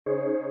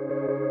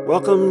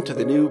Welcome to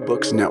the New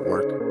Books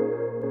Network.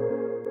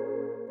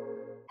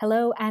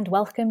 Hello and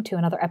welcome to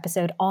another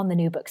episode on the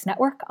New Books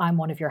Network. I'm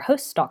one of your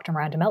hosts, Dr.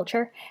 Miranda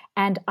Melcher,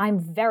 and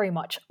I'm very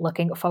much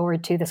looking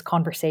forward to this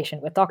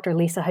conversation with Dr.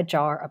 Lisa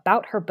Hajjar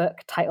about her book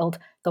titled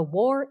The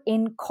War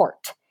in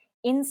Court: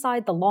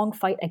 Inside the Long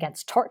Fight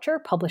Against Torture,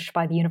 published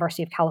by the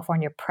University of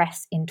California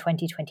Press in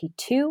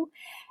 2022.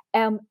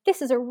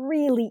 This is a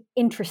really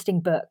interesting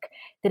book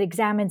that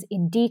examines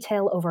in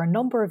detail over a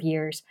number of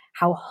years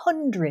how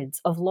hundreds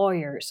of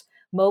lawyers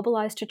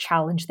mobilized to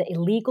challenge the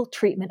illegal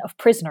treatment of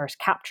prisoners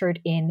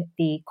captured in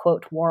the,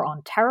 quote, war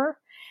on terror.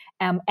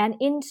 And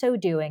in so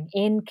doing,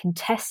 in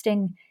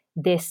contesting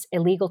this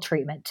illegal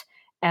treatment,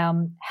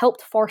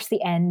 helped force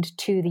the end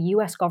to the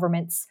US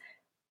government's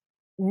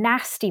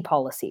nasty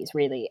policies,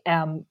 really,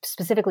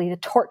 specifically the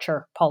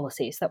torture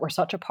policies that were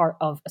such a part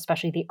of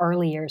especially the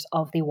early years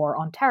of the war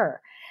on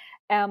terror.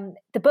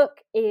 The book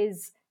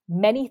is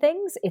many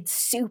things. It's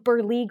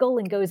super legal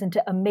and goes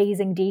into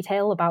amazing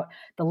detail about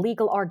the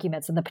legal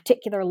arguments and the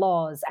particular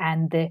laws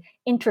and the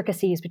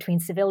intricacies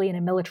between civilian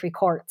and military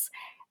courts.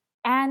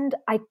 And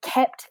I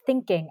kept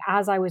thinking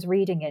as I was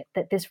reading it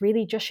that this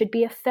really just should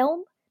be a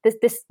film.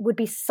 This would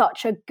be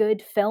such a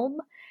good film.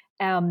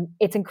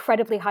 It's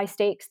incredibly high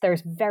stakes.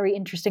 There's very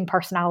interesting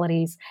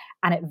personalities,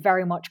 and it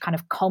very much kind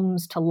of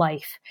comes to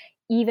life,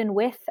 even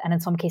with, and in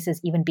some cases,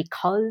 even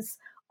because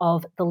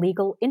of the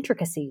legal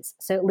intricacies.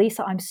 So,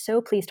 Lisa, I'm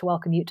so pleased to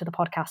welcome you to the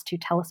podcast to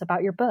tell us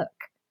about your book.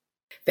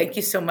 Thank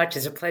you so much.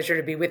 It's a pleasure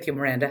to be with you,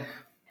 Miranda.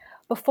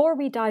 Before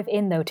we dive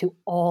in, though, to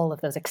all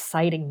of those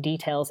exciting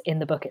details in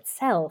the book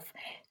itself,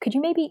 could you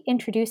maybe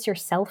introduce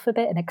yourself a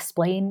bit and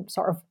explain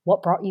sort of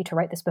what brought you to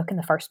write this book in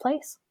the first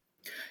place?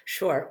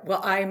 Sure.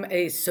 Well, I'm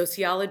a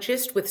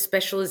sociologist with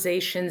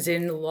specializations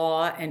in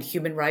law and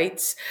human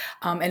rights,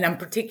 and I'm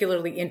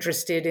particularly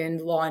interested in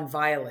law and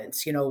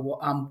violence,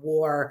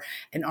 war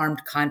and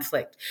armed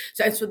conflict.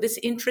 So this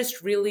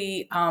interest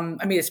really,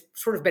 it's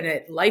sort of been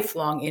a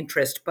lifelong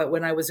interest, but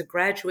when I was a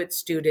graduate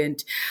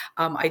student,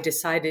 I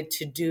decided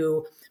to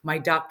do my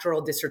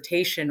doctoral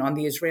dissertation on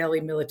the Israeli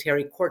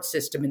military court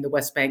system in the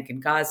West Bank and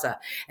Gaza.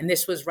 And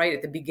this was right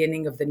at the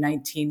beginning of the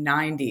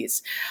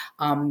 1990s.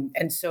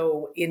 And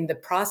so in the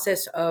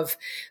process of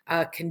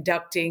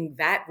conducting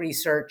that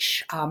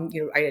research,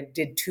 I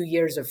did 2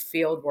 years of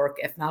field work,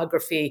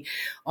 ethnography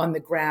on the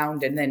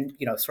ground, and then,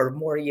 sort of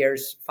more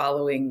years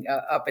following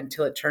up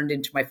until it turned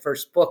into my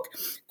first book,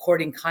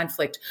 Courting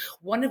Conflict.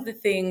 One of the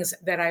things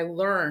that I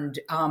learned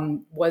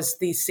was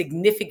the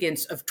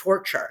significance of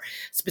torture,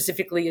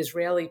 specifically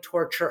Israeli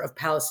torture of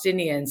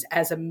Palestinians,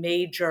 as a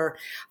major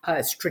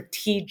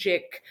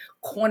strategic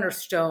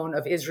cornerstone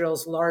of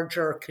Israel's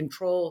larger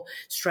control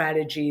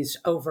strategies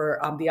over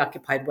the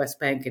occupied West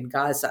Bank and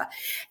Gaza.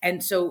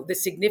 And so the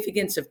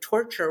significance of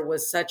torture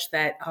was such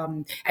that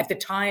at the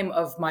time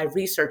of my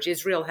research,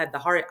 Israel had the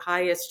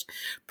highest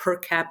per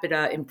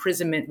capita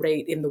imprisonment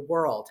rate in the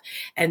world.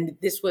 And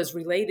this was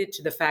related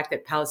to the fact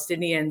that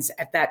Palestinians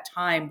at that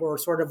time were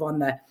sort of on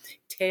the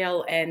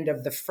tail end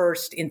of the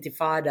first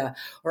intifada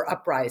or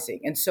uprising.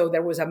 And so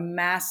there was a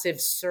massive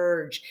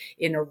surge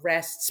in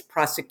arrests,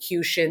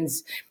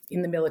 prosecutions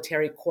in the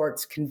military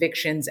courts,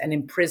 convictions, and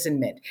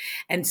imprisonment.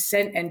 And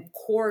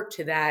core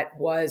to that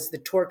was the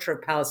torture of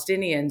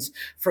Palestinians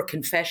for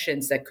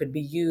confessions that could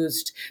be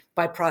used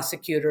by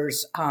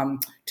prosecutors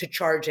to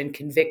charge and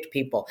convict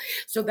people.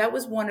 So that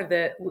was one of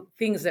the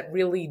things that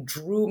really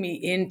drew me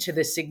into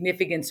the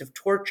significance of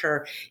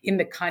torture in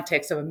the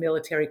context of a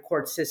military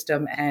court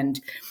system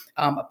and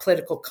a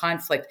political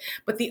conflict.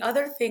 But the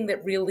other thing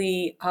that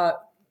really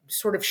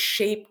sort of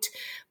shaped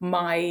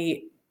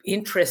my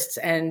interests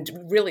and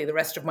really the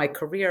rest of my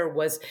career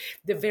was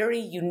the very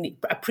unique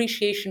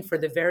appreciation for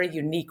the very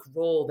unique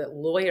role that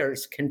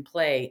lawyers can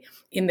play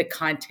in the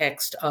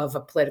context of a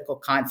political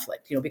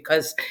conflict,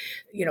 because,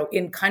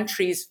 in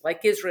countries like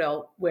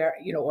Israel where,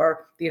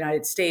 or the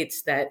United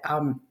States that,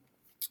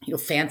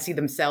 fancy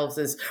themselves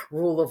as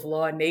rule of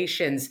law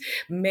nations.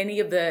 Many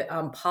of the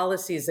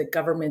policies that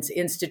governments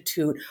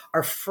institute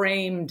are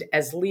framed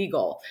as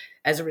legal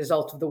as a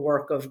result of the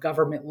work of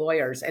government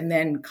lawyers, and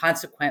then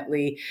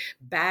consequently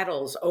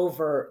battles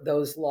over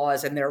those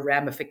laws and their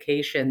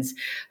ramifications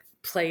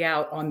play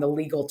out on the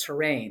legal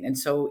terrain. And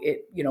so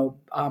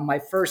my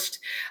first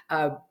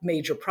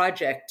major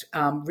project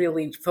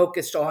really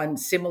focused on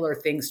similar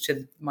things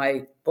to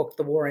my book,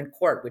 The War in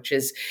Court, which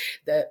is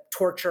the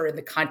torture in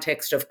the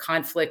context of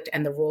conflict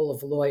and the role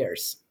of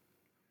lawyers.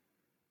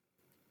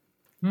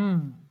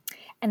 And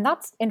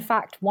that's, in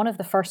fact, one of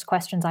the first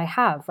questions I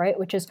have, right?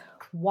 Which is,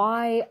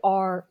 why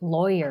are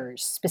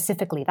lawyers,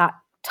 specifically that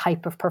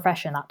type of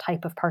profession, that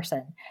type of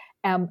person,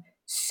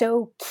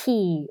 so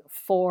key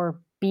for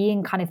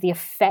being kind of the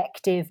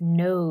effective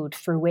node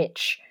through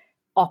which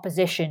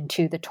opposition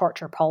to the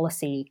torture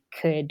policy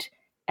could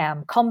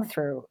come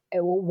through?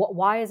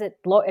 Why is it,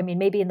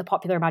 maybe in the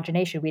popular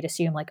imagination, we'd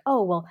assume like,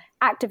 oh, well,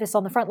 activists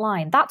on the front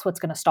line, that's what's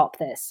going to stop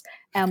this.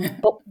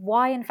 But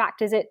why, in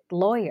fact, is it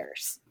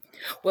lawyers?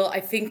 Well, I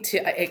think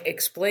to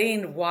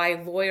explain why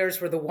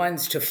lawyers were the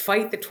ones to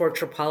fight the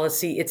torture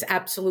policy, it's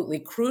absolutely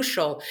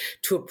crucial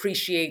to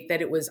appreciate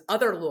that it was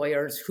other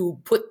lawyers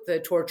who put the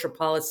torture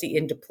policy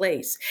into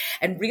place.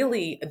 And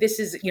really, this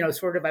is,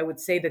 sort of, I would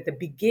say that the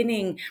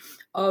beginning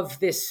of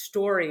this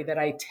story that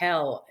I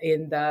tell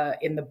in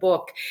the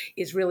book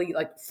is really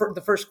like,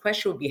 the first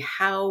question would be,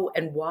 how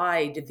and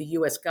why did the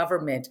U.S.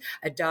 government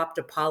adopt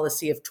a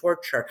policy of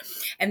torture?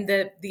 And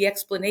the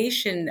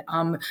explanation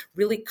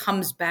really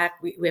comes back.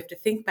 We have to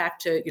think back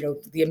to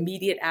the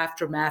immediate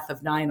aftermath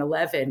of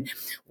 9/11,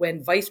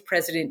 when Vice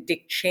President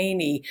Dick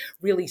Cheney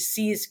really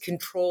seized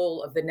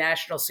control of the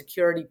national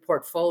security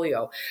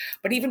portfolio.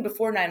 But even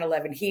before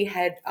 9/11, he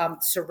had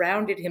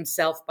surrounded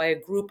himself by a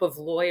group of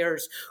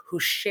lawyers who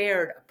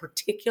shared a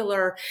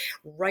particular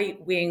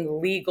right-wing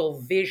legal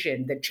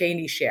vision that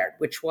Cheney shared,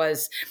 which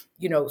was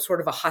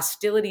sort of a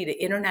hostility to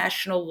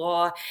international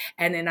law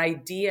and an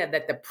idea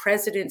that the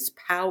president's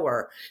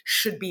power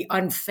should be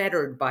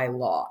unfettered by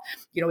law.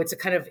 It's a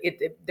kind of,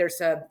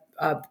 there's a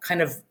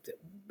kind of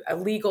a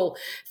legal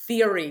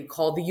theory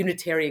called the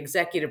unitary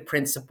executive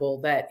principle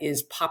that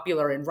is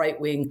popular in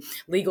right-wing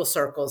legal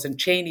circles, and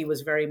Cheney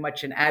was very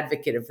much an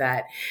advocate of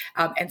that.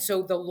 And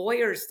so the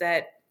lawyers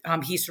that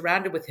he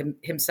surrounded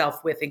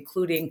himself with,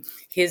 including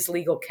his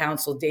legal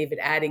counsel, David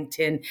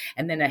Addington,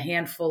 and then a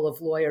handful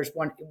of lawyers,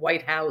 one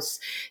White House,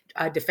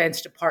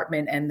 Defense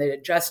Department, and the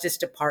Justice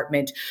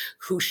Department,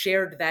 who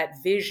shared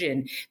that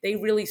vision. They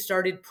really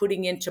started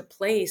putting into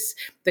place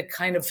the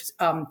kind of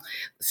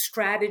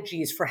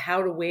strategies for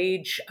how to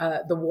wage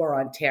the war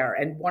on terror.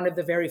 And one of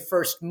the very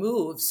first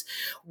moves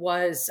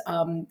was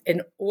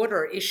an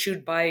order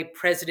issued by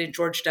President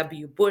George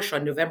W. Bush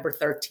on November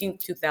 13th,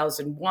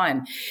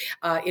 2001,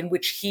 in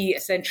which he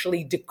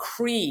essentially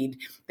decreed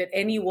that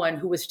anyone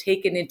who was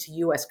taken into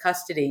U.S.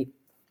 custody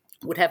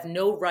would have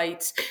no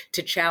rights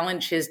to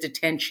challenge his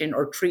detention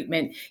or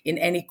treatment in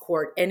any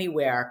court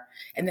anywhere.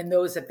 And then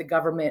those that the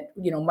government,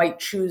 might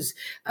choose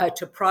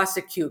to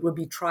prosecute would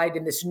be tried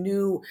in this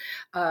new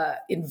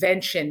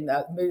invention,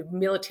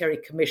 military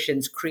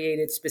commissions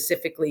created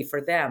specifically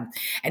for them.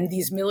 And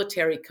these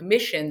military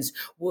commissions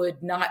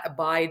would not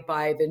abide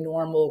by the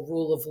normal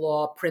rule of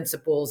law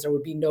principles. There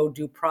would be no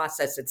due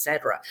process, et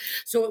cetera.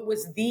 So it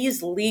was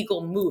these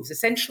legal moves,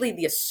 essentially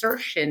the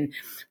assertion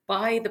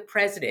by the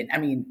president.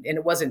 And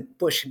it wasn't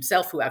Bush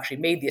himself who actually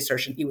made the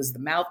assertion. He was the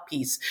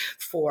mouthpiece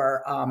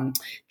for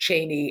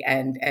Cheney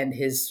and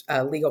his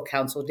legal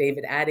counsel,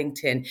 David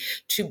Addington,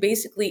 to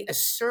basically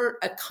assert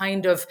a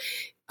kind of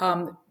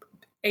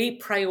a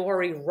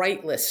priori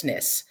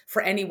rightlessness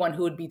for anyone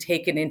who would be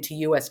taken into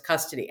U.S.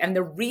 custody. And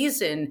the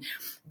reason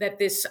that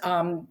this,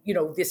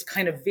 this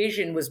kind of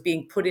vision was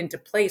being put into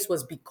place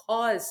was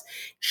because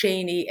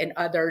Cheney and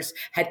others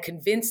had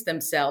convinced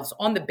themselves,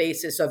 on the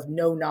basis of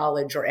no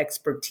knowledge or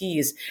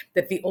expertise,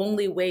 that the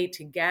only way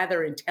to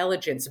gather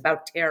intelligence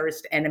about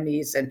terrorist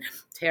enemies and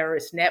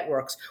terrorist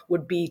networks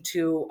would be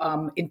to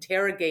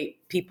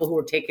interrogate people who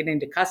were taken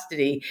into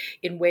custody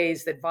in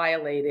ways that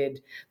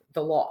violated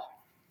the law.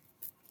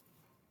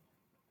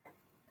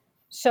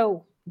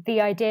 So the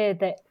idea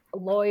that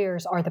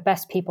lawyers are the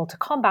best people to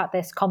combat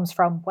this comes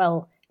from,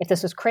 well, if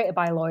this was created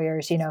by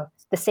lawyers,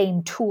 the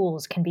same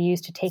tools can be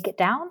used to take it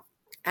down?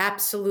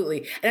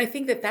 Absolutely. And I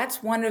think that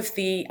that's one of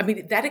the,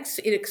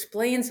 it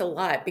explains a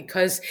lot,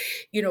 because,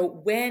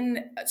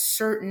 when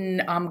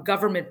certain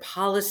government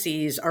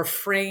policies are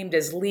framed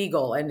as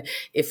legal, and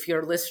if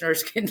your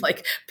listeners can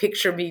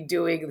picture me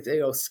doing,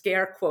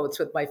 scare quotes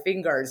with my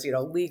fingers,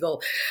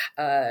 legal,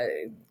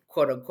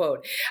 quote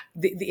unquote,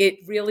 it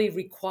really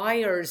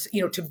requires,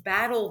 to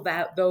battle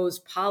those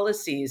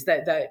policies,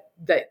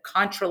 the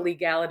contra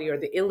legality or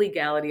the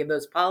illegality of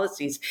those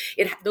policies.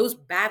 Those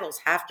battles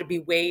have to be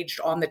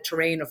waged on the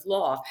terrain of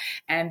law,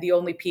 and the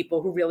only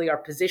people who really are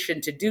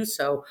positioned to do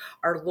so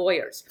are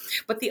lawyers.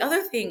 But the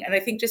other thing, and I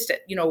think just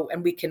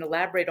and we can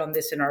elaborate on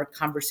this in our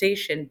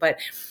conversation, but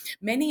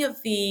many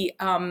of the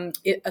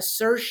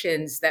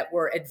assertions that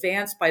were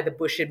advanced by the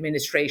Bush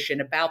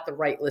administration about the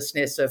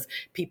rightlessness of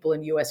people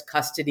in U.S.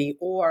 custody,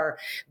 or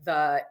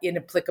the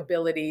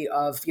inapplicability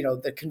of,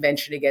 the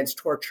Convention Against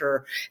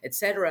Torture, et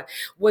cetera,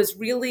 was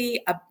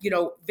really,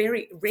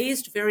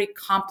 very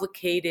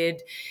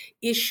complicated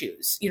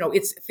issues.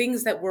 It's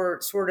things that were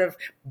sort of,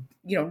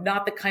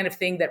 not the kind of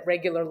thing that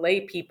regular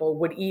lay people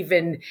would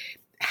even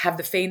have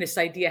the faintest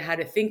idea how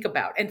to think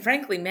about. And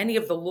frankly, many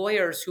of the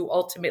lawyers who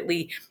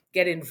ultimately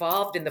get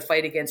involved in the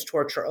fight against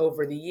torture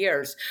over the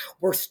years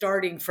were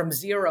starting from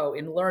zero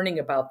in learning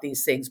about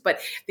these things. But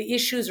the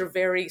issues are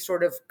very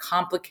sort of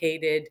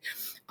complicated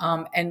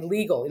and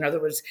legal. In other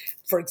words,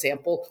 for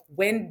example,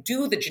 when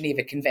do the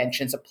Geneva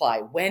Conventions apply?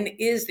 When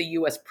is the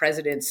U.S.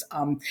 president's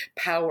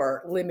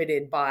power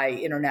limited by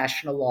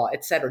international law,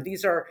 et cetera?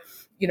 These are,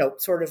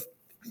 sort of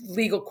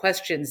legal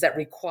questions that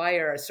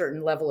require a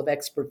certain level of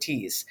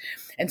expertise.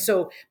 And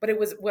so, but it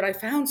was what I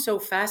found so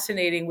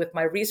fascinating with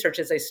my research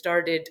as I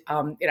started,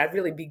 and I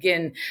really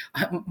begin,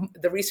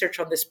 the research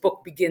on this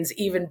book begins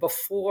even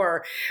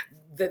before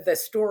the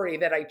story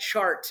that I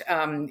chart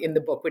in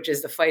the book, which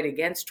is the fight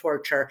against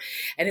torture.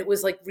 And it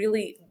was like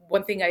really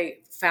one thing I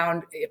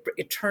found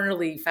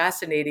eternally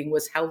fascinating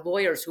was how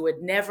lawyers who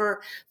had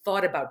never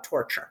thought about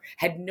torture,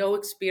 had no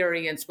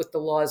experience with the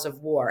laws of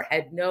war,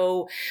 had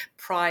no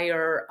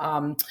prior,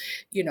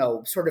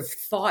 sort of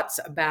thoughts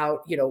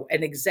about,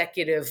 an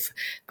executive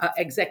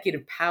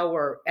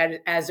power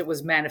as it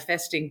was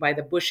manifesting by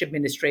the Bush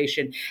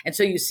administration. And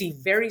so you see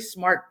very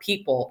smart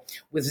people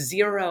with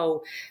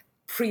zero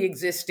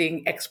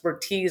pre-existing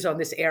expertise on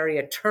this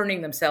area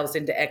turning themselves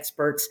into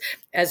experts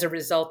as a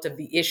result of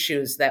the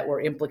issues that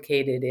were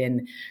implicated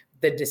in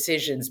the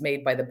decisions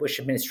made by the Bush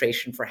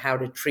administration for how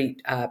to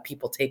treat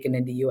people taken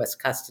into U.S.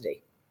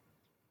 custody.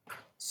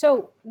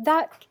 So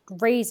that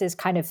raises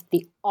kind of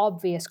the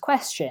obvious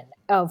question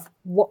of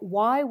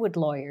why would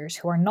lawyers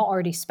who are not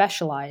already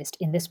specialized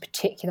in this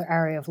particular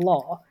area of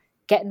law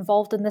get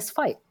involved in this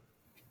fight?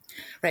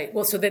 Right.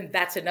 Well, so then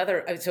that's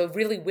another. So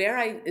really, where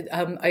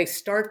I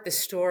start the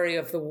story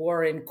of the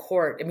war in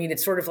court. I mean,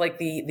 it's sort of like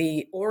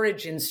the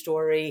origin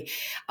story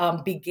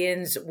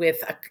begins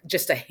with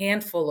just a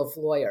handful of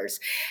lawyers,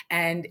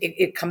 and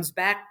it comes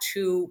back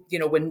to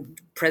when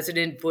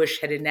President Bush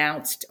had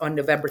announced on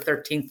November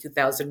 13th,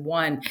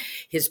 2001,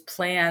 his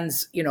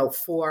plans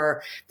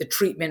for the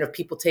treatment of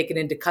people taken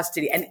into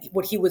custody, and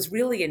what he was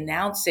really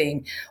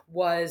announcing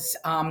was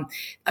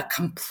a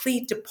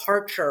complete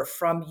departure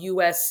from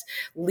U.S.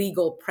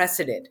 legal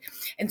precedent.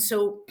 And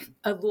so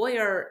a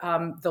lawyer,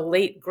 the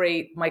late,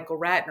 great Michael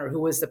Ratner, who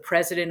was the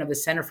president of the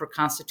Center for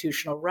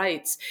Constitutional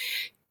Rights,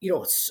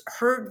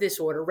 heard this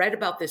order, read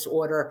about this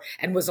order,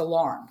 and was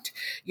alarmed,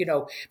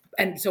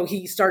 and so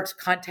he starts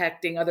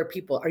contacting other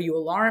people. Are you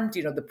alarmed?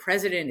 The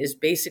president is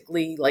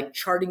basically like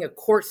charting a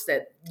course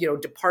that,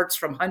 departs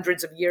from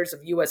hundreds of years of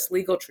U.S.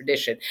 legal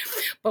tradition.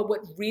 But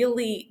what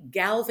really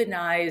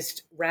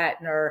galvanized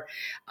Ratner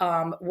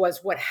was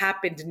what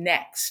happened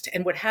next.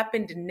 And what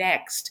happened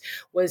next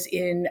was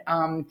in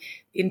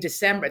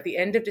December, at the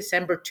end of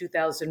December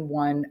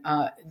 2001,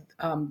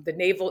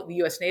 the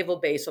U.S. naval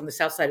base on the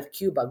south side of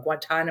Cuba,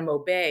 Guantanamo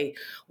Bay,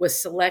 was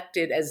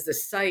selected as the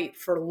site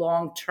for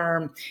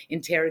long-term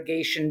interrogation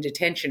and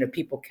detention of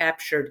people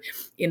captured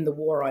in the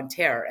war on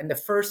terror. And the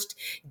first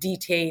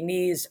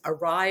detainees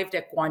arrived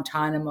at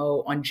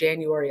Guantanamo on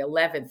January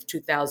 11th,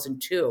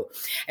 2002.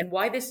 And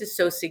why this is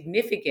so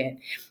significant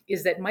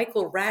is that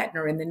Michael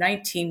Ratner in the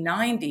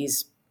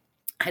 1990s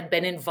had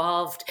been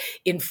involved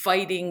in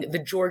fighting the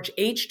George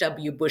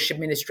H.W. Bush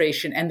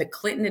administration and the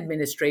Clinton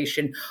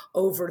administration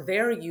over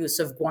their use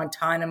of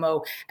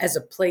Guantanamo as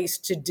a place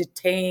to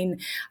detain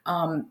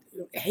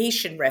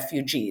Haitian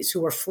refugees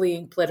who were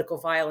fleeing political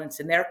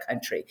violence in their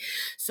country.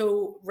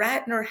 So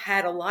Ratner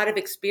had a lot of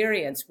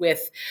experience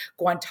with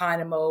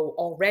Guantanamo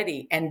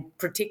already, and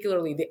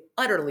particularly the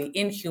utterly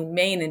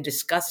inhumane and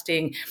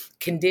disgusting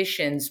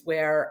conditions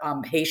where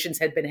Haitians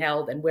had been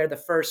held and where the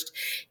first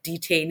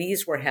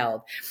detainees were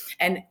held.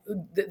 And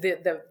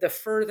the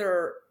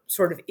further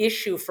sort of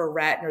issue for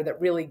Ratner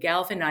that really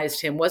galvanized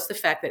him was the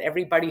fact that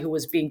everybody who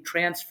was being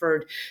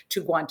transferred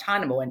to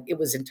Guantanamo, and it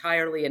was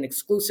entirely and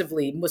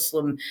exclusively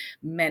Muslim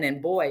men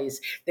and boys,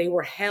 they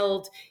were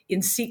held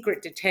in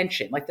secret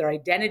detention. Like their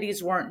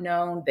identities weren't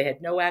known. They had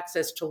no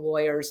access to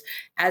lawyers,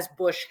 as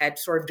Bush had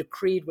sort of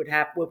decreed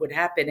what would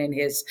happen in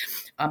his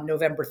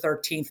November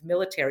 13th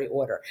military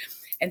order.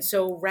 And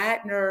so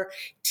Ratner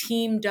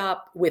teamed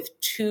up with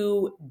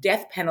two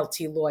death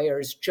penalty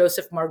lawyers,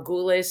 Joseph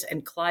Margulis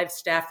and Clive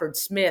Stafford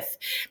Smith,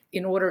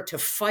 in order to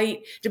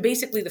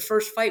basically the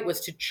first fight was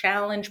to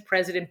challenge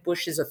President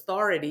Bush's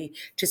authority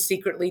to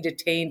secretly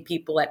detain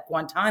people at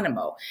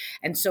Guantanamo.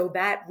 And so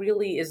that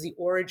really is the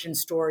origin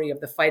story of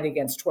the fight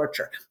against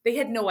torture. They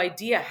had no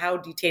idea how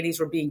detainees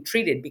were being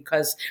treated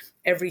because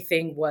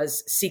everything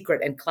was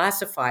secret and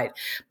classified.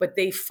 But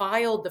they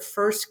filed the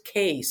first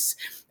case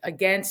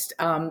against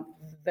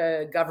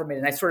the government.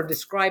 And I sort of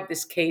describe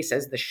this case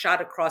as the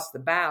shot across the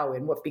bow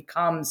in what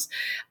becomes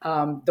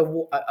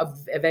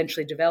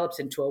eventually develops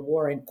into a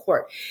war in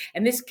court.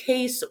 And this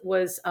case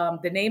was,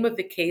 the name of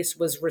the case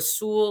was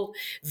Rasool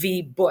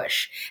v.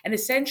 Bush. And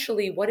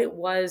essentially what it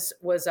was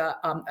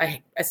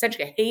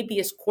essentially a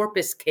habeas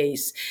corpus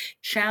case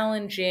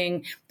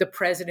challenging the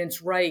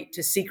president's right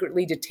to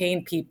secretly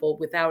detain people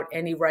without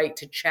any right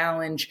to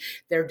challenge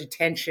their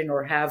detention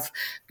or have,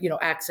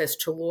 access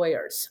to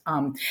lawyers.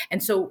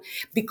 And so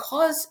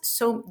because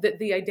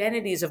the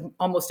identities of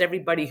almost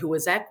everybody who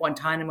was at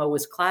Guantanamo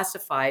was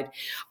classified,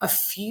 a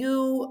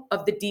few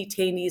of the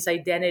detainees'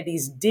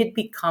 identities did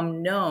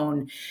become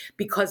known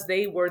because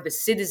they were the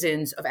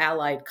citizens of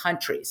allied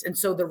countries. And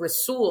so the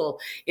Rasool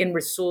in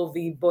Rasool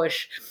v.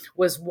 Bush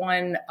was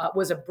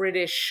a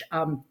British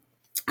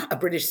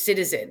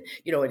citizen,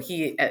 and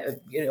he,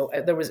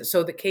 there was,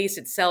 so the case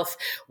itself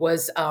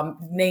was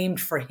named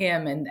for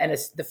him and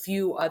the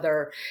few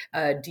other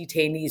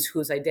detainees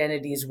whose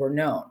identities were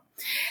known.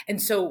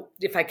 And so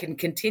if I can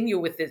continue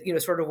with this,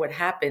 sort of what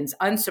happens,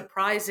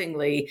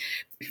 unsurprisingly,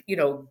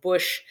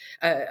 Bush,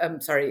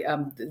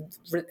 Ratner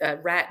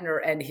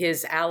and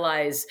his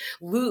allies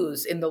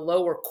lose in the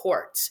lower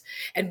courts.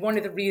 And one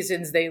of the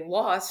reasons they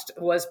lost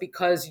was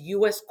because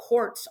U.S.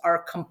 courts are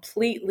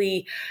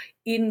completely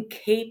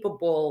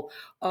incapable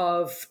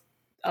of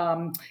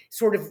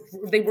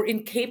they were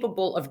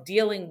incapable of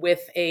dealing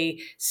with a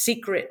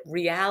secret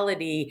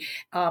reality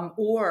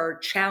or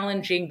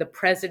challenging the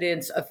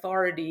president's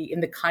authority in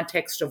the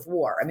context of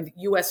war. I mean, the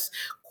U.S.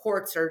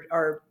 courts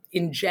are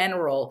in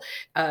general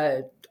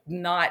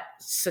not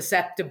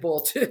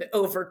susceptible to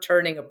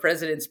overturning a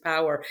president's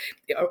power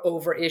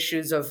over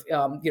issues of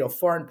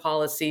foreign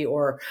policy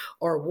or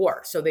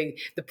war. So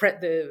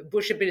the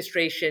Bush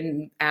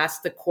administration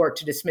asked the court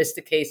to dismiss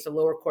the case. The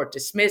lower court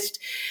dismissed.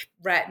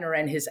 Ratner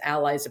and his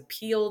allies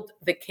appealed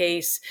the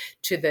case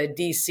to the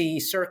D.C.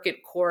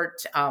 Circuit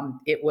Court.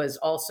 It was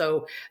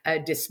also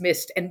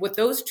dismissed. And what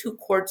those two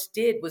courts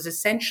did was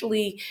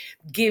essentially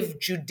give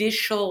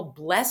judicial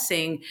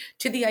blessing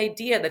to the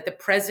idea that the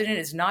president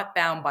is not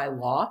bound by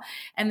law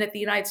and that the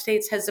United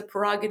States has the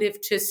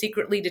prerogative to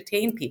secretly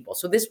detain people.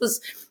 So this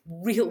was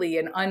really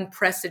an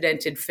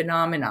unprecedented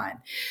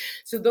phenomenon.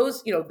 So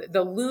those,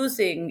 the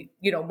losing,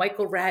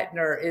 Michael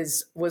Ratner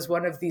was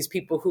one of these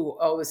people who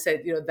always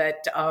said,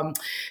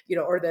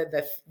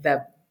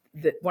 that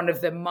one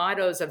of the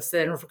mottos of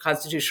Center for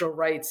Constitutional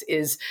Rights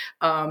is,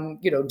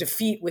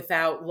 defeat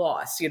without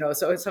loss.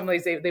 So in some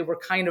ways they were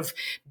kind of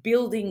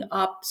building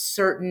up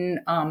certain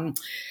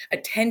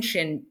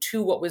attention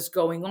to what was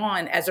going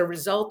on as a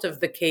result of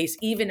the case,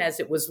 even as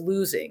it was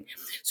losing.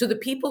 So the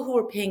people who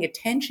were paying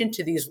attention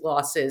to these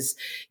losses,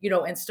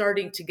 and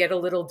starting to get a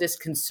little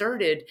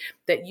disconcerted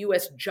that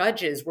U.S.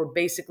 judges were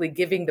basically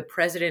giving the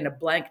president a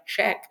blank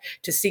check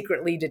to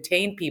secretly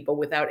detain people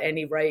without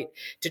any right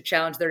to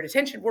challenge their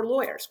detention were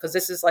lawyers, because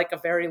this is like a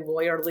very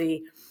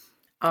lawyerly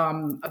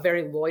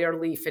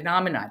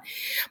phenomenon.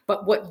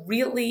 But what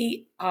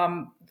really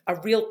a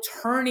real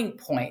turning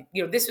point,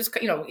 this was,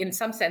 in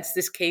some sense,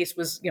 this case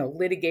was,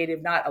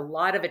 litigated, not a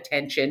lot of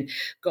attention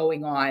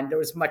going on. There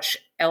was much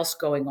else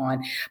going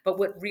on. But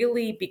what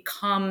really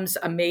becomes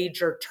a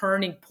major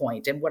turning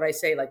point, and what I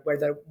say, like where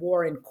the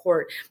war in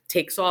court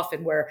takes off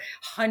and where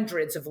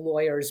hundreds of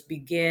lawyers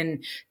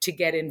begin to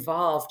get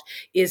involved,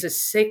 is a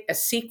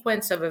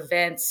sequence of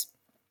events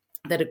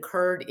that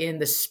occurred in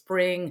the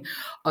spring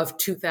of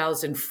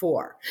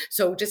 2004.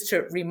 So just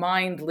to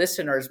remind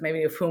listeners,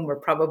 many of whom were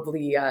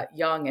probably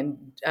young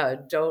and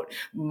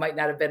might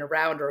not have been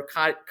around or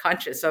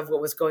conscious of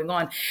what was going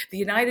on, the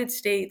United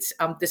States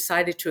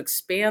decided to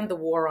expand the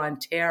war on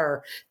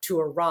terror to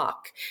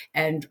Iraq,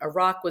 and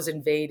Iraq was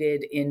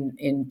invaded in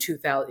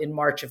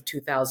March of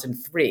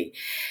 2003,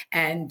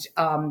 and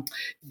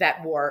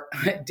that war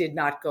did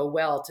not go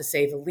well, to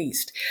say the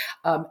least.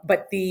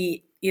 But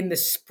in the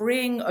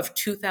spring of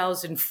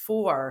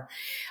 2004,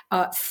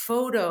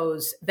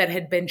 photos that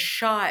had been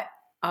shot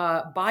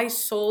by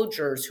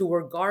soldiers who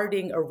were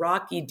guarding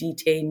Iraqi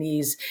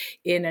detainees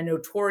in a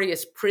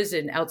notorious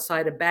prison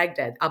outside of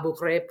Baghdad, Abu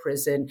Ghraib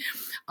prison.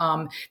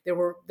 There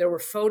were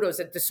photos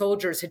that the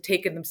soldiers had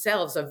taken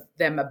themselves of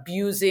them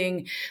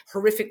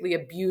horrifically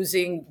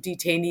abusing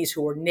detainees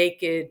who were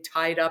naked,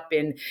 tied up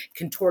in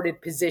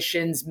contorted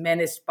positions,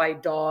 menaced by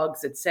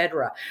dogs,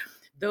 etc.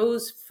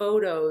 Those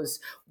photos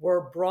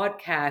were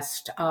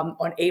broadcast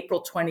on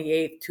April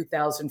 28th,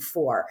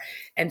 2004.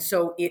 And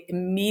so it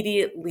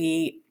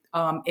immediately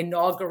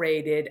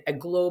inaugurated a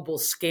global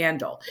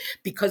scandal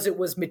because it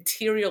was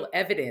material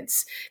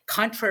evidence,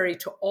 contrary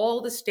to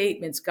all the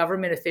statements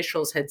government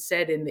officials had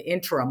said in the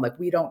interim, like,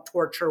 we don't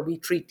torture, we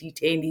treat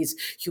detainees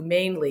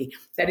humanely,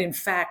 that in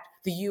fact,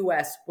 the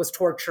U.S. was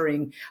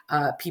torturing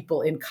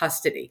people in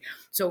custody.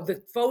 So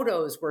the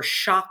photos were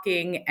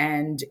shocking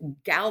and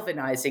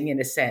galvanizing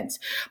in a sense.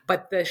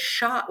 But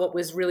what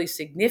was really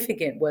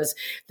significant was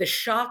the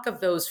shock of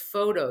those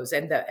photos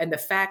and the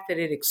fact that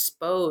it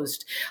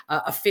exposed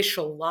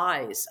official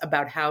lies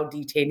about how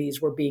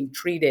detainees were being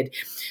treated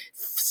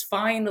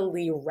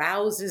finally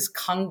rouses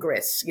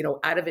Congress,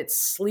 out of its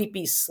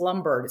sleepy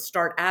slumber to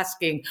start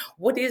asking,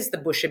 what is the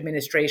Bush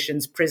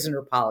administration's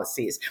prisoner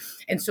policies?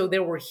 And so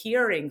there were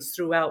hearings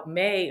throughout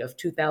May of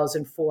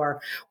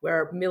 2004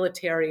 where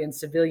military and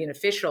civilian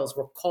officials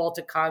were called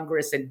to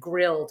Congress and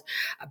grilled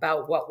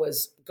about what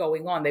was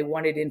going on. They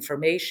wanted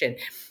information.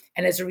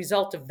 And as a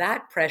result of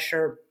that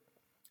pressure,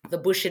 the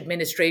Bush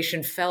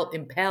administration felt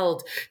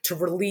impelled to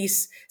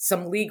release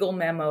some legal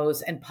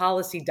memos and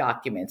policy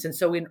documents. And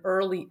so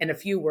a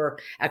few were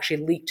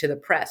actually leaked to the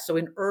press. So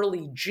in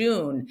early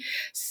June,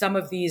 some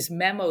of these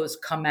memos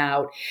come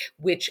out,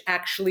 which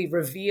actually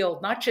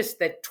revealed not just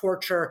that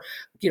torture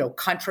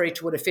contrary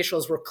to what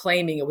officials were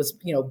claiming, it was,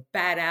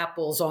 bad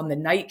apples on the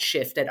night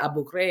shift at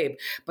Abu Ghraib,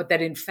 but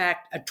that in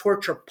fact a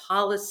torture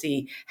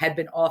policy had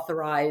been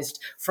authorized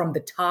from the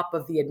top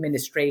of the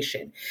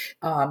administration.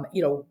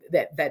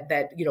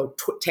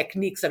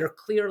 Techniques that are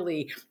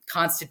clearly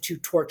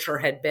constitute torture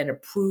had been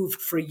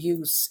approved for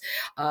use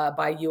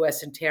by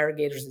U.S.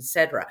 interrogators,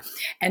 etc.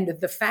 And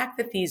the fact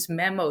that these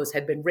memos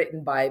had been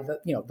written by the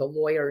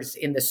lawyers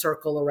in the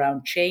circle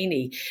around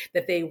Cheney,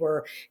 that they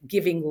were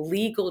giving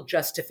legal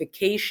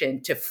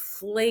justification to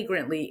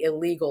flagrantly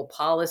illegal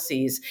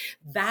policies,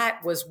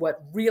 that was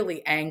what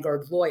really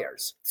angered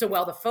lawyers. So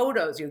while the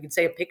photos, you can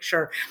say a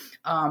picture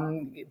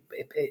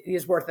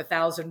is worth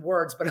 1,000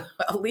 words, but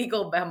a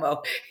legal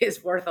memo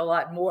is worth a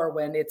lot more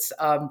when it's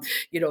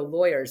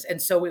lawyers.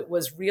 And so it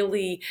was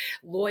really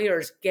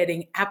lawyers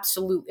getting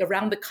absolute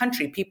around the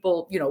country,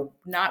 people,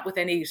 not with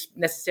any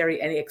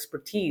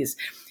expertise.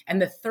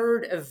 And the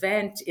third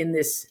event in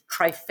this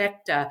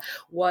trifecta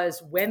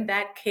was when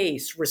that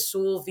case,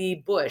 Rasool v.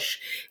 Bush,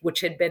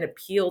 which had been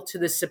appealed to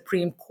the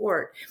Supreme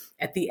Court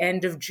at the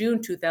end of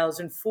June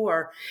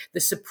 2004, the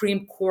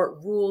Supreme Court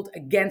ruled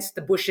against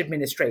the Bush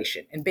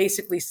administration and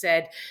basically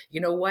said, you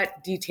know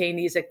what,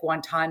 detainees at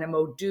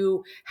Guantanamo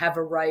do have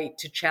a right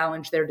to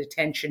challenge their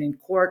detention in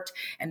court,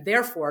 and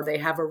therefore they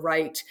have a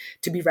right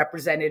to be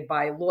represented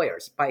by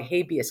lawyers, by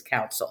habeas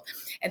counsel.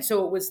 And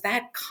so it was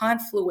that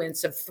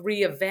confluence of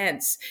three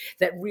events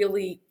that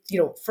really,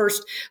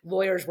 first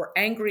lawyers were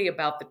angry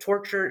about the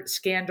torture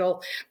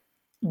scandal,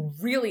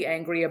 really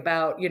angry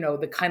about,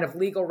 the kind of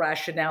legal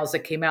rationales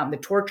that came out in the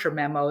torture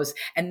memos.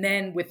 And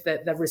then with the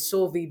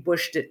Rasool v.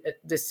 Bush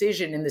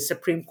decision in the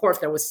Supreme Court,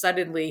 there was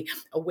suddenly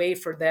a way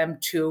for them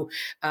to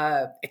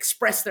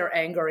express their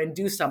anger and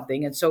do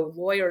something. And so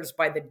lawyers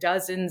by the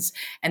dozens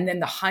and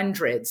then the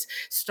hundreds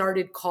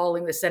started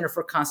calling the Center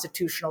for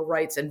Constitutional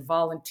Rights and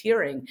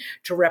volunteering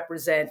to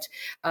represent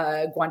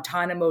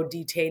Guantanamo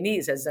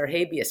detainees as their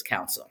habeas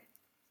counsel.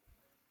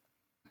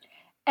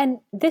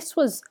 And this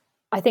was,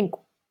 I think,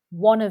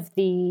 one of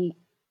the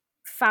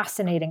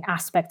fascinating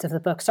aspects of the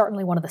book,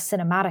 certainly one of the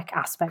cinematic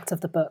aspects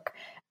of the book,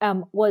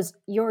 was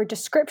your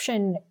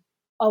description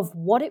of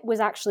what it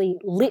was actually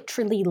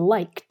literally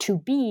like to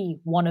be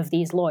one of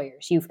these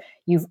lawyers. You've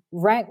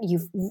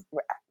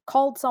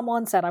called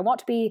someone, said, I want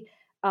to be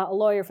a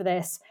lawyer for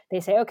this. They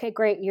say, okay,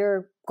 great,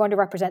 you're going to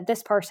represent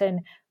this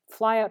person,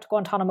 fly out to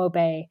Guantanamo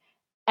Bay.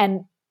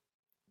 And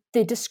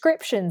the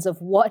descriptions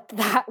of what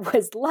that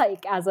was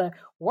like as a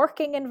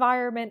working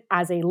environment,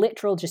 as a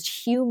literal just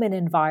human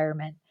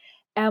environment.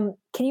 Can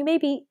you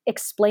maybe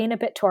explain a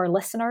bit to our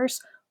listeners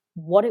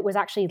what it was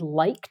actually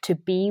like to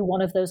be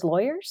one of those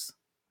lawyers?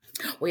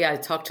 Well, yeah, I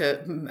talked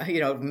to,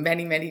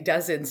 many, many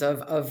dozens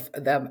of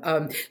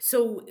them.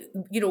 So,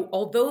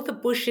 although the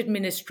Bush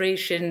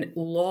administration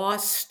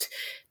lost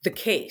the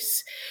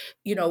case,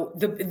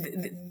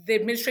 the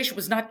administration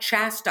was not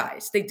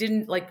chastised. They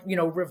didn't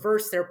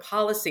reverse their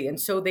policy. And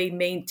so they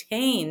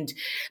maintained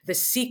the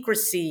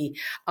secrecy.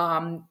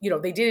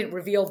 They didn't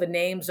reveal the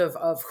names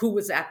of who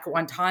was at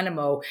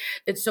Guantanamo.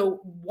 And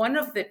so one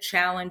of the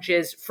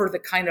challenges for the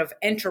kind of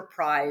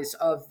enterprise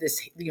of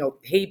this,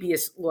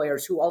 habeas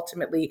lawyers who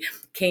ultimately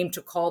came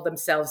to call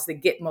themselves the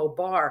Gitmo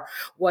Bar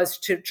was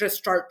to just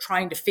start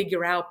trying to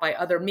figure out by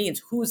other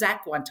means who's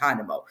at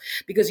Guantanamo,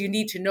 because you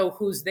need to know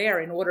who's there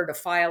in order to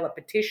file a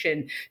petition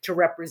to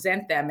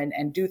represent them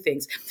and do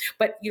things.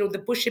 But, the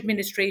Bush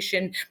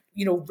administration,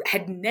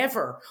 had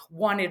never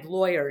wanted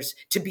lawyers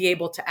to be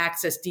able to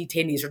access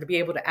detainees or to be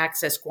able to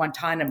access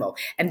Guantanamo.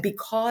 And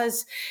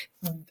because,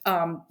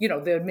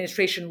 the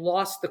administration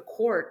lost the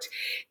court,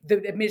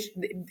 the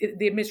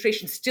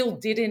administration still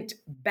didn't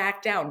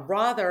back down.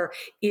 Rather,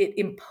 it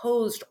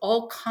imposed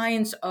all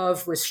kinds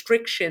of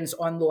restrictions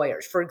on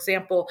lawyers. For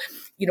example,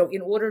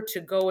 in order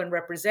to go and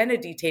represent a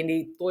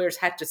detainee, lawyers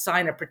had to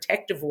sign a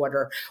protective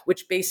order,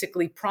 which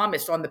basically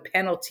promised on the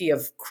penalty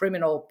of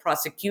criminal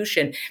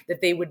prosecution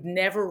that they would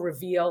never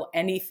reveal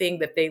anything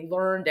that they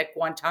learned at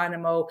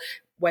Guantanamo,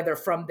 whether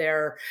from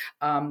their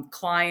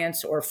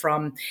clients or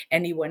from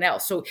anyone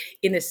else. So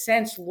in a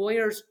sense,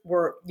 lawyers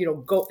were,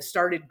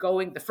 started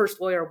going. The first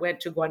lawyer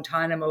went to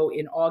Guantanamo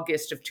in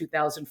August of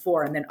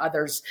 2004, and then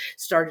others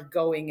started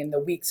going in the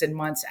weeks and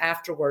months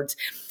afterwards.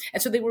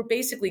 And so they were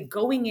basically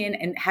going in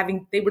and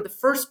they were the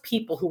first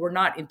people who were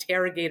not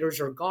interrogators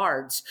or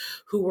guards,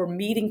 who were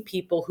meeting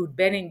people who'd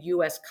been in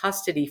U.S.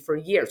 custody for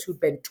years, who'd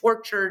been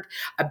tortured,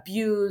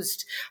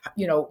 abused,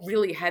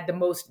 really had the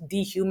most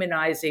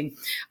dehumanizing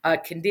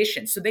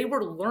conditions. So they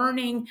were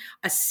learning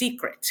a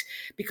secret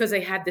because they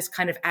had this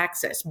kind of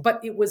access.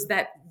 But it was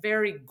that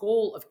very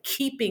goal of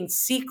keeping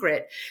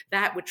secret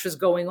that which was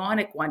going on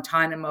at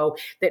Guantanamo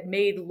that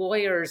made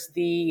lawyers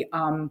the,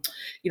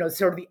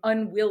 sort of the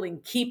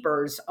unwilling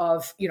keepers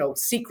of,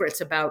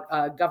 secrets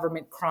about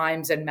government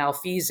crimes and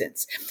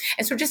malfeasance.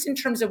 And so just in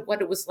terms of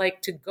what it was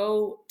like to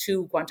go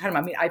to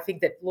Guantanamo, I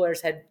think that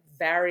lawyers had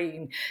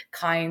varying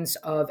kinds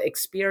of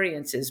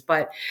experiences,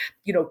 but,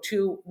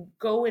 to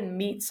go and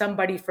meet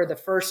somebody for the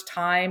first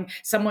time,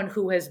 someone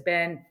who has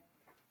been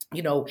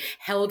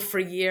held for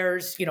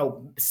years.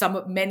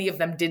 Many of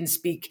them didn't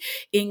speak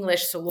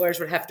English, so lawyers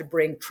would have to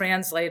bring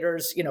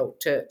translators,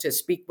 to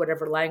speak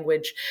whatever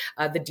language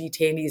the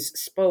detainees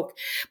spoke.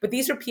 But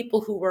these are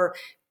people who were,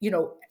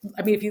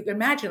 if you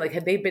imagine, like,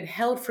 had they been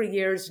held for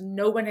years,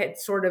 no one had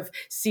sort of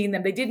seen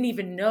them. They didn't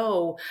even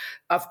know,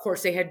 of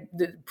course,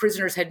 the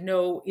prisoners had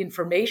no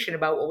information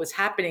about what was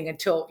happening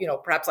until,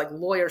 perhaps like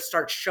lawyers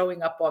start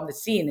showing up on the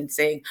scene and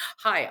saying,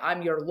 "Hi,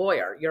 I'm your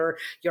lawyer.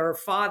 Your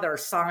father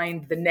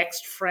signed the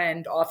next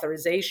friend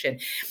authorization."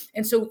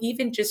 And so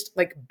even just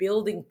like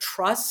building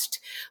trust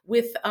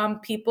with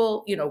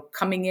people,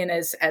 coming in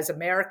as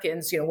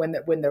Americans,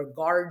 when their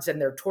guards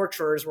and their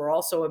torturers were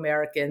also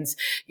Americans,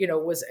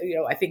 was,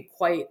 I think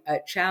quite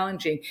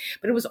challenging.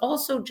 But it was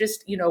also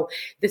just,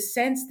 the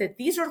sense that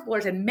these are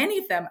lawyers, and many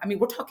of them,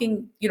 we're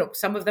talking,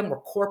 some of them were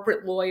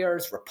corporate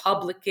lawyers,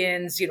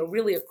 Republicans,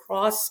 really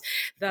across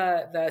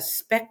the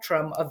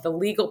spectrum of the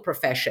legal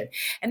profession.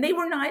 And they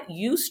were not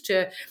used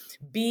to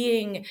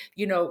being,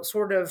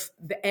 sort of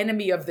the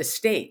enemy of the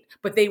state,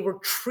 but they were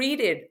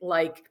treated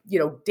like,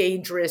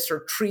 dangerous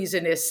or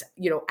treasonous,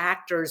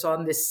 actors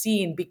on the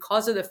scene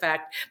because of the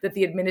fact that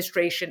the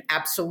administration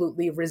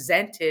absolutely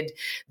resented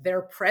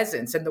their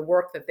presence and the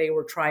work that they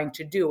were trying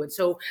to do. And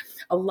so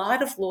a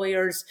lot of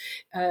lawyers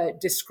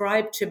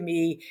described to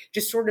me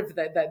just sort of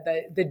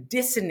the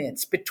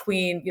dissonance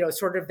between,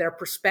 sort of their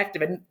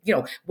perspective and,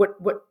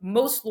 what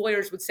most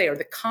lawyers would say, or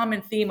the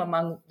common theme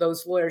among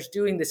those lawyers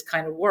doing this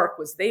kind of work,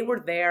 was they were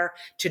there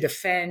to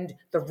defend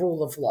the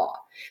rule of law.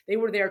 They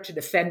were there to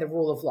defend the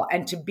rule of law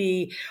and to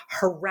be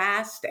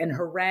harassed and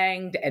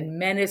harangued and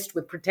menaced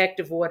with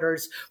protective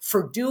orders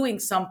for doing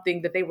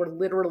something that they were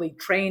literally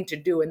trained to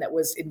do. And that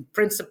was in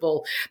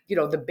principle,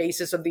 the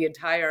basis of the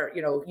entire,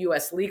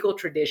 U.S. legal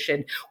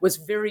tradition, was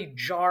very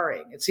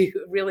jarring. It's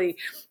really,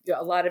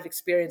 a lot of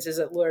experiences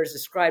that lawyers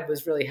described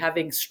was really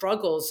having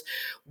struggles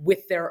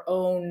with their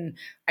own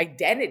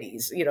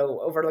identities,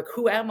 over like,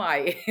 who am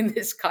I in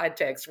this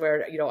context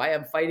where, I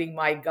am fighting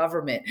my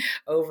government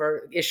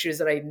over issues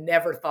that I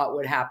never thought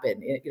would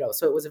happen.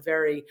 So it was a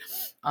very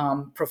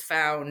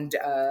profound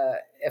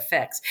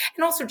effects.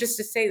 And also just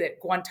to say that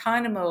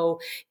Guantanamo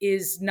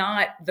is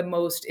not the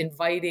most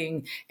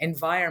inviting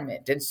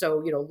environment. And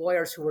so,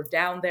 lawyers who were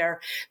down there,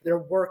 they're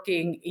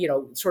working,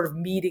 sort of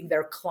meeting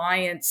their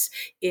clients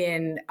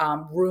in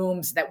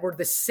rooms that were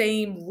the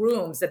same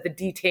rooms that the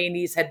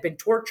detainees had been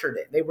tortured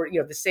in. They were,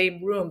 the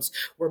same rooms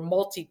were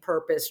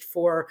multi-purposed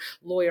for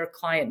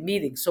lawyer-client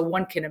meetings. So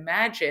one can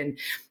imagine,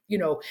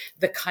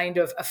 the kind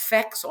of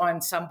effects on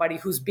somebody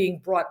who's being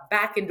brought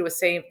back into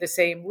the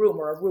same room,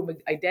 or a room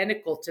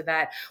identical to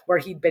that where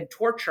he'd been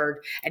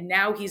tortured. And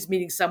now he's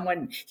meeting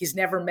someone he's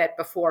never met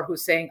before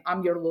who's saying,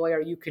 "I'm your lawyer,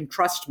 you can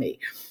trust me."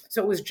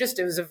 So it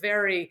was a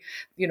very,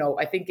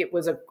 I think it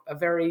was a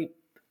very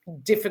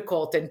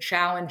difficult and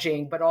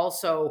challenging, but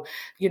also,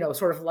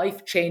 sort of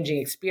life-changing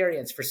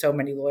experience for so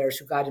many lawyers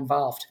who got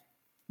involved.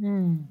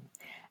 Mm.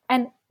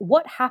 And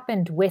what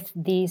happened with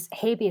these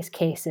habeas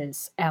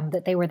cases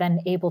that they were then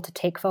able to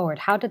take forward?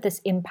 How did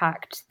this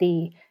impact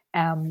the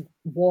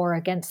war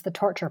against the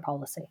torture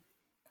policy?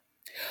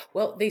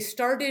 Well, they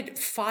started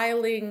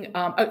filing.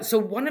 So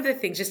one of the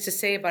things, just to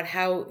say about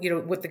how,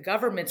 what the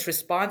government's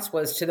response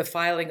was to the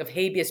filing of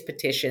habeas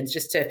petitions,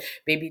 just to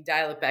maybe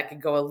dial it back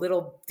and go a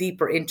little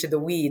deeper into the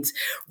weeds,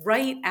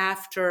 right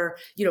after,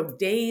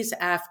 days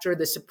after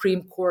the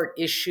Supreme Court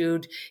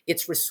issued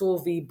its Rasul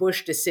v.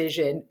 Bush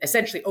decision,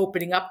 essentially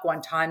opening up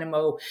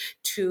Guantanamo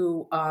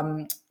to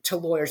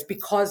lawyers,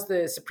 because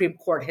the Supreme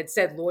Court had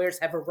said lawyers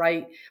have a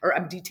right, or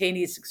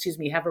detainees,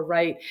 have a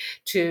right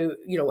to,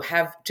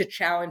 have to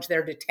challenge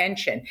their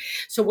detention.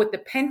 So what the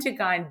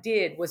Pentagon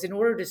did was, in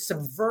order to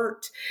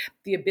subvert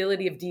the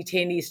ability of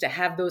detainees to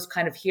have those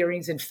kind of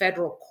hearings in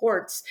federal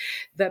courts,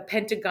 the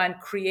Pentagon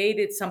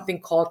created something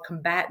called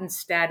combatant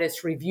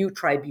status review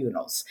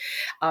tribunals.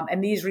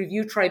 And these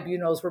review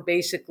tribunals were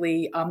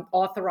basically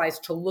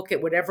authorized to look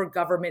at whatever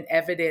government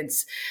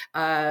evidence,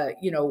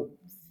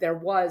 there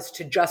was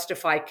to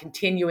justify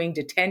continuing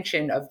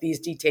detention of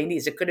these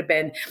detainees. It could have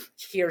been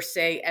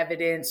hearsay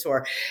evidence,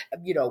 or,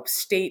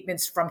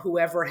 statements from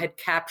whoever had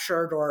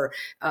captured or,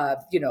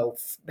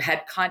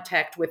 had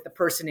contact with the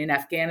person in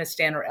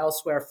Afghanistan or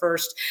elsewhere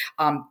first,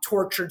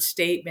 tortured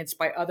statements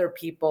by other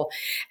people.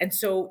 And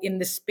so in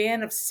the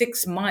span of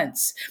 6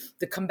 months,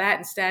 the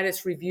combatant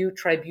status review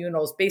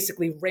tribunals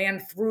basically ran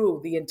through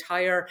the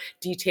entire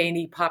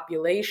detainee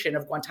population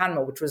of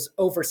Guantanamo, which was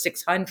over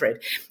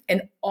 600.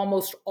 And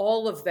almost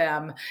all of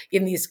them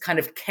in these kind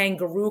of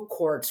kangaroo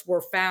courts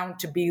were found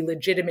to be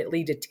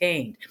legitimately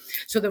detained.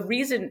 So the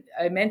reason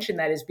I mention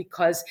that is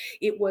because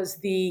it was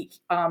the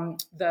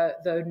outcomes,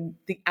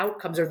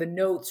 or the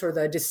notes, or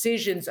the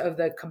decisions of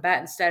the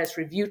combatant status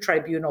review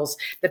tribunals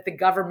that the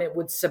government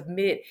would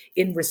submit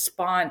in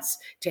response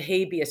to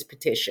habeas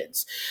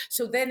petitions.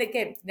 So then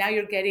again, now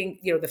you're getting,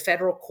 the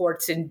federal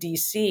courts in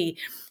DC,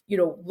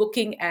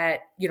 looking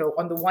at,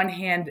 on the one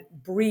hand,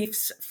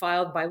 briefs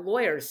filed by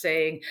lawyers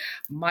saying,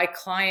 my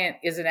client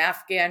is an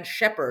Afghan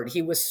shepherd.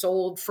 He was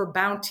sold for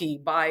bounty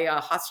by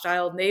a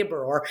hostile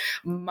neighbor, or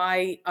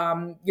my,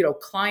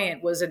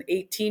 client was an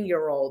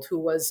 18-year-old who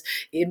was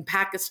in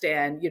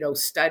Pakistan,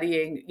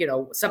 studying,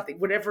 something,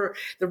 whatever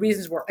the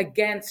reasons were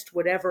against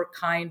whatever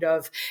kind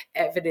of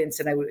evidence.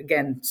 And I would,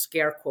 again,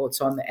 scare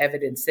quotes on the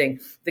evidence thing,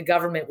 the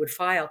government would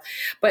file.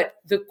 But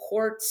the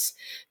courts,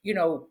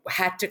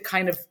 had to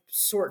kind of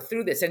sort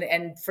through this.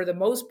 And for the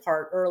most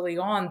part, early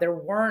on, there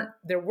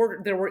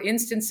were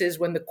instances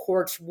when the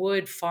courts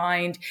would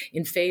find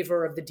in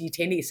favor of the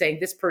detainee, saying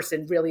this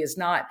person really is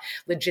not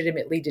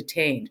legitimately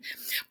detained.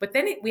 But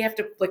then we have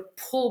to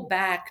pull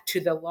back to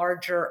the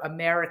larger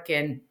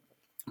American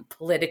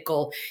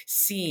political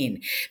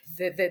scene.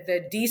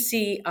 The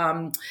DC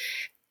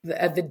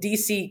the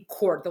DC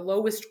court, the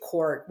lowest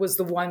court, was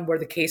the one where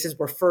the cases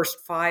were first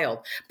filed.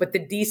 But the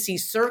DC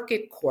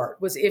Circuit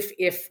Court was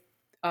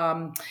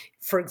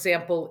for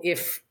example,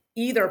 if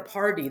either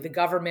party, the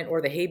government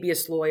or the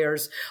habeas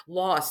lawyers,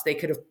 lost, they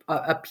could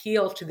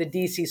appeal to the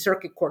DC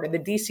Circuit Court. And the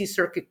DC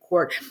Circuit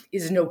Court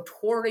is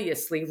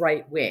notoriously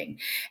right-wing.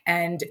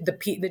 And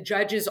the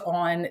judges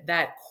on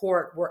that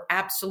court were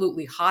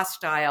absolutely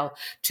hostile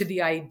to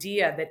the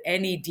idea that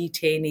any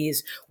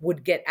detainees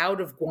would get out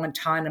of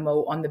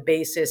Guantanamo on the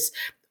basis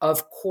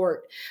of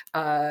court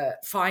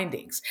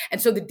findings.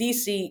 And so the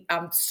DC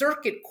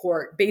Circuit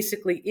Court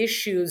basically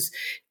issues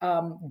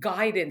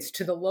guidance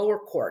to the lower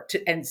court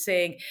and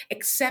saying,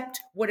 accept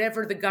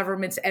whatever the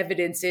government's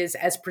evidence is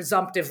as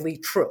presumptively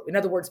true. In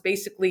other words,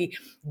 basically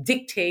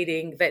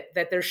dictating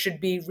that there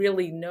should be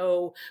really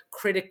no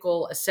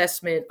critical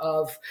assessment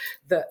of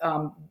the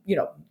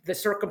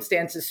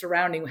circumstances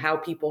surrounding how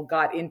people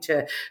got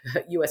into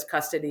U.S.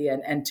 custody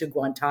and to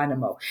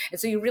Guantanamo. And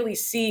so you really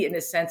see, in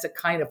a sense, a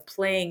kind of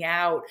playing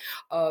out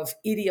of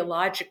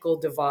ideological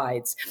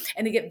divides.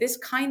 And again, this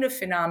kind of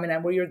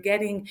phenomenon where you're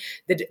getting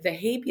the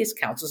habeas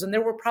counsels, and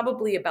there were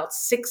probably about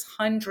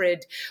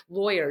 600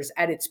 lawyers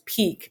at its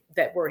peak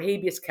that were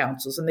habeas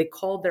counsels, and they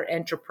called their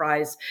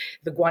enterprise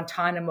the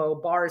Guantanamo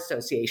Bar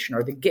Association,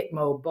 or the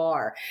Gitmo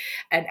Bar.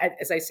 And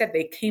as I said,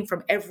 they came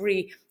from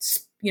every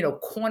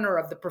corner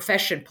of the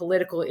profession,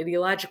 political,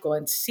 ideological,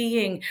 and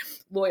seeing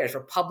lawyers,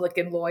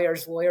 Republican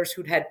lawyers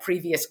who'd had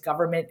previous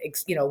government,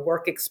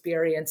 work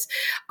experience,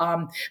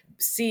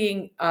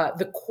 seeing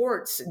the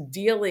courts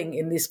dealing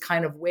in these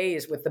kind of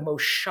ways with the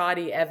most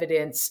shoddy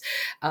evidence,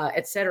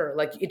 et cetera.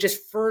 Like, it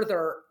just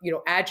further,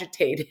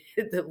 agitated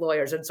the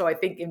lawyers. And so I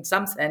think in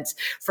some sense,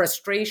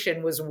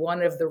 frustration was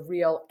one of the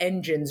real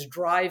engines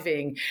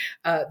driving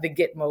the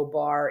Gitmo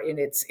Bar in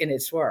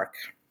its work.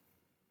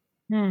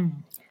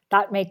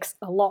 That makes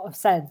a lot of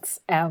sense,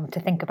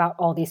 to think about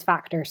all these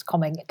factors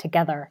coming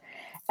together.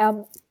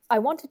 I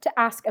wanted to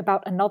ask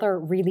about another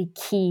really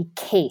key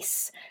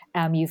case.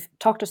 You've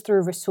talked us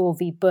through Rasool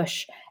v.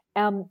 Bush.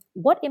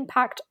 What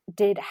impact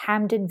did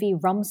Hamdan v.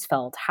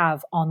 Rumsfeld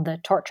have on the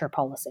torture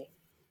policy?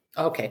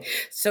 Okay,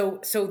 so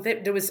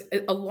there was,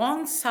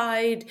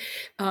 alongside,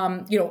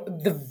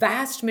 the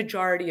vast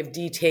majority of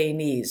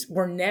detainees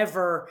were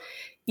never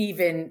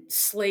even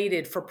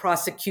slated for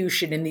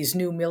prosecution in these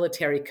new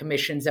military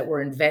commissions that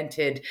were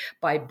invented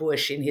by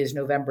Bush in his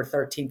November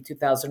 13th,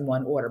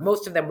 2001 order.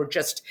 Most of them were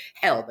just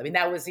held. I mean,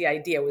 that was the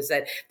idea, was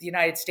that the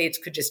United States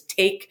could just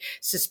take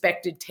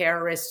suspected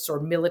terrorists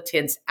or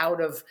militants out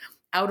of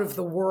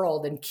the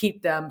world and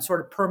keep them sort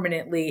of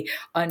permanently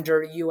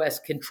under U.S.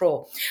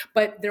 control.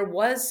 But there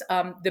was,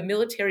 the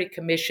military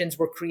commissions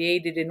were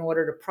created in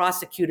order to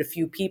prosecute a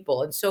few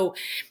people. And so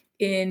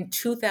in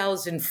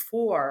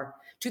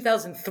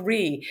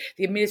 2003,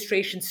 the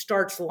administration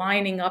starts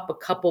lining up a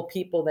couple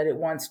people that it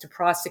wants to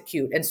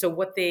prosecute. And so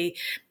what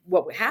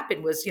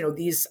happened was,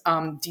 these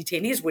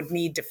detainees would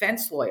need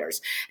defense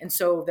lawyers. And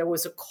so there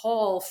was a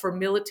call for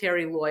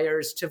military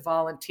lawyers to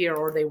volunteer,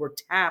 or they were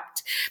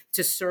tapped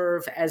to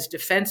serve as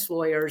defense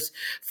lawyers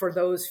for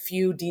those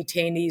few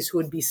detainees who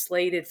would be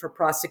slated for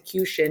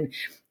prosecution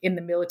in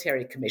the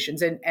military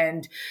commissions.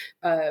 And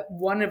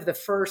one of the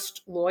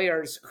first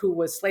lawyers who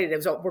was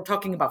slated, we're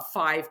talking about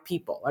 5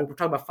 people, we're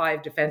talking about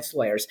 5 defense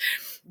lawyers.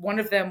 One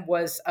of them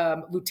was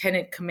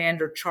Lieutenant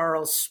Commander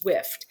Charles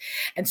Swift.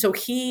 And so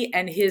he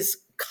and his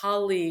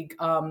colleague,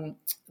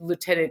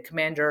 Lieutenant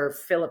Commander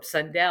Philip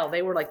Sundell,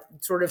 they were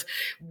sort of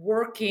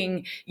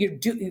working,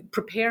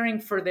 preparing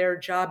for their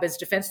job as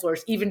defense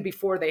lawyers even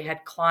before they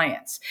had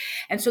clients.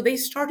 And so they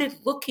started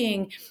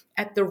looking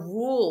at the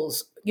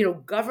rules,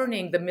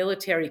 governing the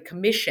military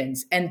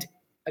commissions. And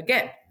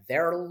again,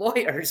 they're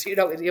lawyers,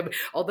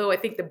 although I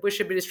think the Bush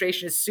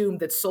administration assumed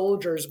that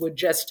soldiers would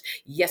just,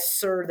 yes,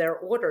 sir, their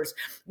orders.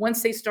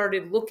 Once they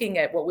started looking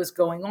at what was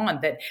going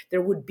on, that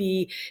there would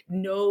be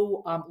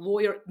no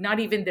lawyer, not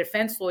even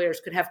defense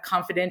lawyers could have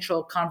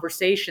confidential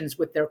conversations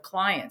with their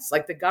clients.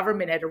 Like the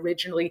government had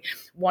originally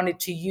wanted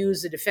to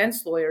use the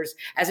defense lawyers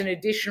as an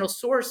additional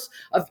source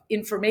of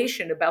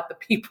information about the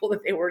people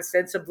that they were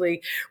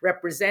ostensibly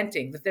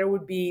representing, that there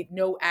would be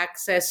no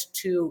access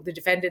to, the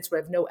defendants would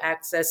have no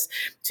access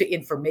to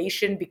information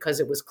information because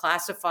it was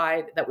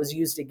classified that was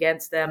used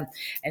against them,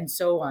 and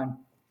so on.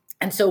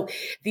 And so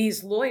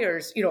these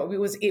lawyers,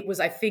 it was,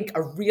 I think,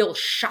 a real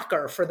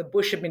shocker for the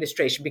Bush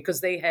administration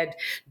because they had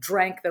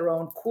drank their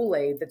own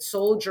Kool-Aid that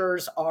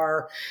soldiers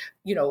are,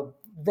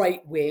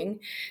 right wing.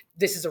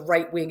 This is a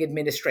right wing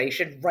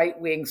administration. Right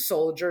wing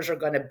soldiers are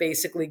going to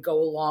basically go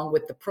along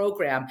with the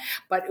program.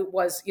 But it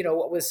was,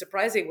 what was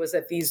surprising was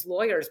that these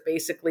lawyers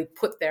basically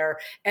put their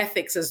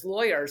ethics as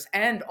lawyers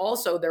and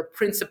also their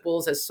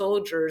principles as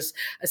soldiers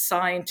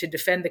assigned to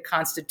defend the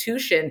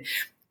Constitution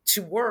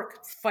to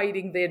work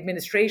fighting the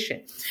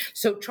administration.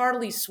 So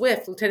Charlie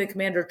Swift, Lieutenant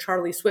Commander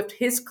Charlie Swift,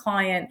 his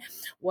client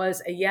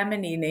was a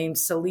Yemeni named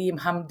Salim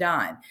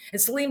Hamdan.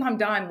 And Salim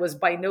Hamdan was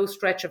by no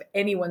stretch of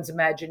anyone's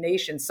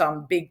imagination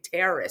some big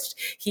terrorist.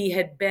 He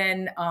had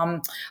been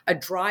a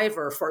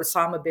driver for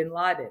Osama bin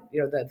Laden,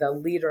 the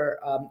leader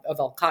of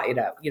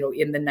Al-Qaeda,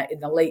 in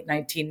the late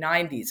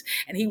 1990s.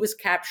 And he was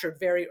captured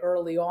very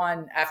early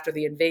on after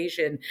the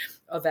invasion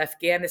of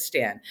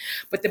Afghanistan.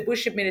 But the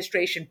Bush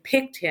administration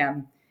picked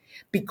him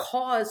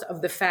because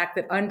of the fact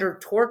that under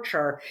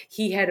torture,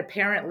 he had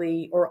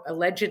apparently or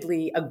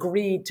allegedly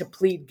agreed to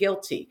plead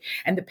guilty.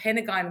 And the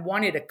Pentagon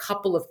wanted a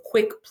couple of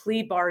quick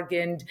plea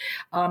bargained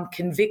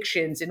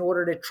convictions in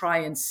order to try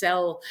and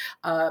sell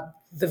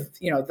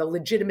the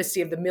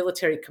legitimacy of the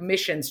military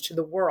commissions to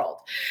the world.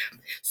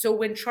 So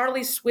when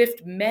Charlie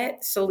Swift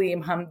met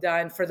Salim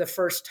Hamdan for the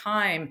first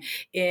time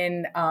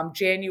in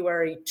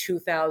January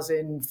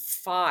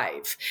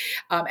 2005,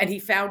 and he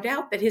found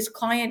out that his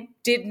client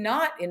did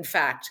not, in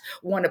fact,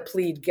 want to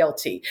plead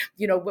guilty.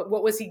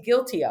 What was he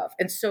guilty of?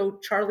 And so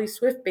Charlie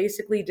Swift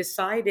basically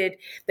decided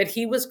that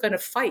he was going to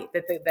fight,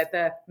 that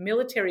the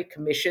military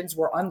commissions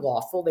were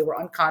unlawful, they were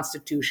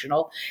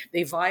unconstitutional,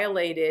 they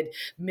violated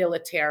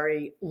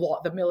military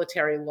law, the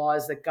military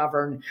laws that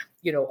govern,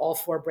 all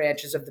four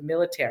branches of the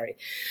military.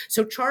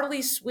 So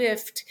Charlie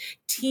Swift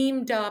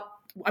teamed up.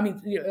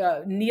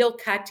 Neil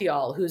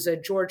Katyal, who's a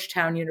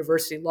Georgetown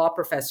University law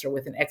professor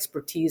with an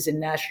expertise in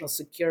national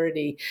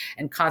security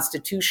and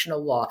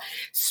constitutional law.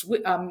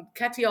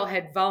 Katyal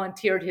had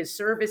volunteered his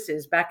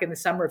services back in the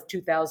summer of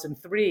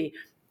 2003.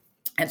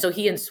 And so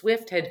he and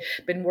Swift had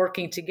been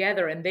working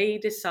together, and they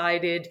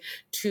decided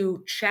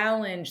to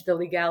challenge the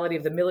legality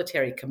of the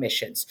military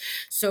commissions.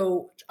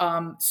 So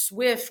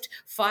Swift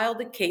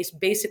filed a case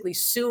basically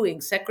suing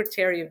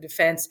Secretary of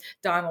Defense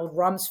Donald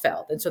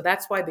Rumsfeld. And so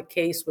that's why the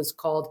case was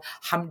called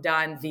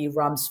Hamdan v.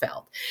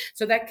 Rumsfeld.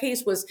 So that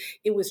case was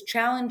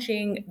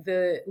challenging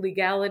the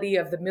legality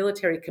of the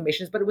military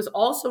commissions, but it was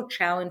also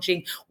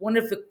challenging one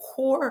of the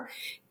core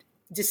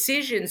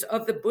decisions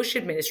of the Bush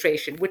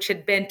administration, which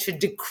had been to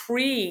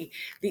decree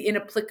the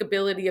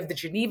inapplicability of the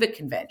Geneva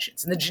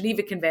Conventions. And the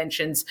Geneva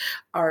Conventions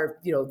are,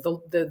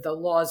 the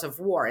laws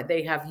of war, and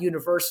they have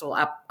universal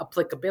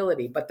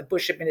applicability. But the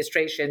Bush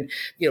administration,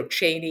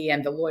 Cheney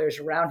and the lawyers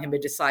around him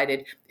had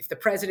decided if the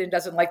president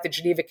doesn't like the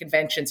Geneva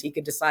Conventions, he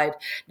could decide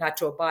not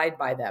to abide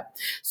by them.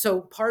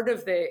 So part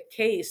of the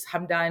case,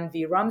 Hamdan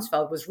v.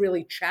 Rumsfeld, was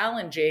really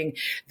challenging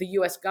the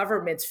U.S.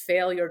 government's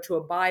failure to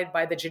abide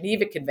by the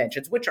Geneva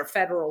Conventions, which are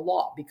federal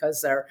law,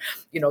 because they're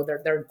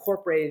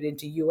incorporated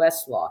into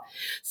U.S. law.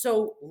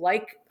 So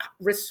like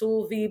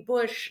Rasool v.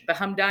 Bush, the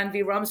Hamdan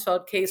v.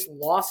 Rumsfeld case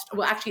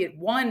it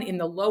won in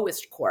the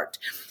lowest court.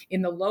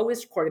 In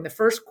the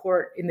first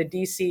court in the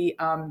D.C.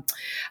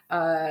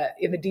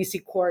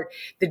 court,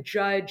 the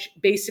judge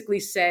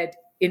basically said,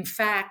 in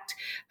fact,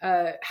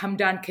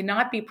 Hamdan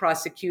cannot be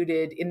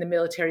prosecuted in the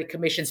military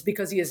commissions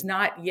because he has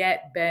not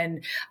yet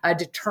been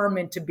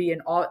determined to be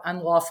an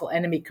unlawful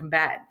enemy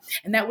combatant.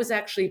 And that was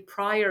actually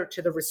prior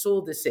to the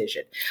Rasool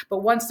decision. But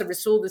once the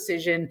Rasool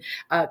decision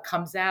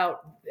comes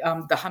out,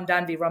 the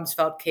Hamdan v.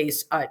 Rumsfeld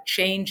case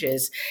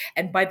changes.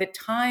 And by the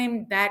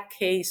time that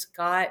case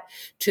got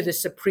to the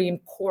Supreme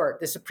Court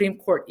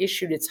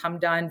issued its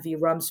Hamdan v.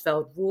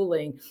 Rumsfeld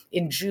ruling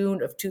in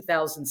June of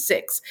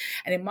 2006.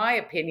 And in my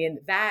opinion,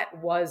 that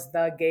was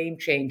the game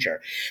changer,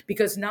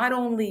 because not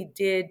only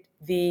did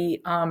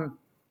the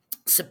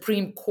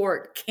Supreme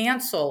Court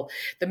cancel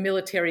the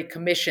military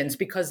commissions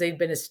because they've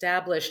been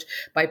established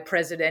by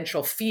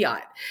presidential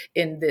fiat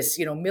in this,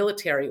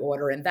 military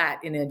order, and that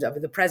in and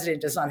of the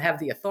president does not have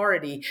the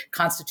authority,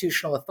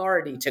 constitutional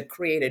authority, to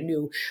create a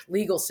new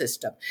legal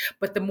system.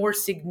 But the more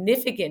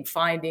significant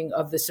finding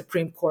of the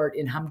Supreme Court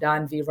in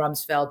Hamdan v.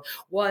 Rumsfeld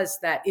was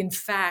that, in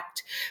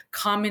fact,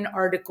 common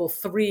Article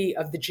 3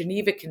 of the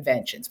Geneva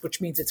Conventions, which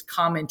means it's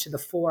common to the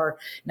four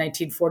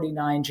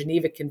 1949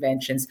 Geneva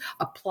Conventions,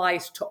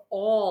 applies to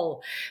all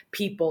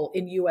people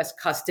in U.S.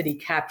 custody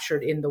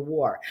captured in the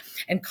war.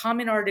 And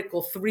Common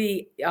Article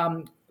 3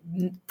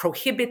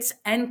 prohibits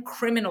and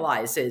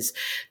criminalizes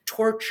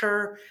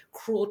torture,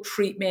 cruel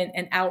treatment,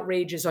 and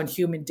outrages on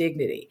human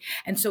dignity.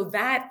 And so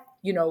that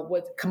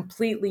what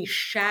completely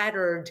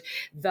shattered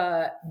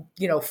the,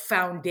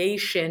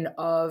 foundation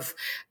of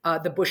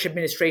the Bush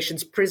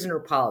administration's prisoner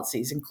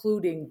policies,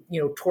 including,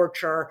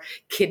 torture,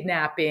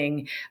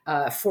 kidnapping,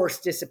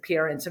 forced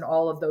disappearance, and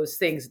all of those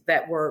things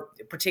that were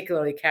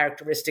particularly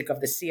characteristic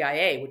of the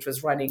CIA, which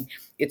was running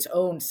its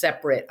own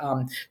separate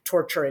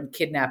torture and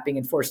kidnapping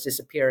and forced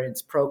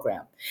disappearance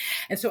program.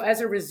 And so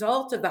as a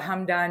result of the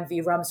Hamdan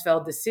v.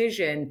 Rumsfeld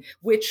decision,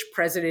 which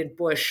President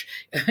Bush,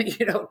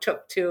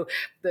 took to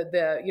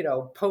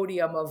the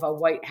podium of a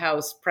White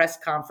House press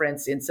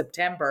conference in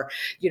September,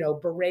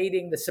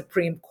 berating the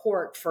Supreme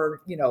Court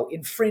for,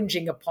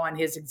 infringing upon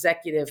his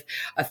executive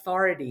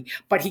authority,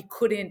 but he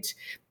couldn't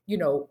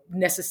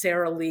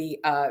necessarily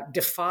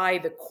defy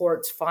the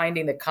court's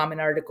finding that Common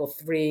Article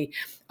 3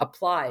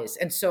 applies.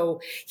 And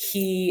so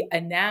he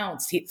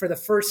announced, for the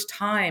first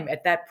time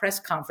at that press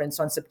conference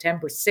on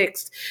September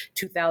 6th,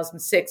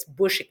 2006,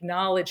 Bush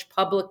acknowledged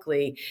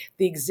publicly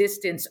the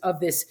existence of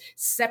this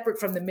separate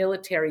from the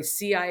military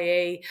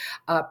CIA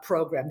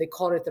program. They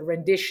called it the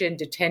Rendition,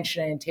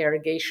 Detention, and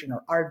Interrogation,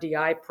 or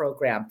RDI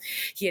program.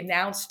 He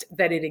announced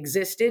that it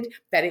existed,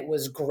 that it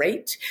was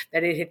great,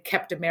 that it had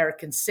kept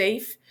Americans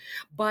safe,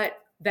 but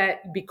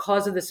that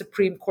because of the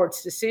Supreme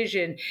Court's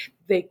decision,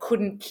 they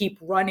couldn't keep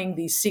running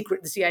the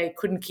CIA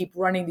couldn't keep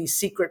running these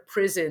secret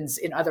prisons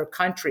in other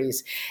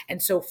countries.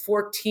 And so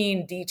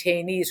 14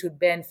 detainees who'd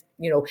been,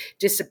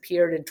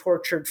 disappeared and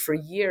tortured for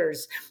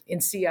years in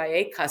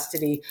CIA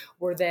custody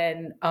were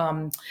then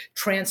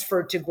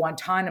transferred to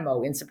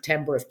Guantanamo in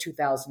September of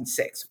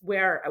 2006,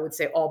 where I would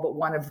say all but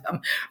one of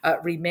them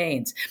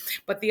remains.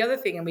 But the other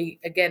thing, and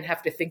we again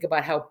have to think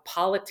about how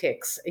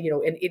politics,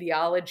 and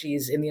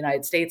ideologies in the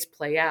United States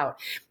play out.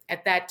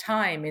 At that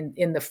time,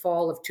 in the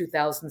fall of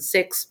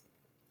 2006,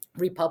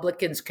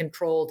 Republicans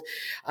controlled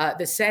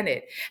the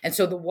Senate. And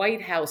so the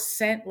White House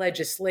sent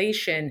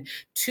legislation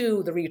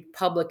to the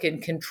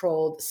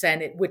Republican-controlled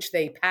Senate, which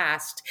they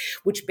passed,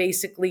 which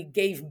basically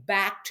gave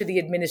back to the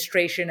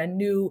administration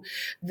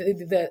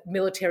the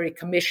military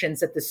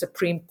commissions that the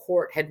Supreme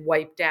Court had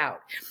wiped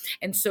out.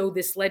 And so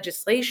this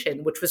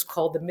legislation, which was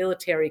called the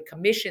Military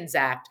Commissions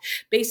Act,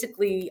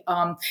 basically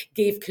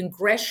gave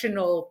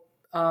congressional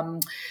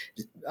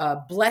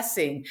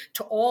blessing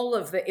to all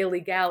of the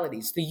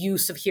illegalities, the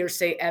use of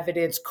hearsay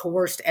evidence,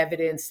 coerced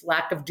evidence,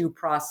 lack of due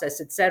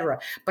process, etc.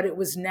 But it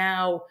was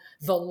now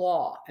the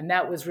law, and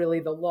that was really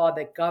the law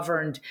that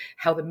governed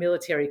how the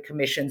military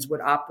commissions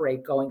would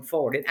operate going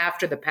forward. And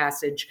after the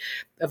passage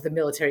of the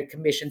Military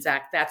Commissions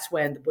Act, that's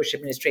when the Bush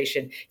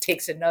administration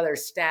takes another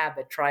stab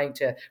at trying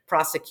to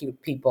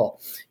prosecute people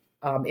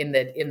in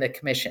the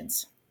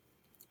commissions.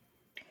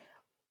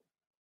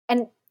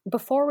 And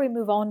before we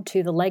move on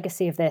to the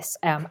legacy of this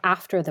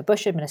after the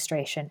Bush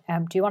administration,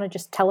 do you want to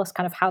just tell us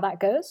kind of how that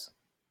goes?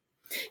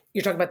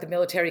 You're talking about the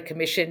military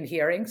commission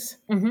hearings?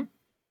 Mm-hmm.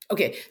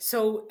 Okay,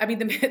 so I mean,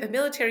 the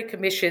military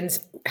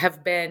commissions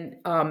have been,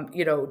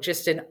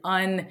 just an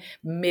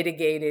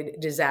unmitigated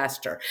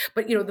disaster.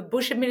 But the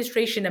Bush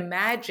administration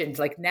imagined,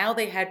 like, now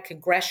they had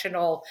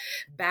congressional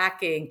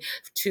backing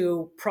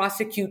to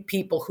prosecute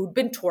people who'd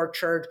been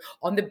tortured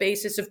on the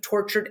basis of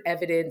tortured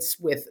evidence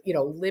with,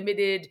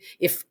 limited,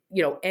 if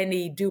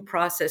any, due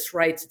process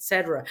rights, et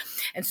cetera.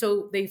 And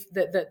so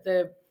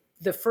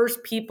the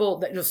first people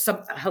that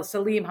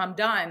Salim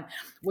Hamdan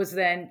was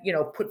then,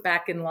 put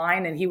back in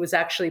line, and he was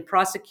actually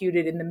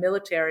prosecuted in the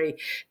military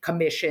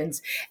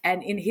commissions.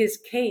 And in his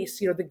case,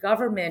 the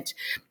government,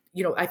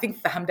 I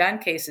think the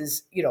Hamdan case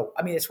is,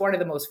 it's one of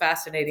the most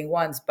fascinating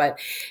ones, but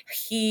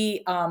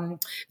the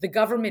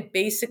government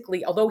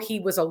basically, although he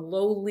was a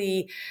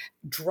lowly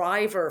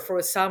driver for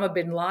Osama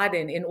bin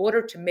Laden, in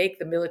order to make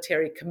the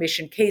military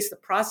commission case, the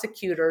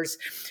prosecutors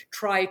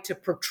tried to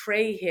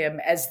portray him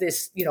as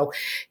this,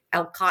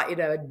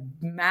 Al-Qaeda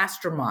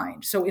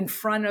mastermind. So in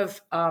front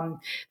of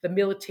the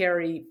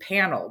military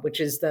panel, which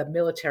is the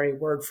military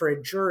word for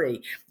a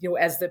jury,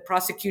 as the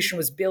prosecution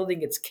was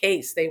building its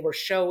case, they were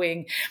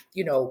showing,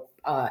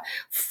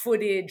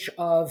 footage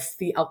of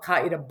the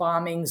Al-Qaeda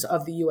bombings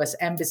of the U.S.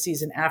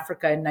 embassies in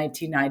Africa in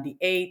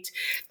 1998,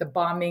 the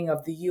bombing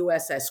of the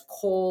USS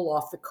Cole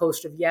off the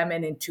coast of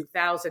Yemen in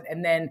 2000,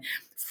 and then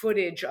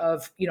footage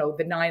of, the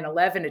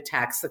 9/11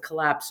 attacks, the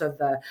collapse of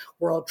the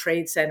World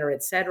Trade Center,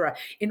 et cetera,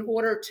 in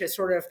order to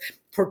sort of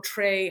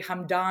portray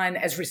Hamdan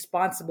as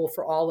responsible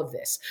for all of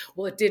this.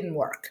 Well, it didn't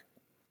work.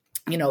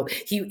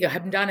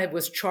 Hamdan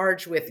was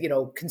charged with,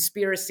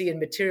 conspiracy and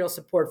material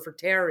support for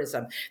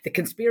terrorism. The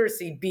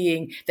conspiracy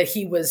being that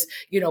he was,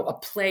 a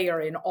player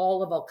in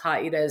all of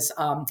Al-Qaeda's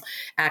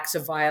acts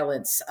of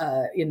violence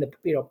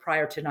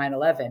prior to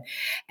 9/11,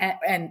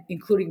 and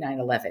including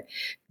 9/11.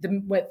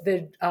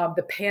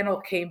 The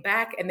panel came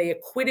back and they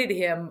acquitted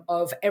him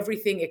of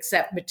everything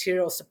except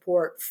material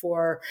support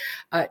for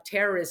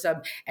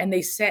terrorism, and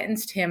they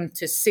sentenced him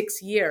to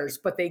 6 years,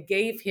 but they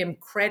gave him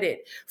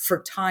credit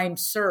for time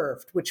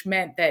served, which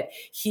meant that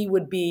he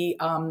would be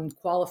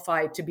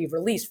qualified to be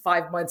released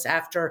 5 months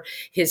after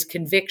his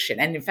conviction.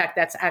 And in fact,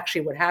 that's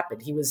actually what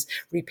happened. He was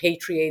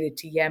repatriated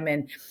to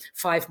Yemen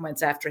 5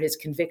 months after his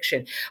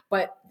conviction.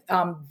 But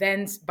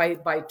then by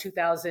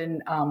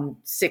 2006-7,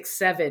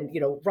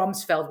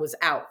 Rumsfeld was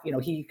out.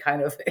 He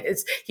kind of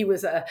he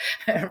was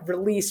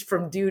released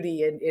from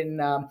duty in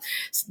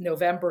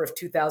November of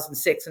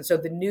 2006, and so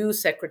the new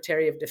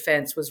Secretary of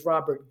Defense was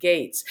Robert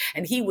Gates,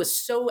 and he was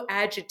so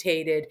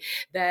agitated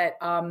that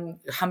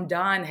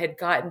Hamdan had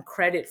gotten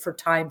credit for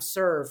time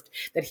served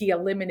that he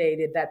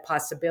eliminated that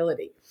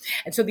possibility.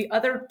 And so the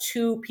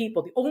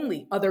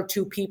only other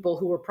two people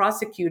who were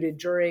prosecuted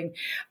during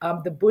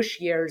the Bush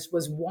years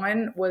was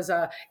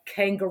a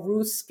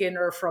kangaroo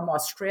skinner from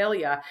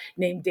Australia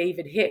named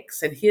David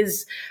Hicks, and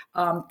his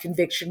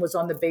conviction was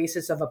on the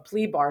basis of a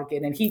plea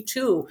bargain, and he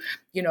too,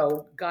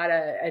 got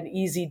an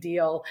easy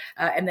deal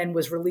and then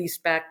was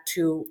released back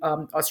to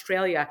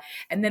Australia.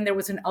 And then there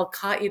was an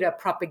Al-Qaeda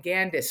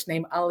propagandist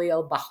named Ali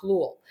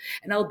al-Bahlul,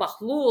 and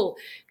al-Bahlul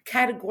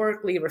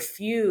categorically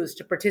refused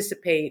to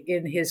participate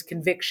in his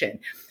conviction.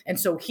 And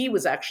so he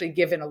was actually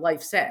given a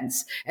life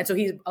sentence. And so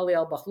Ali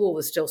al-Bahlul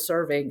is still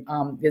serving,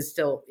 is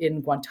still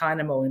in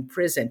Guantanamo in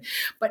prison.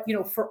 But,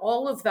 for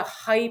all of the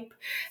hype,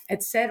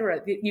 et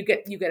cetera, you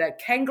get a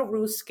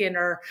kangaroo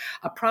skinner,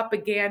 a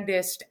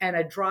propagandist, and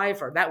a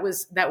driver. That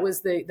was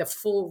the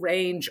full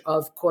range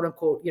of, quote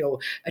unquote,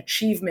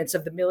 achievements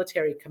of the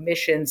military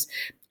commissions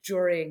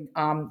during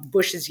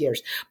Bush's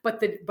years. But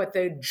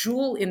the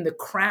jewel in the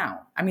crown,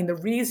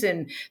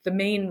 the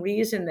main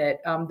reason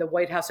that the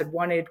White House had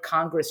wanted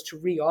Congress to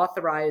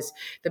reauthorize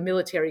the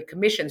military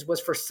commissions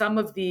was for some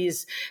of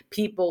these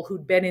people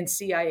who'd been in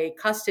CIA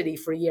custody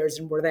for years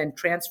and were then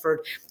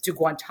transferred to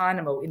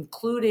Guantanamo,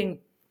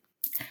 including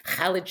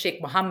Khalid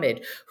Sheikh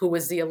Mohammed, who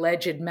was the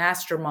alleged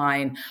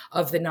mastermind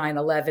of the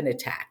 9/11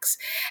 attacks.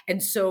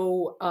 And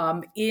so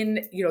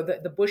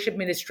the Bush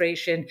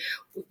administration,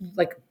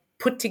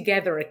 put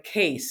together a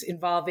case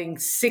involving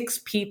 6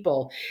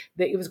 people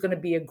that it was going to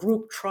be a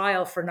group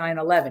trial for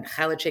 9/11.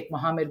 Khalid Sheikh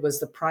Mohammed was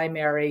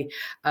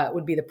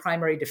would be the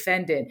primary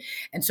defendant.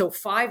 And so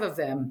 5 of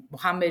them,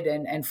 Mohammed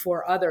and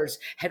 4 others,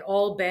 had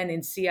all been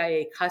in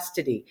CIA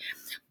custody.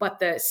 But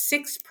the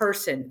 6th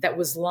person that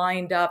was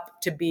lined up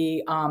to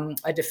be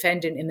a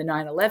defendant in the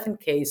 9/11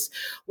 case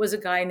was a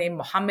guy named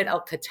Mohammed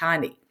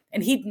al-Qahtani.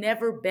 And he'd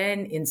never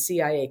been in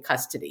CIA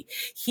custody.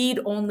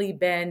 He'd only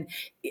been,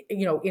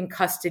 in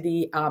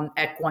custody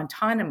at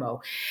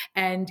Guantanamo.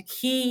 And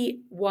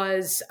he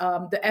was,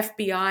 the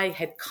FBI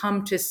had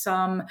come to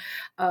some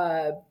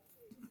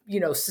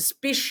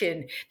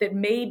suspicion that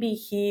maybe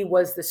he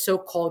was the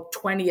so-called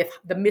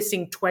the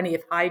missing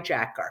 20th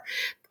hijacker,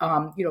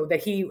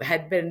 that he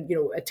had been,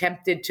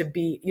 attempted to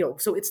be,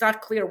 so it's not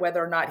clear whether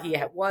or not he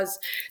was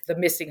the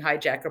missing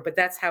hijacker, but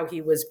that's how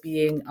he was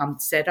being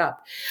set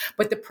up.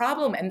 But the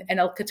problem, and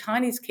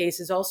al-Qahtani's case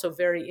is also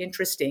very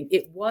interesting.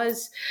 It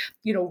was,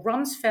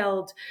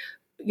 Rumsfeld,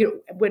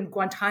 when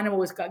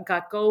Guantanamo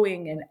got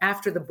going, and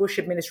after the Bush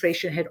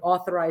administration had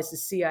authorized the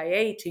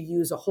CIA to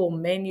use a whole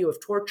menu of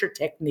torture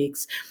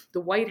techniques,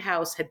 the White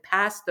House had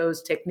passed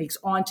those techniques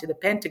on to the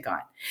Pentagon.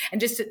 And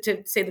just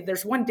to say that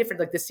there's one difference,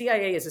 like the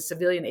CIA is a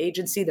civilian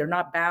agency, they're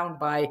not bound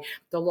by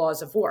the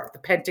laws of war. The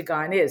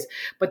Pentagon is.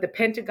 But the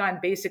Pentagon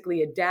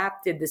basically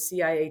adapted the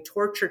CIA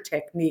torture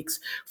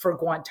techniques for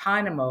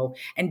Guantanamo,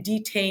 and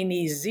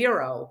detainee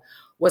 0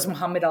 was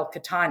Mohammed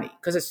al-Qahtani.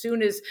 Because as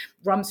soon as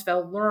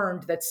Rumsfeld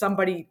learned that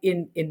somebody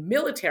in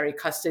military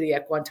custody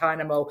at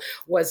Guantanamo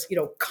was,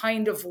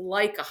 kind of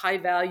like a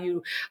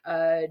high-value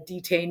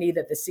detainee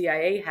that the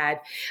CIA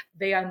had,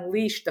 they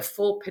unleashed the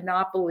full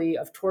panoply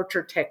of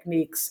torture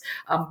techniques.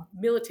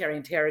 Military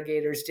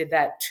interrogators did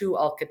that to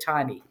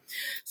al-Qahtani.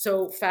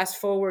 So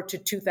fast forward to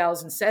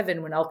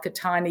 2007, when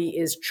al-Qahtani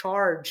is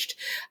charged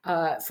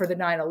for the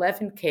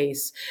 9/11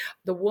 case,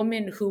 the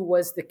woman who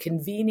was the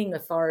convening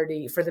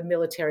authority for the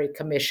military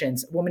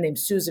commissions, a woman named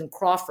Susan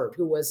Crawford,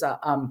 who was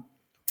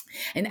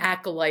an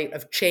acolyte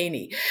of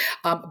Cheney.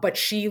 But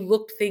she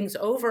looked things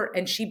over,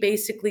 and she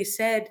basically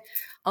said,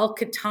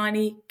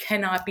 al-Qahtani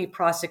cannot be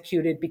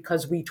prosecuted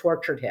because we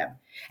tortured him.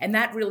 And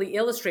that really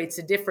illustrates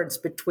the difference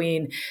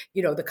between,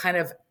 the kind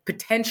of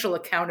potential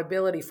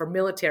accountability for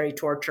military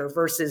torture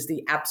versus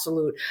the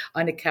absolute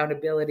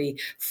unaccountability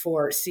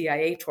for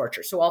CIA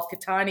torture. So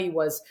al-Qahtani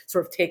was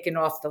sort of taken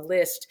off the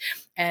list,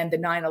 and the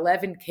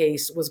 9/11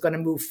 case was going to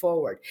move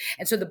forward.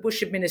 And so the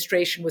Bush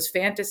administration was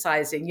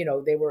fantasizing,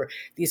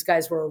 these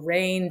guys were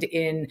arraigned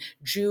in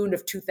June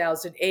of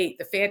 2008.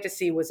 The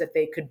fantasy was that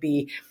they could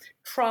be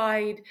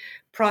tried,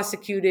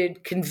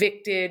 prosecuted,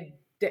 convicted,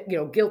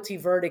 guilty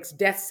verdicts,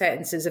 death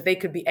sentences, if they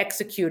could be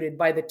executed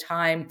by the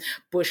time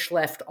Bush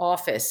left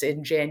office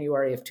in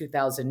January of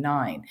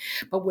 2009.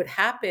 But what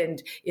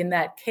happened in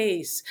that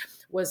case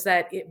was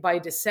that by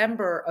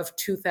December of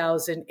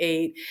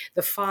 2008,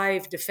 the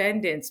 5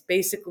 defendants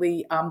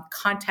basically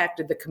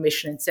contacted the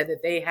commission and said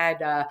that they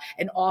had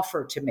an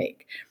offer to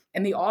make.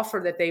 And the offer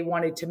that they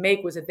wanted to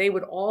make was that they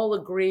would all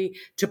agree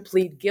to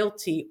plead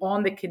guilty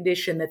on the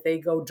condition that they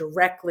go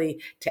directly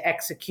to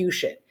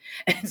execution.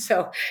 And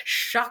so,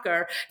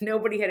 shocker,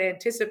 nobody had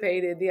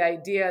anticipated the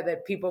idea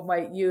that people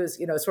might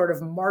use, sort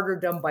of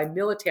martyrdom by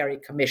military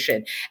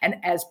commission. And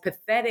as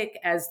pathetic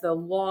as the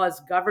laws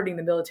governing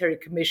the military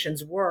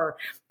commissions were,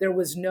 there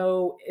was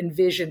no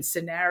envisioned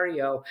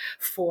scenario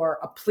for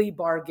a plea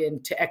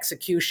bargain to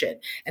execution.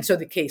 And so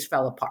the case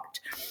fell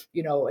apart,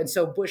 and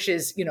so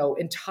Bush's,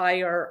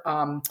 entire,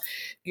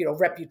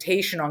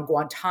 reputation on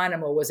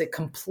Guantanamo was a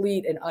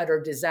complete and utter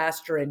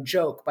disaster and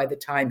joke by the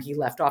time he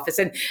left office.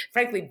 And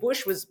frankly,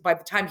 Bush was, by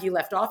the time he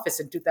left office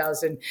in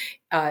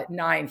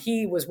 2009,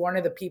 he was one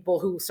of the people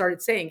who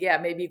started saying, yeah,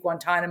 maybe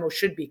Guantanamo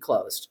should be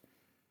closed.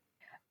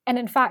 And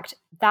in fact,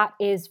 that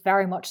is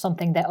very much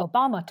something that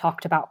Obama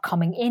talked about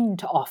coming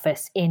into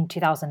office in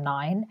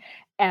 2009,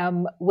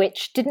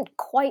 which didn't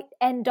quite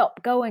end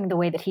up going the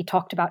way that he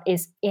talked about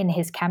is in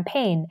his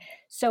campaign.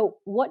 So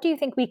what do you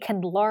think we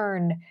can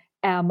learn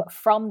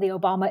from the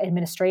Obama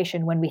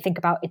administration when we think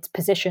about its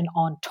position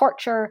on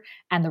torture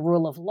and the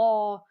rule of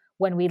law,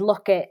 when we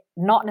look at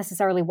not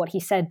necessarily what he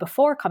said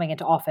before coming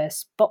into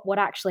office, but what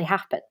actually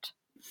happened?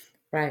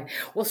 Right.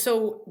 Well,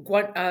 so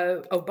what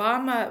Barack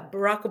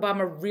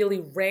Obama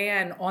really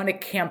ran on a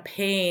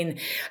campaign,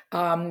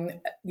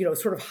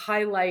 sort of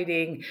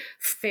highlighting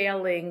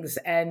failings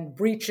and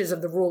breaches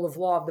of the rule of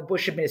law of the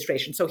Bush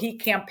administration. So he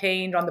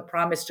campaigned on the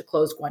promise to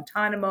close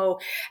Guantanamo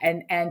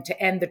and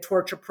to end the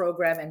torture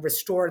program and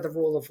restore the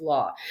rule of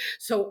law.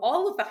 So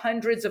all of the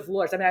hundreds of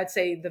lawyers, I'd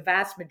say the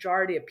vast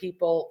majority of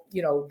people,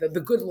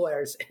 the good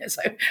lawyers, as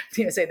I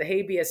say, the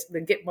habeas,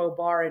 the Gitmo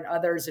Bar and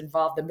others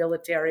involved, the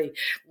military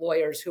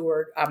lawyers who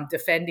were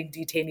defending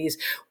detainees,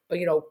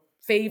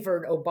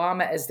 favored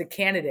Obama as the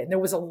candidate. And there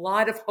was a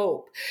lot of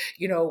hope,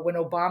 when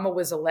Obama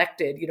was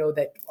elected,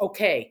 that,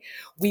 okay,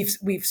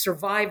 we've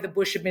survived the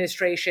Bush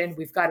administration.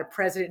 We've got a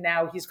president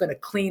now. He's going to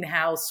clean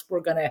house. We're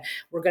going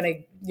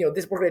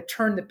to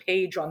turn the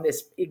page on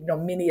this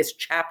ignominious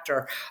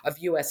chapter of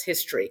U.S.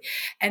 history.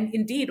 And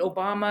indeed,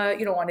 Obama,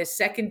 on his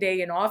second day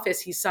in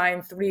office, he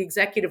signed 3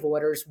 executive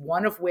orders,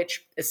 one of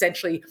which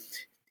essentially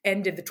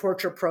ended the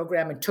torture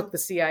program and took the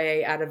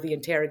CIA out of the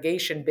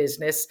interrogation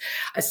business.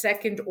 A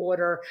second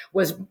order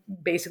was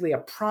basically a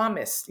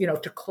promise,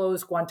 to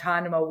close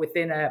Guantanamo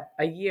within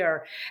a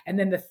year. And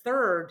then the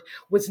third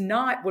was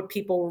not what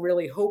people were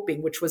really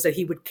hoping, which was that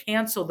he would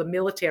cancel the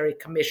military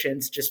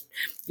commissions just,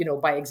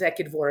 by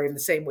executive order in the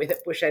same way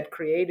that Bush had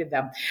created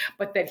them.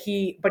 But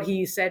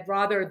he said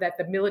rather that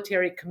the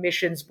military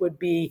commissions would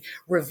be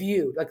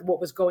reviewed, like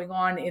what was going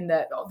on in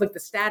the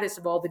status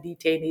of all the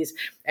detainees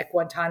at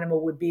Guantanamo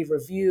would be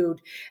reviewed,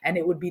 and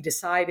it would be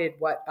decided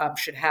what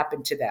should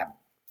happen to them.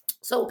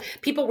 So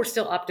people were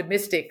still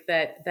optimistic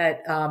that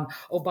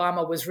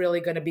Obama was really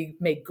going to be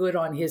make good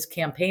on his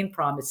campaign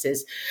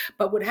promises.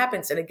 But what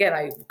happens, and again,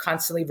 I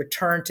constantly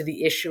return to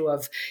the issue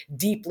of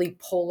deeply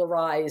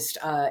polarized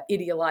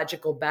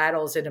ideological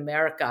battles in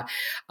America.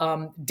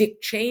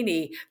 Dick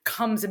Cheney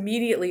comes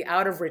immediately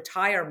out of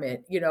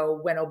retirement,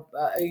 when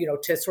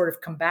to sort of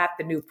combat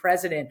the new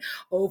president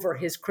over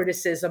his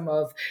criticism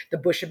of the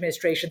Bush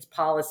administration's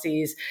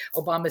policies,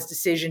 Obama's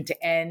decision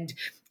to end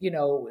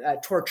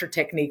torture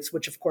techniques,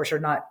 which of course were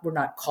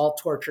not called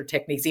torture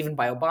techniques, even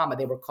by Obama.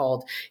 They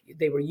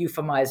were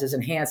euphemized as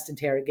enhanced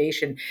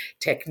interrogation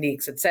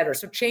techniques, et cetera.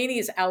 So Cheney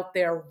is out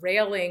there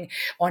railing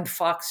on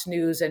Fox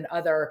News and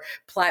other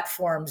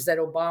platforms that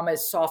Obama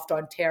is soft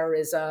on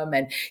terrorism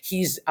and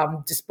he's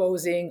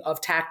disposing of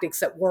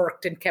tactics that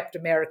worked and kept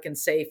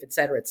Americans safe, et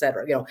cetera,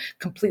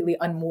 completely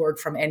unmoored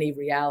from any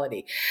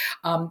reality.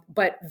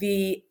 But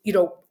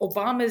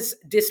Obama's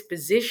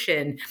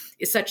disposition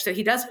is such that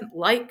he doesn't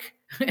like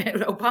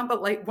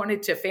Obama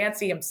wanted to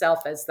fancy himself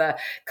as the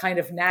kind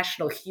of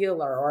national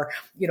healer or,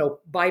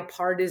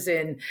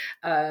 bipartisan,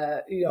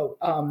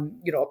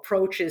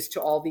 approaches to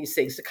all these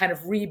things to kind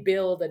of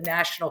rebuild a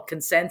national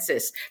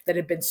consensus that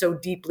had been so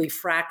deeply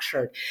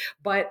fractured.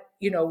 But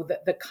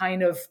the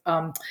kind of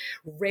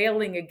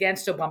railing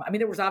against Obama. I mean,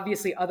 there was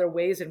obviously other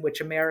ways in which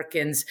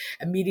Americans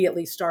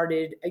immediately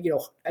started,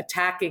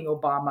 attacking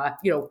Obama,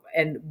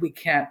 and we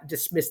can't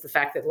dismiss the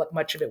fact that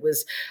much of it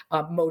was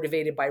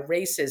motivated by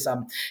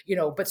racism,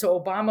 but so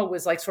Obama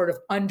was like sort of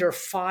under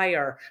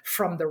fire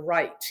from the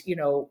right,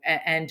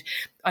 and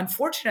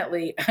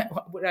unfortunately,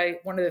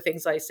 one of the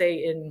things I say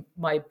in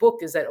my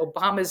book is that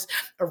Obama's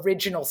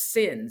original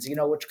sins,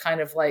 which kind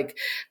of like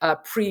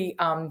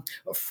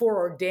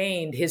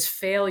foreordained his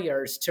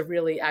failures to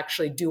really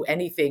actually do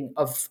anything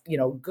of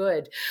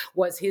good,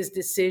 was his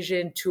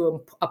decision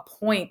to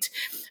appoint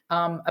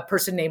a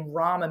person named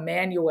Rahm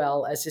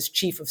Emanuel as his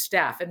chief of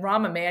staff. And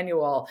Rahm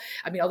Emanuel,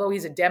 although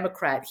he's a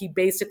Democrat, he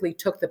basically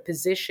took the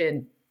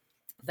position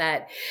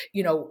that,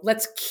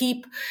 let's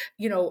keep,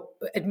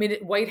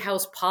 admitted White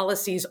House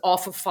policies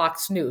off of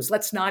Fox News.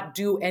 Let's not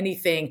do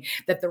anything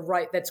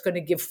that's going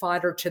to give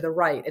fodder to the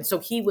right. And so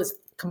he was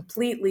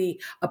completely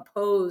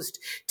opposed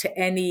to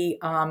any,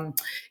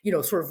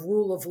 sort of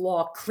rule of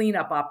law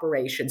cleanup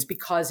operations,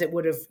 because it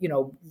would have,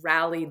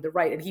 rallied the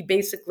right. And he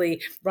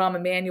basically, Rahm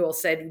Emanuel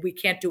said, we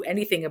can't do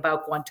anything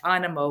about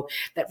Guantanamo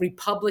that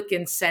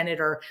Republican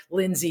Senator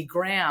Lindsey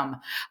Graham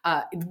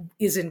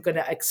isn't going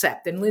to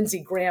accept. And Lindsey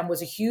Graham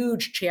was a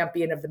huge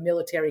champion of the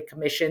military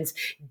commissions,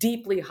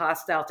 deeply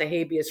hostile to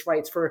habeas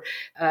rights for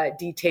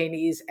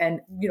detainees, and,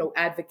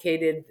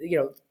 advocated,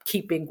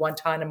 keeping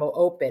Guantanamo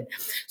open.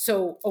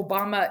 So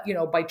Obama,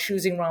 by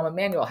choosing Rahm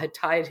Emanuel, had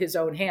tied his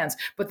own hands.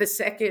 But the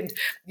second,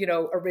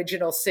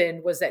 original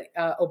sin was that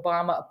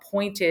Obama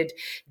appointed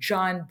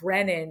John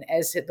Brennan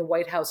as the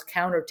White House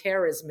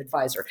counterterrorism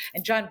advisor.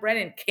 And John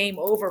Brennan came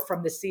over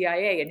from the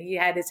CIA, and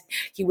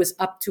he was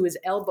up to his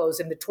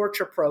elbows in the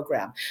torture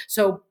program.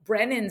 So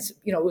Brennan's,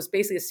 it was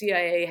basically the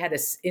CIA had an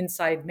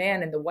inside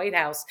man in the White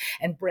House,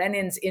 and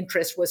Brennan's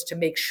interest was to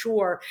make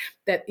sure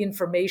that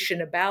information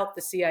about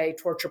the CIA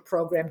torture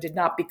program did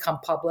not become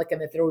public and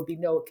that there would be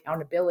no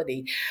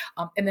accountability.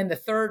 And then the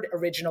third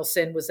original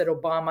sin was that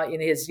Obama, in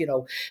his,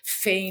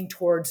 feign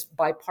towards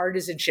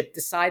bipartisanship,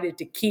 decided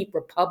to keep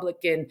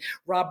Republican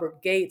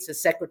Robert Gates as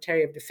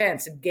Secretary of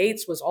Defense. And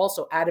Gates was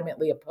also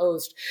adamantly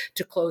opposed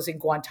to closing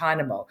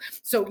Guantanamo.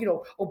 So,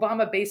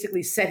 Obama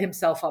basically set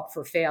himself up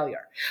for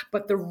failure.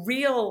 But the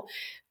real,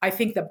 I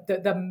think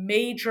the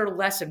major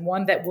lesson,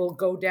 one that will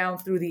go down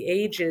through the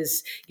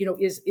ages,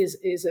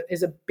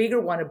 is a bigger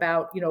one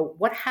about,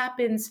 what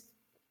happens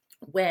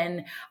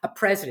when a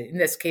president, in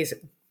this case,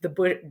 the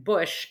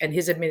Bush and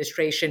his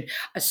administration,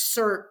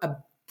 assert a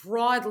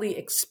broadly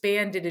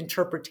expanded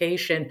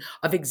interpretation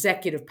of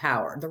executive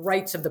power, the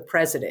rights of the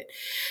president.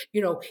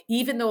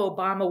 Even though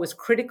Obama was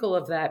critical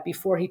of that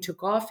before he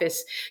took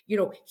office,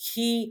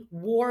 he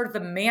wore the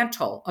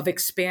mantle of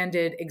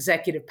expanded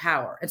executive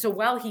power. And so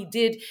while he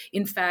did,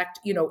 in fact,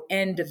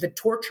 end the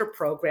torture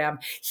program,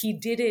 he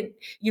didn't,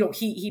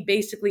 he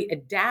basically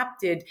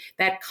adapted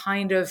that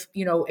kind of,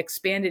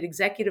 expanded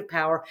executive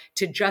power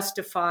to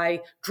justify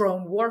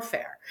drone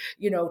warfare,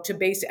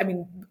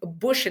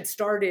 Bush had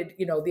started,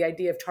 the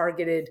idea of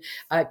targeted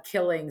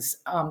killings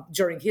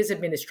during his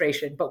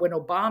administration. But when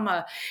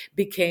Obama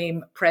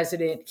became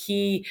president,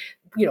 he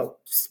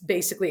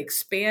basically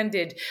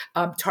expanded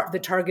the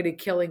targeted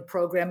killing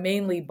program,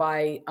 mainly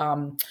by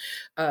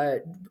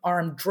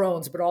armed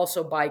drones, but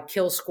also by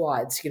kill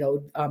squads,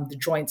 the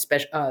Joint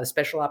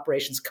Special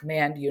Operations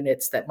Command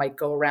units that might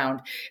go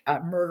around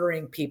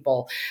murdering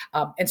people.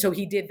 And so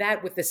he did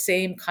that with the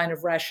same kind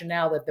of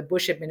rationale that the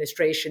Bush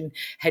administration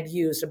had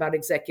used about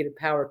executive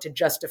power to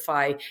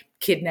justify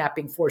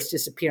kidnapping, forced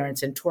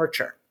disappearance, and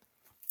torture.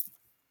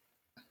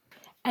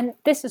 And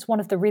this is one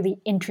of the really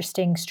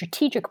interesting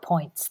strategic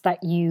points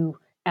that you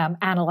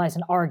analyze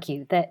and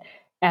argue, that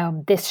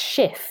this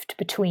shift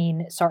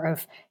between sort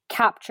of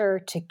capture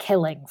to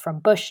killing from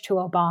Bush to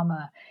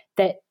Obama,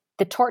 that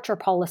the torture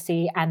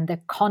policy and the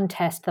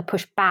contest, the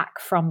pushback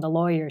from the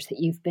lawyers that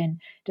you've been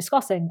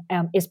discussing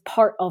is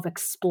part of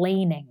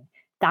explaining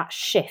that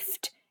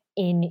shift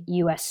in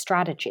US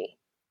strategy.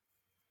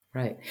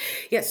 Right.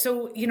 Yeah.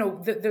 So,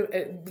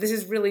 this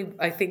is really,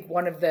 I think,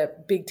 one of the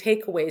big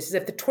takeaways is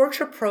that the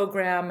torture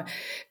program,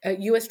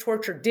 U.S.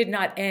 torture, did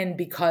not end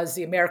because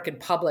the American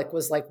public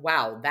was like,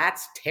 wow,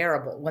 that's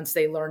terrible once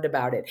they learned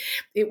about it.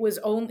 It was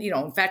only,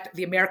 in fact,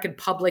 the American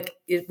public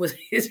was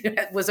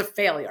a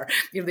failure.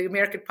 The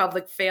American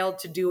public failed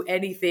to do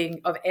anything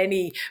of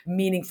any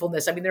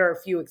meaningfulness. I mean, there are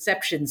a few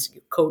exceptions,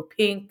 Code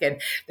Pink and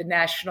the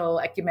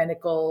National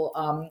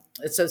Ecumenical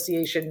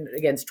Association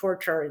Against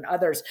Torture and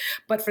others.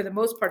 But for the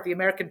most part, the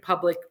American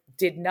public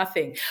did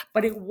nothing.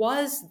 But it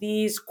was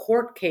these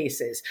court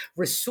cases,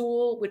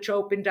 Rasul, which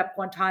opened up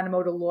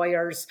Guantanamo to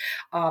lawyers,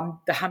 the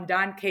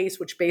Hamdan case,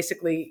 which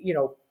basically,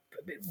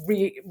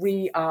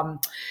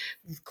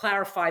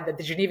 clarified that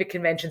the Geneva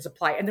Conventions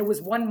apply. And there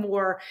was one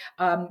more,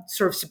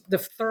 sort of the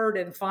third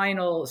and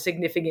final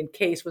significant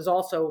case was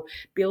also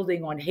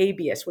building on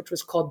habeas, which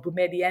was called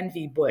Boumediene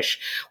v. Bush,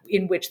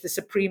 in which the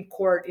Supreme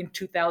Court in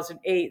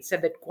 2008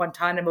 said that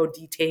Guantanamo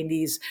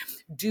detainees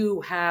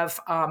do have,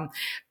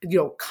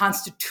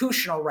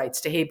 constitutional rights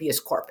to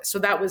habeas corpus. So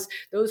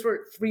those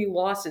were three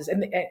losses.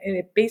 And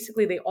it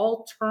basically, they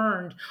all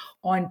turned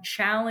on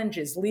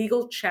challenges,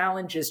 legal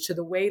challenges to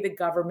the way the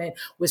government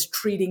was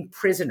treating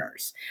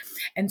prisoners.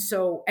 And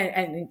so,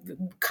 and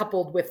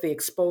coupled with the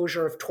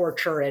exposure of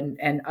torture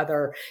and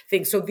other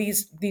things. So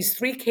these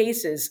three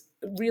cases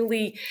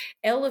really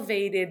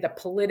elevated the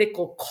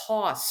political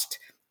cost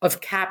of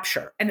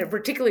capture. And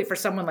particularly for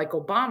someone like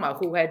Obama,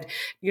 who had,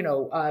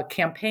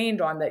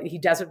 campaigned on that he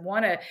doesn't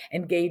want to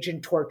engage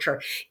in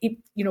torture,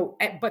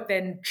 but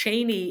then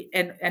Cheney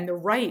and the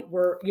right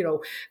were,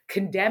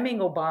 condemning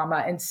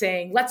Obama and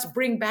saying, let's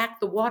bring back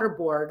the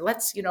waterboard.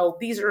 Let's,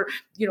 these are,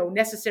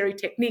 necessary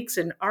techniques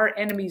and our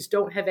enemies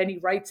don't have any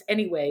rights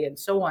anyway, and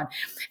so on.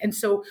 And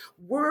so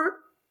we're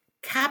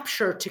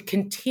capture to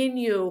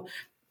continue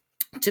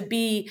to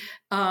be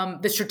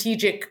the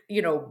strategic,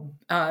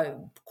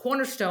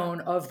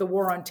 cornerstone of the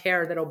war on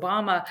terror that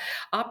Obama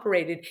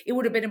operated, it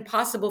would have been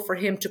impossible for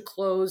him to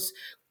close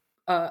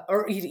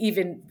or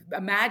even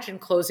imagine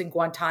closing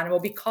Guantanamo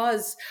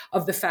because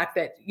of the fact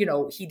that,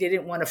 he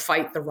didn't want to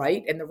fight the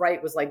right. And the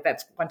right was like,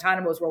 that's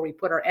Guantanamo is where we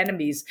put our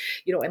enemies,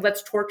 and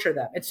let's torture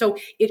them. And so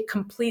it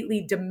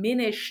completely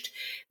diminished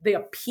the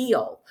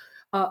appeal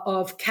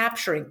of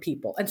capturing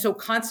people. And so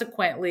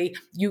consequently,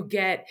 you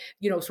get,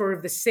 sort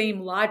of the same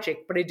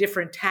logic, but a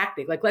different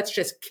tactic. Like, let's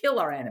just kill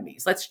our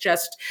enemies. Let's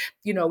just,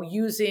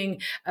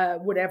 using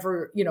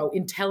whatever,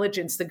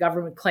 intelligence the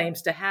government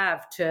claims to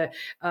have to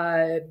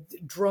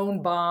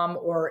drone bomb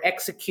or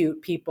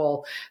execute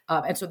people.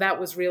 And so that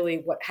was really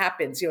what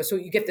happens, so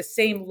you get the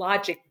same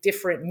logic,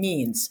 different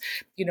means,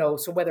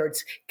 so whether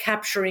it's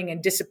capturing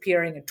and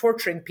disappearing and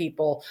torturing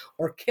people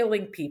or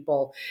killing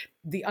people,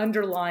 the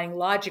underlying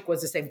logic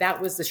was the same.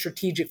 That was the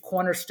strategic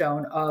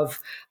cornerstone of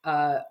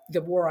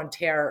the war on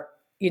terror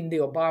in the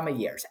Obama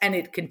years. And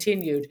it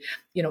continued,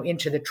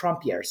 into the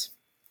Trump years.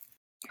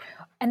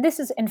 And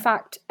this is, in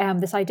fact,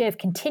 this idea of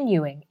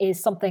continuing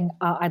is something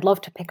I'd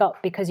love to pick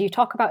up, because you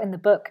talk about in the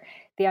book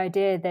the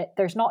idea that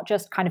there's not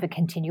just kind of a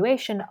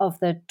continuation of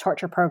the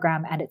torture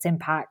program and its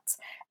impacts,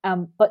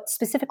 but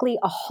specifically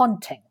a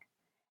haunting.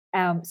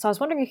 So I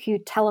was wondering if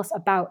you'd tell us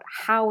about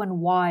how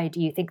and why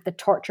do you think the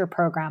torture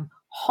program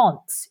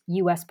haunts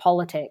US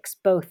politics,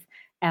 both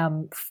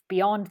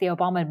beyond the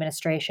Obama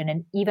administration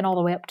and even all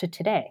the way up to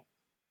today?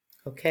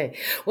 Okay.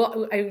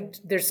 Well,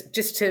 there's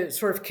just to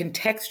sort of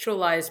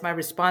contextualize my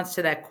response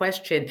to that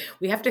question,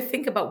 we have to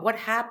think about what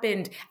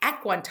happened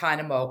at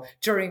Guantanamo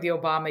during the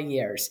Obama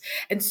years.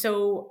 And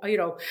so,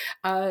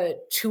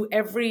 to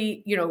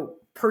every,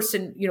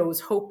 person, was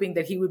hoping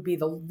that he would be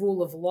the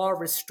rule of law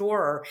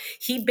restorer.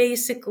 He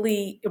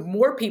basically,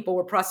 more people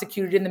were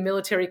prosecuted in the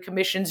military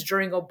commissions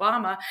during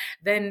Obama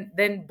than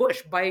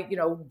Bush by,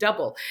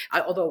 double,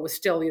 although it was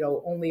still,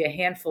 only a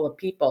handful of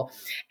people.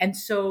 And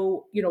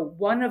so,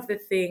 one of the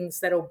things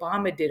that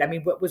Obama did,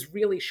 what was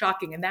really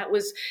shocking, and that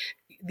was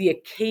the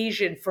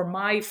occasion for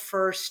my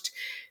first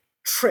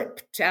trip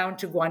down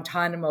to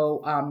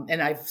Guantanamo,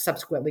 and I've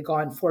subsequently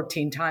gone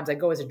 14 times. I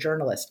go as a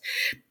journalist,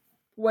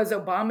 was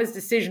Obama's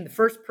decision. The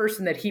first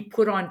person that he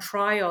put on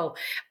trial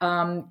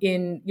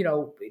in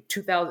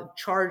 2000,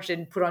 charged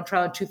and put on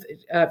trial in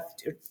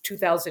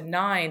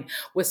 2009,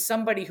 was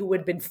somebody who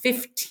had been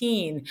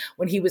 15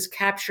 when he was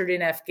captured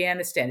in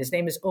Afghanistan. His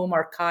name is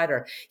Omar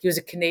Khadr. He was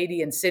a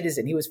Canadian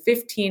citizen. He was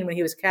 15 when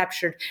he was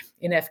captured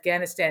in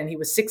Afghanistan, and he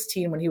was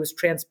 16 when he was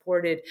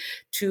transported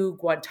to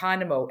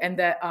Guantanamo. And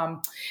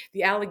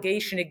the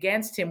allegation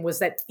against him was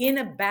that in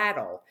a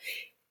battle,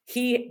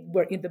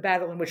 in the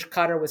battle in which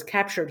Khadr was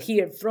captured, he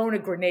had thrown a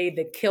grenade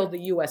that killed a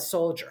U.S.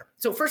 soldier.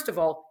 So first of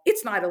all,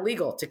 it's not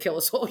illegal to kill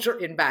a soldier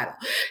in battle,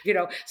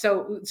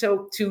 So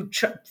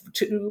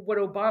what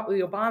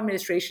the Obama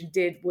administration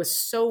did was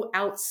so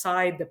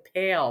outside the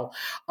pale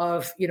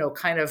of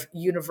kind of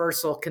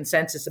universal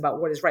consensus about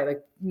what is right.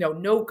 Like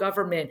no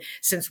government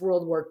since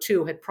World War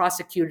II had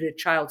prosecuted a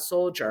child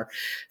soldier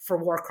for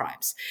war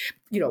crimes,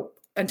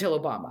 until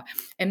Obama.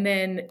 And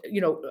then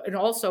and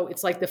also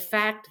it's like the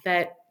fact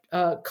that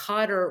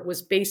Khadr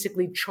was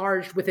basically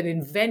charged with an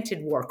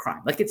invented war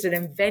crime. Like, it's an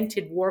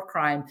invented war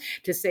crime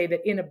to say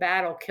that in a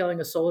battle,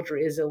 killing a soldier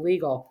is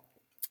illegal.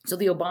 So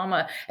the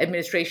Obama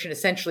administration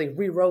essentially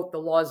rewrote the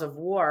laws of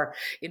war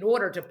in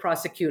order to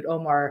prosecute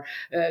Omar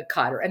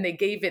Khadr. And they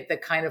gave it the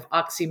kind of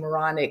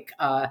oxymoronic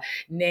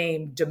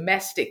name,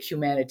 domestic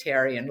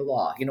humanitarian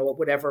law,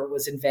 whatever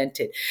was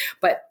invented.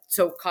 But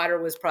so Khadr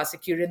was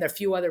prosecuted, and a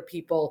few other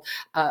people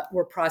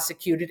were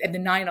prosecuted. And the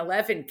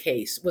 9/11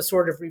 case was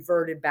sort of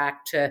reverted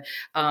back to,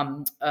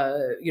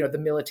 the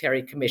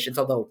military commissions,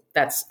 although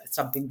that's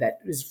something that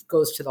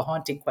goes to the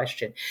haunting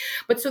question.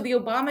 But so the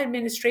Obama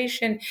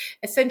administration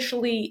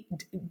essentially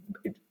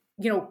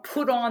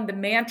put on the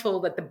mantle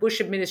that the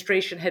Bush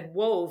administration had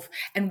wove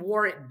and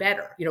wore it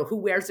better. Who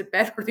wears it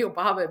better? The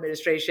Obama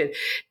administration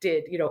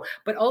did,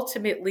 But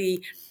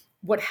ultimately,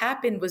 what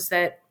happened was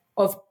that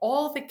of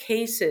all the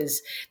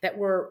cases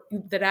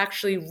that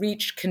actually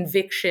reached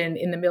conviction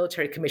in the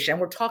military commission,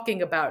 and we're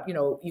talking about,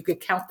 you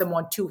could count them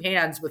on two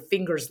hands with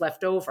fingers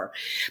left over.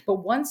 But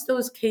once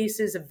those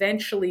cases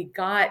eventually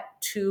got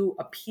to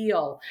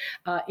appeal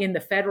in the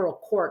federal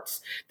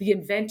courts, the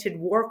invented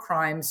war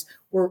crimes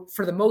were,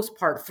 for the most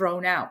part,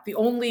 thrown out. The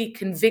only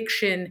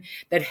conviction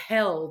that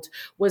held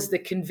was the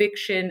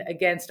conviction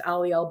against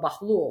Ali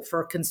al-Bahlul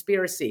for a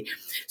conspiracy.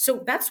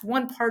 So that's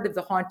one part of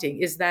the haunting,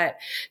 is that,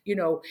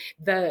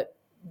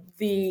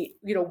 we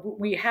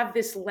have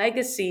this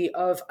legacy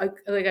of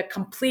a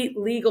complete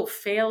legal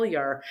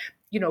failure,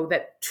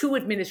 that two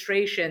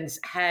administrations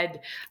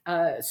had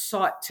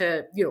sought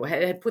to,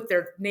 had put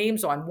their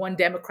names on, one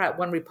Democrat,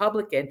 one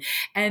Republican.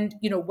 And,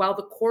 while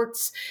the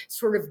courts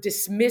sort of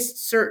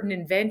dismissed certain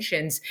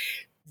inventions,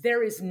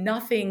 there is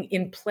nothing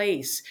in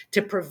place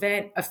to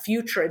prevent a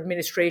future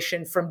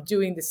administration from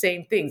doing the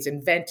same things,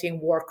 inventing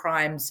war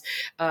crimes,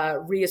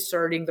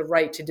 reasserting the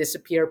right to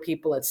disappear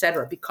people, et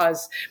cetera,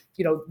 because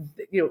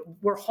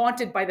we're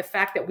haunted by the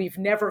fact that we've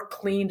never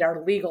cleaned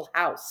our legal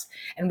house,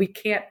 and we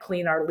can't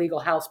clean our legal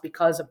house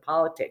because of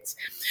politics.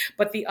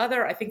 But the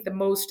other, I think the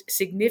most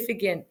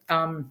significant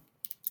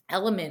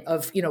element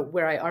of,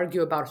 where I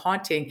argue about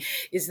haunting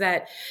is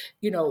that,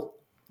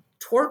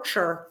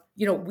 torture,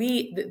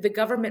 the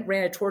government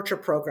ran a torture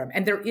program,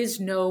 and there is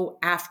no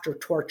after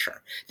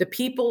torture. The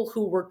people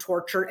who were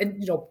tortured,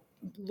 and,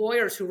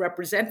 lawyers who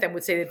represent them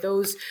would say that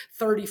those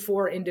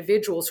 34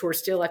 individuals who are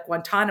still at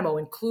Guantanamo,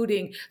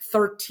 including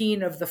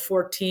 13 of the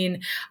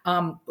 14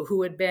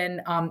 who had been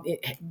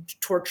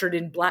tortured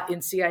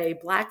in CIA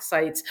black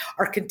sites,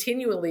 are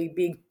continually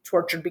being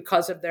tortured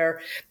because of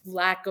their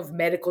lack of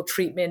medical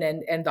treatment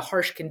and the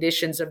harsh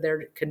conditions of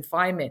their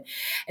confinement.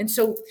 And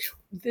so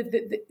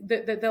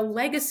the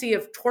legacy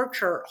of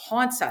torture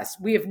haunts us.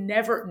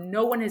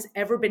 No one has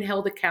ever been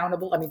held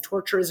accountable. I mean,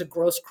 torture is a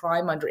gross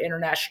crime under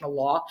international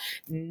law.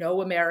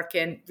 No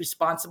American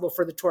responsible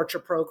for the torture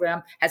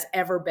program has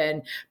ever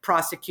been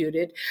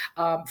prosecuted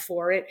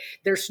for it.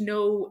 There's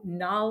no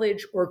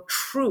knowledge or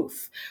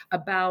truth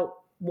about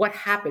what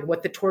happened,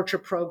 what the torture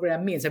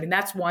program means. I mean,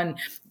 that's one,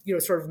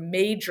 sort of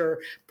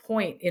major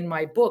point in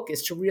my book,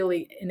 is to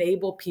really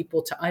enable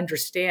people to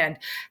understand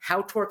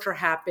how torture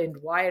happened,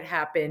 why it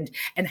happened,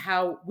 and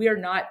how we are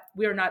not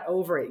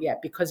over it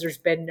yet, because there's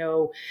been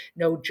no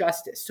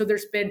justice. So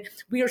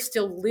we are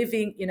still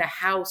living in a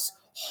house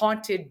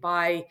haunted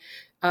by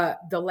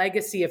the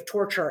legacy of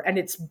torture, and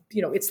it's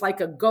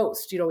like a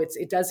ghost.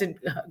 It doesn't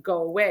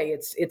go away.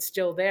 It's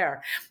still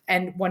there,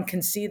 and one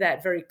can see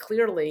that very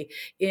clearly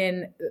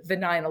in the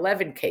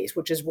 9/11 case,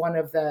 which is one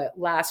of the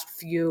last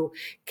few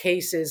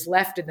cases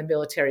left in the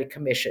military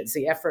commissions.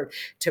 The effort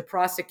to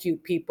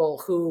prosecute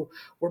people who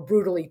were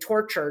brutally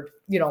tortured,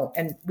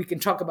 and we can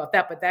talk about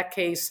that. But that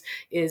case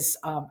is,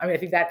 I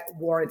think that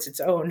warrants its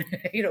own,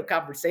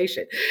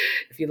 conversation.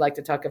 If you'd like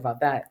to talk about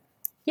that.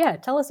 Yeah,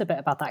 tell us a bit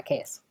about that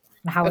case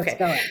and how it's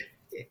going.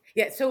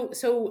 Yeah,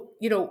 so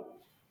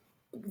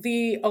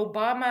the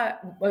Obama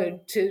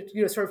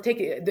to sort of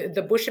take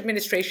the Bush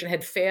administration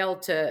had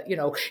failed to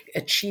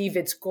achieve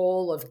its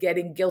goal of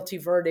getting guilty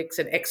verdicts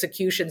and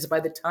executions by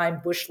the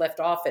time Bush left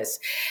office,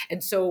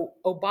 and so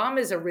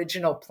Obama's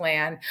original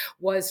plan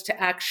was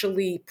to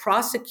actually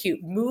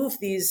move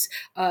these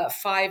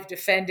 5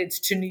 defendants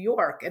to New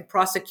York and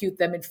prosecute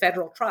them in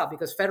federal trial,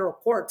 because federal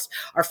courts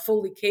are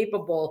fully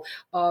capable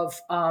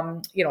of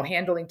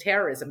handling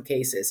terrorism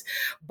cases.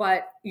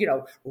 But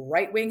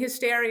right-wing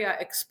hysteria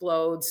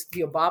explodes.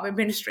 The Obama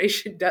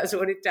administration does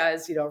what it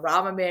does.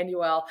 Rahm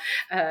Emanuel,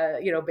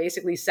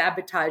 basically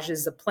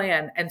sabotages the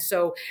plan. And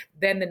so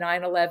then the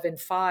 9/11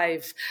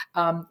 5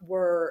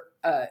 were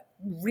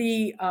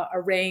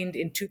rearranged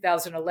in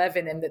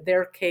 2011, and that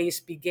their case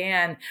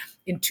began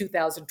in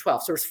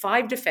 2012. So there's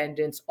 5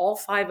 defendants. All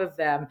 5 of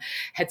them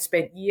had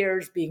spent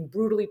years being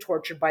brutally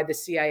tortured by the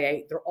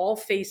CIA. They're all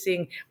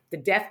facing the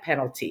death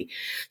penalty.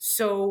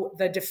 So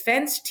the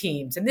defense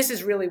teams, and this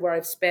is really where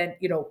I've spent,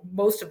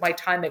 most of my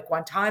time at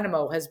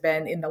Guantanamo has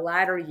been in the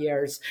latter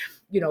years,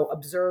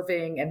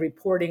 observing and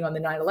reporting on the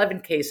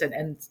 9/11 case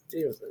and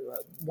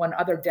one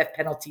other death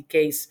penalty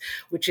case,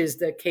 which is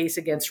the case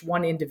against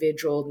one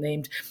individual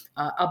named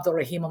Abdul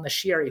Rahim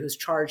al-Nashiri, who's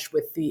charged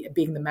with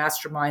being the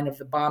mastermind of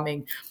the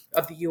bombing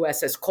of the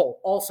USS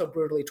Cole, also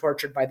brutally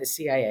tortured by the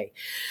CIA.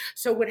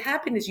 So what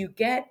happened is you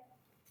get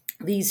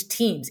these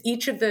teams.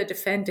 Each of the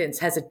defendants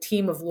has a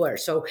team of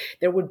lawyers. So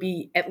there would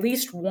be at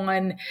least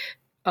one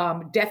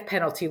death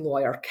penalty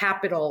lawyer,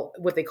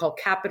 what they call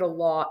capital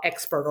law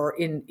expert, or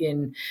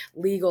in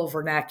legal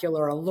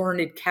vernacular, a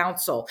learned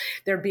counsel.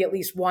 There'd be at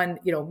least one,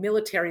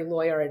 military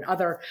lawyer and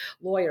other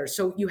lawyers.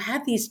 So you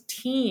had these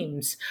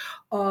teams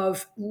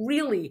of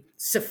really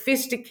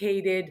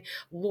sophisticated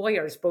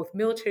lawyers, both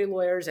military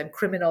lawyers and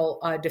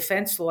criminal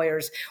defense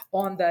lawyers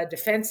on the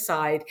defense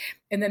side.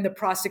 And then the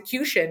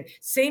prosecution,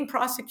 same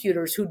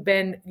prosecutors who'd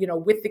been,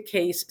 with the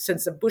case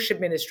since the Bush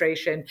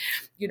administration,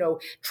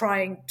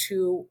 trying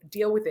to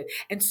deal with it.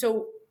 And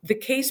so the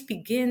case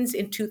begins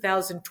in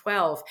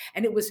 2012,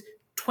 and it was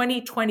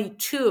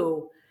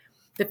 2022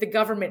 that the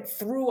government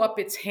threw up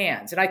its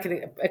hands. And I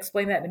can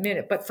explain that in a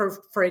minute. But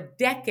for a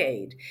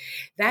decade,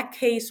 that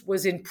case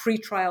was in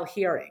pretrial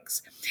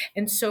hearings.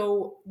 And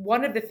so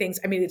one of the things,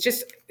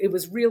 it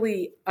was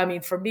really,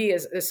 for me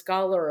as a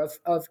scholar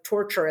of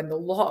torture and the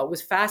law, it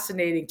was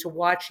fascinating to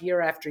watch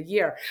year after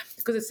year,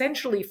 because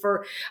essentially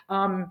for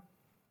about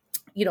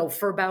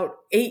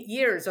 8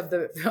 years of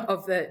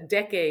the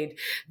decade,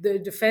 the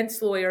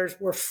defense lawyers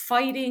were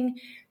fighting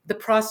the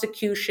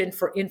prosecution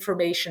for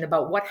information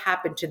about what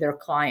happened to their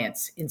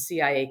clients in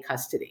CIA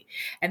custody.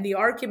 And the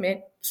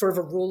argument, sort of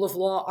a rule of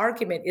law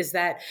argument, is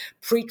that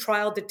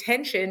pretrial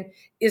detention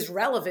is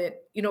relevant,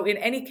 in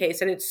any case,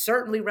 and it's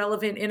certainly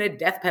relevant in a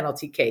death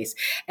penalty case.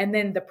 And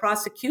then the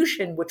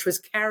prosecution, which was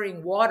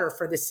carrying water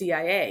for the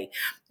CIA,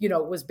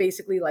 was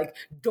basically like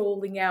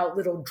doling out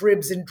little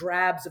dribs and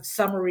drabs of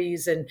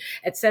summaries and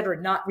et cetera,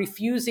 not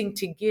refusing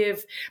to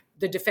give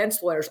the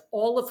defense lawyers,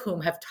 all of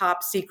whom have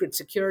top secret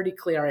security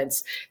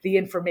clearance, the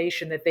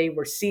information that they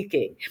were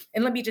seeking.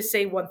 And let me just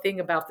say one thing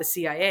about the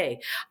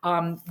CIA.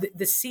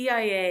 The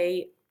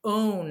CIA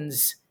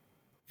owns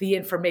the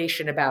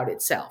information about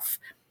itself.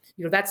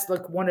 That's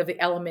like one of the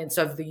elements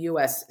of the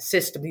US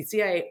system. The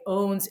CIA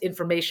owns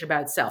information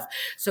about itself.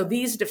 So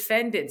these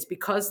defendants,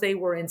 because they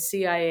were in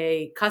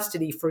CIA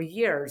custody for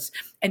years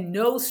and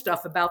know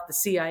stuff about the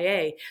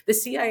CIA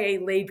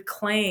laid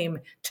claim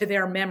to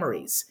their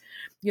memories.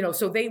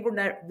 So they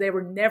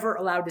were never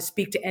allowed to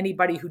speak to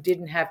anybody who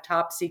didn't have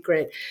top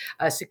secret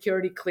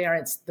security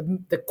clearance.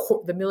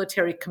 The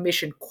military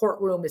commission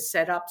courtroom is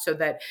set up so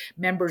that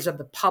members of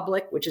the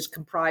public, which is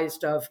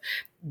comprised of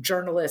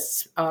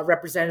journalists,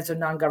 representatives of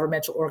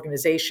non-governmental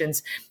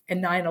organizations,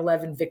 and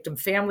 9/11 victim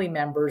family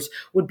members,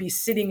 would be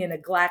sitting in a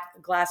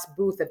glass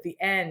booth at the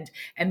end,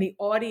 and the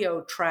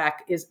audio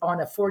track is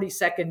on a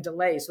 40-second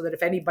delay, so that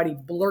if anybody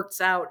blurts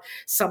out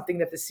something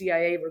that the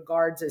CIA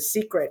regards as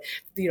secret,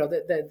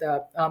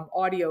 the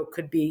audio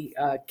could be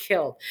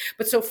killed.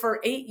 But so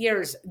for 8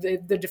 years,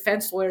 the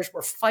defense lawyers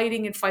were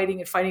fighting and fighting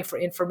and fighting for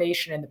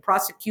information, and the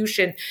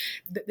prosecution,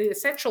 the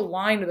essential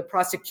line of the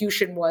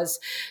prosecution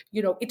was,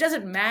 it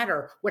doesn't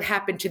matter what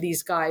happened to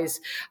these guys,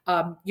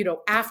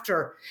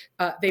 after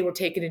they were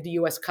taken into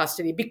U.S.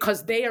 custody,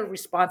 because they are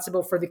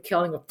responsible for the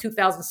killing of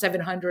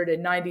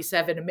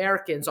 2,797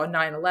 Americans on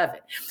 9/11.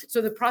 So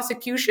the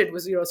prosecution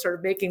was, sort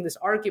of making this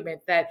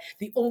argument that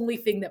the only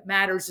thing that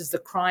matters is the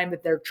crime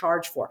that they're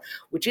charged for,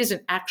 which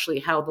isn't actually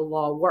how the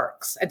law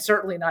works, and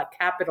certainly not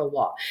capital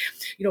law.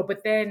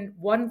 But then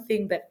one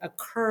thing that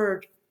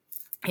occurred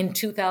in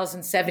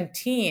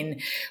 2017,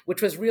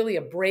 which was really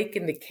a break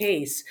in the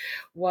case,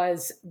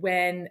 was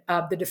when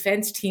the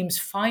defense teams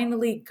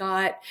finally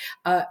got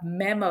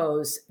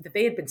memos that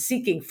they had been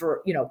seeking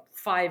for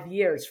 5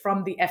 years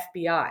from the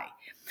FBI.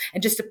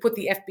 And just to put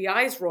the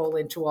FBI's role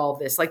into all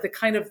this, like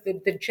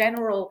the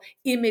general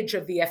image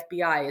of the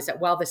FBI is that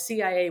while the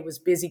CIA was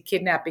busy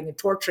kidnapping and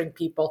torturing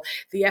people,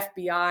 the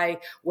FBI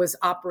was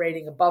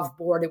operating above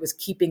board. It was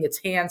keeping its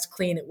hands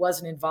clean. It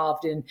wasn't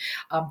involved in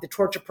the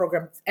torture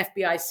program.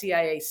 FBI,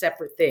 CIA,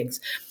 separate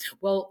things.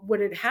 Well, what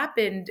had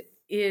happened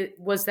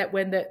was that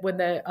when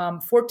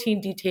the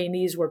 14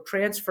 detainees were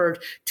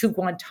transferred to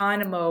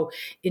Guantanamo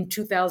in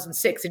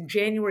 2006, in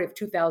January of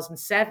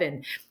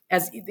 2007,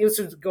 as this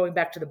was going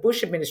back to the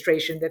Bush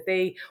administration, that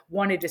they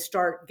wanted to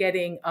start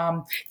getting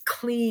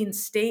clean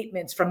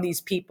statements from these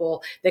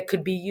people that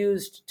could be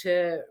used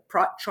to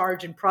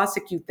charge and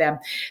prosecute them.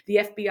 The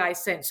FBI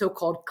sent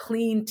so-called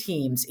clean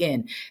teams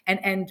in,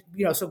 and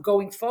so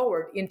going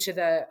forward into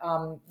the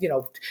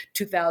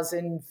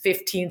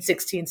 2015,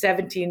 16,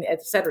 17,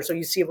 et cetera. So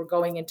you see, we're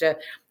going into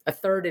a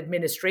third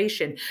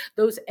administration.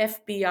 Those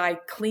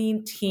FBI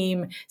clean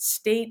team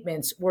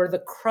statements were the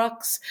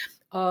crux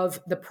of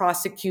the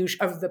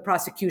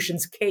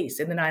prosecution's case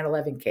in the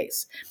 9/11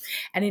 case.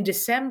 And in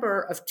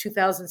December of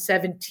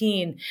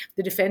 2017,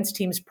 the defense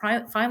teams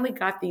finally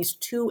got these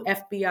 2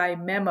 FBI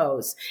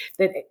memos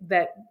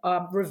that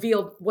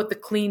revealed what the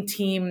clean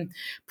team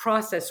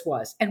process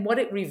was. And what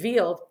it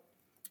revealed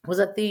was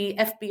that the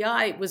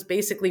FBI was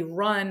basically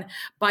run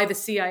by the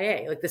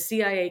CIA. Like the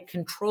CIA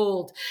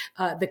controlled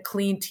the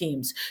clean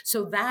teams.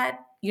 So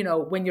that,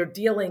 when you're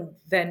dealing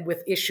then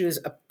with issues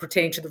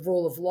pertaining to the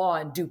rule of law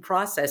and due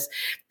process,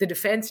 the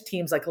defense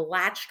teams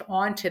latched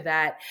onto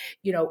that,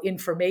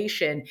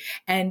 information.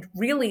 And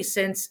really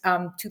since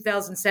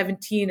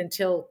 2017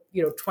 until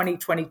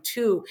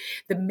 2022,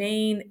 the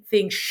main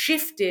thing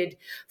shifted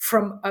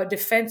from a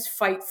defense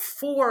fight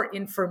for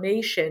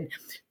information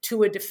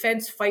to a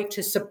defense fight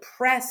to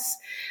suppress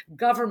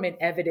government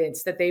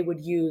evidence that they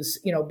would use,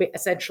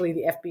 essentially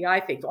the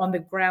FBI thinks, on the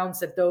grounds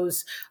that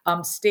those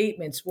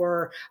statements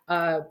were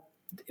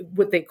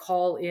what they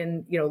call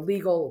in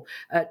legal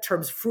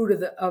terms, fruit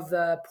of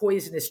the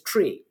poisonous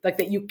tree, like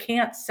that you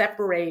can't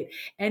separate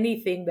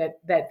anything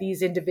that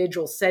these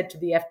individuals said to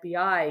the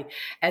FBI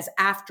as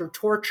after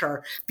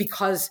torture,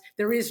 because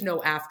there is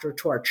no after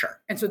torture.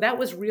 And so that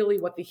was really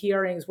what the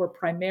hearings were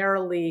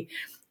primarily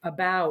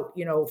about,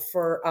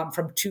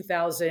 from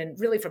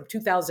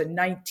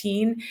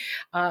 2019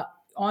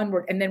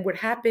 onward. And then what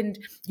happened,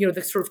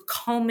 the sort of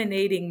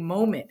culminating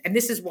moment. And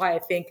this is why I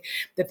think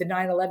that the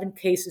 9/11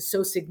 case is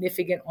so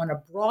significant on a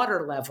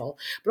broader level.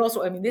 But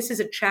also, this is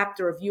a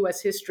chapter of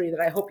U.S. history that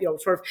I hope,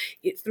 sort of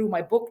through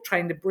my book,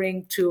 trying to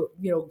bring to,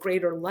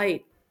 greater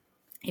light.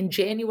 In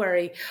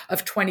January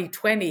of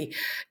 2020,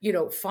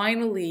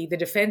 finally the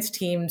defense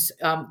teams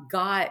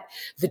got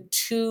the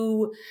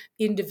 2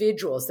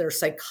 individuals, they're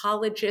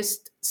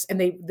psychologists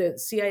the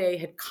CIA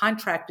had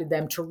contracted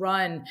them to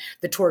run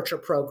the torture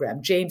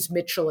program, James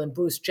Mitchell and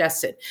Bruce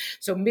Jessen.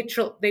 So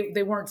Mitchell,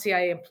 they weren't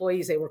CIA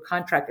employees, they were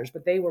contractors,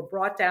 but they were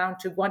brought down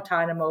to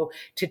Guantanamo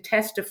to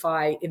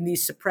testify in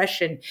these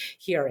suppression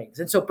hearings.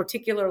 And so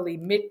particularly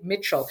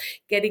Mitchell,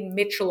 getting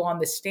Mitchell on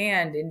the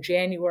stand in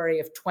January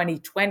of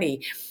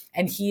 2020,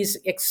 and he's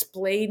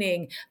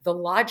explaining the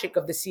logic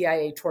of the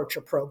CIA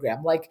torture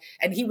program.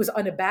 And he was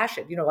unabashed,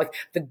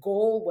 the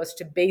goal was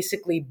to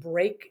basically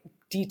break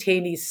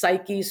detainees'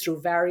 psyches through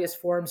various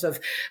forms of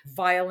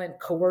violent,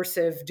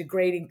 coercive,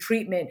 degrading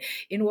treatment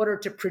in order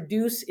to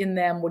produce in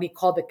them what he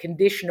called the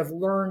condition of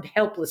learned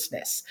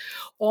helplessness,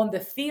 on the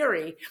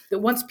theory that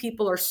once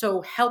people are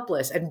so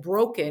helpless and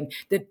broken,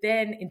 that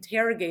then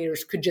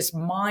interrogators could just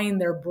mine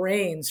their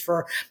brains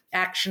for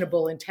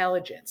actionable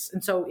intelligence.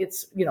 And so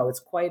it's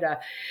quite a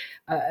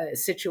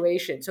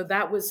situation. So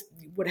that was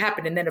what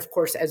happened. And then, of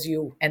course, as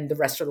you and the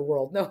rest of the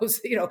world knows,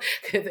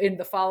 in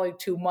the following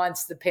 2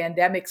 months, the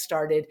pandemic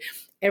started,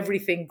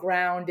 everything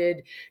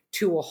grounded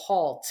to a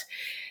halt.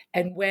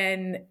 And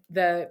when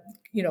the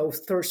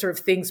sort of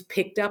things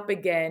picked up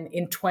again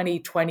in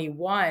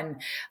 2021,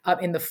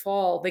 in the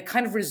fall, they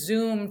kind of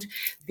resumed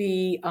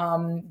the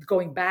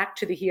going back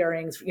to the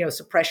hearings,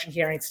 suppression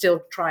hearings,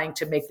 still trying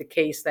to make the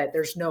case that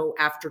there's no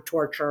after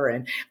torture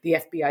and the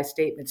FBI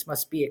statements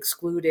must be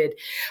excluded.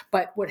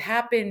 But what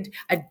happened,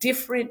 a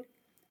different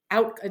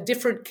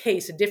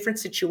case, a different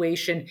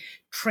situation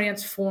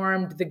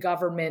transformed the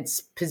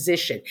government's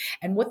position.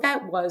 And what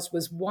that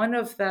was one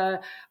of the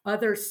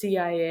other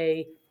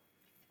CIA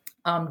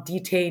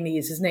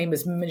detainees. His name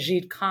is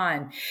Majid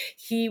Khan.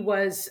 He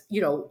was,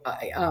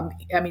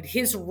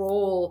 his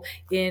role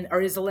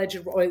his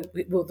alleged role,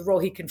 the role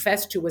he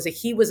confessed to was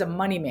he was a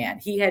money man.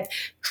 He had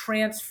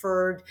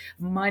transferred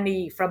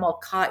money from Al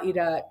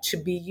Qaeda to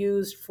be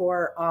used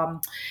for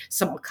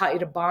some Al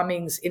Qaeda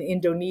bombings in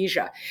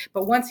Indonesia.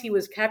 But once he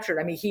was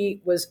captured,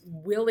 he was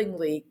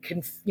willingly,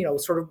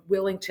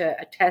 willing to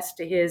attest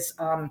to his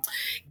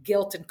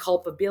guilt and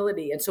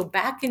culpability. And so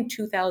back in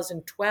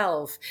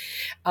 2012,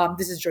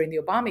 this is during the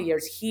Obama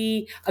years,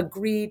 he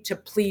agreed to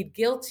plead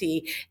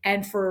guilty,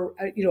 and for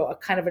a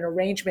kind of an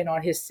arrangement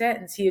on his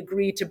sentence, he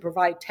agreed to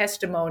provide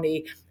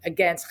testimony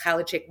against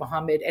Khalid Sheikh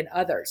Mohammed and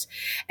others.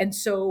 And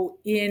so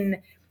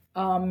in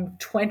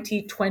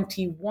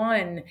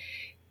 2021,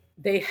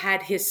 they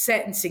had his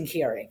sentencing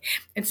hearing.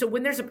 And so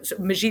when there's a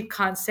Majid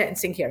Khan's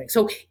sentencing hearing,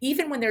 so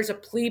even when there's a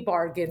plea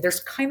bargain, there's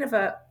kind of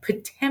a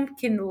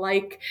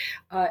Potemkin-like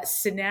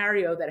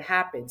scenario that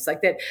happens,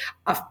 like that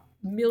a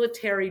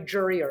military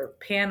jury or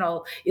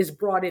panel is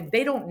brought in.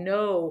 They don't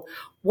know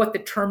what the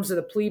terms of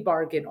the plea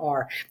bargain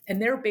are.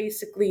 And they're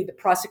basically, the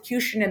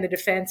prosecution and the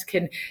defense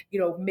can,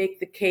 make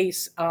the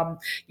case,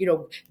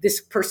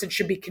 this person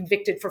should be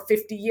convicted for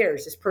 50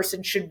 years. This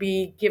person should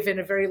be given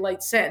a very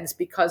light sentence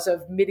because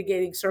of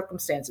mitigating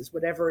circumstances,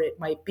 whatever it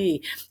might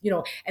be,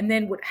 and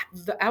then what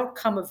the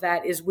outcome of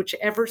that is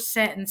whichever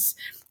sentence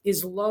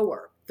is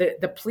lower,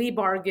 the plea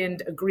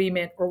bargained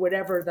agreement or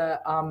whatever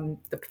the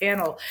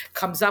panel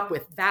comes up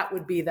with, that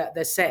would be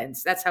the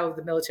sentence. That's how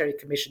the military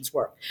commissions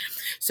work.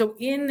 So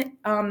in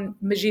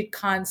Majid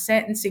Khan's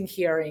sentencing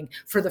hearing,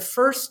 for the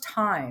first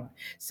time,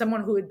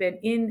 someone who had been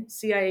in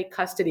CIA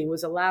custody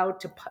was allowed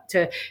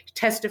to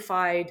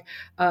testify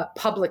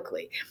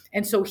publicly.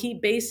 And so he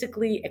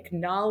basically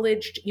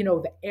acknowledged,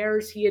 the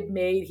errors he had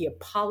made. He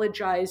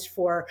apologized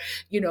for,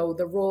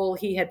 the role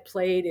he had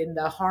played in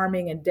the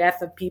harming and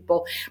death of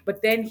people.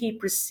 But then he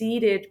proceeded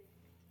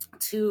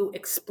to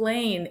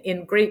explain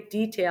in great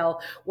detail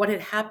what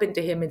had happened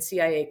to him in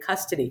CIA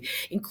custody,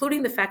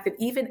 including the fact that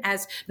even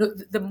as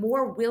the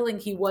more willing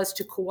he was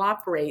to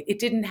cooperate, it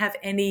didn't have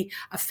any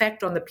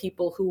effect on the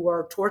people who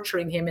were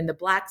torturing him in the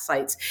black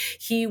sites.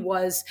 He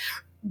was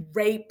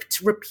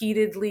raped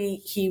repeatedly.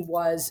 He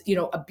was,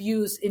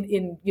 abused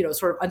in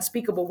sort of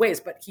unspeakable ways,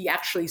 but he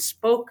actually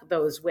spoke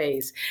those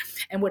ways.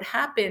 And what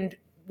happened,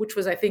 which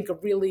was, I think, a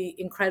really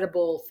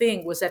incredible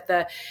thing, was that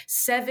the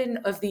 7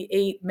 of the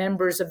 8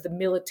 members of the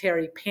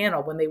military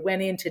panel, when they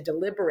went in to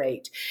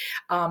deliberate,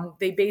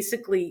 they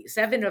basically,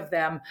 7 of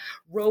them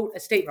wrote a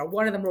statement, or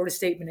one of them wrote a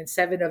statement and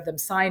 7 of them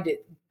signed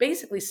it,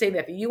 basically saying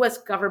that the U.S.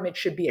 government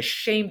should be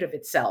ashamed of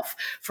itself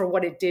for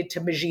what it did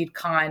to Majid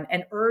Khan,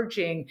 and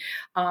urging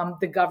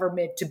the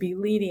government to be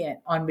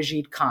lenient on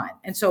Majid Khan.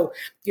 And so,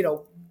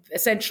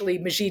 essentially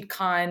Majid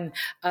Khan,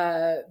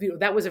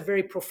 that was a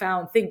very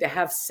profound thing, to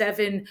have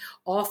 7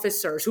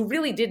 officers who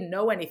really didn't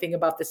know anything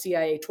about the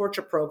CIA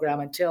torture program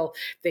until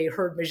they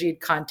heard Majid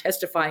Khan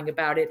testifying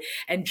about it.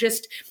 And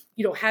just,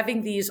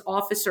 having these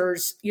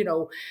officers,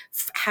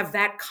 have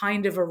that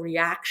kind of a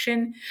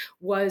reaction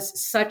was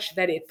such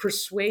that it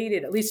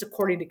persuaded, at least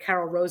according to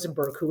Carol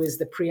Rosenberg, who is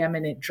the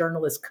preeminent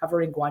journalist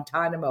covering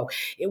Guantanamo,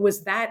 it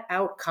was that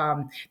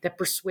outcome that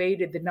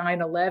persuaded the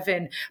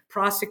 9/11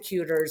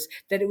 prosecutors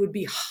that it would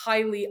be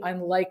highly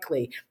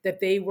unlikely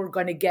that they were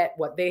going to get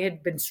what they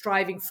had been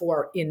striving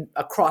for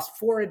across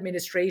 4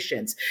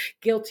 administrations: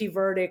 guilty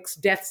verdicts,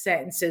 death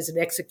sentences, and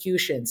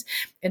executions.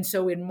 And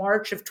so in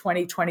March of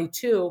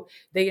 2022,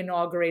 they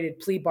re-inaugurated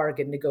plea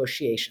bargain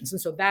negotiations.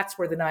 And so that's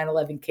where the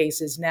 9/11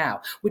 case is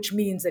now, which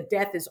means that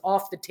death is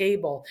off the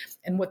table.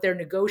 And what they're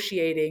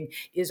negotiating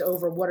is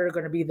over what are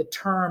going to be the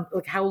term,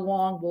 like how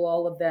long will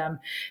all of them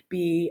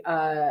be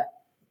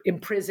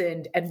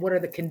imprisoned and what are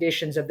the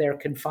conditions of their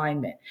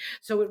confinement.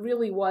 So it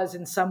really was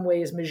in some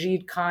ways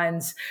Majid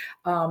Khan's,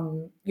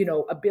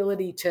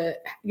 ability to,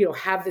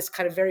 have this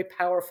kind of very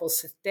powerful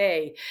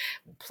stay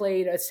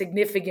played a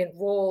significant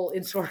role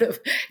in sort of,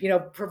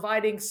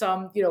 providing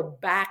some,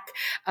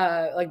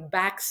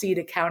 backseat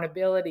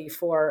accountability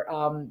for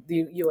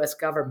the U.S.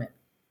 government.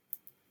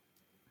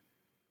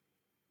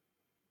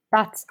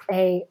 That's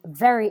a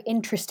very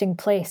interesting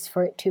place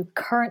for it to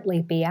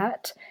currently be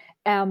at.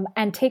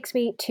 And takes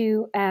me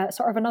to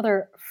sort of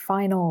another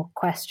final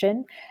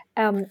question.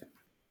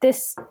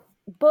 This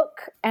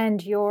book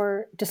and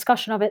your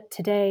discussion of it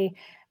today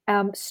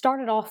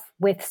started off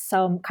with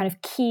some kind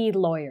of key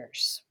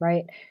lawyers,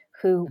 right,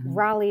 who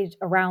rallied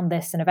around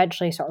this and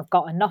eventually sort of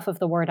got enough of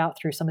the word out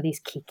through some of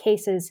these key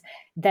cases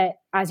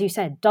that, as you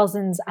said,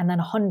 dozens and then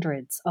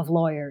hundreds of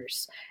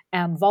lawyers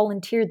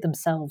volunteered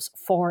themselves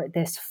for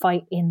this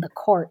fight in the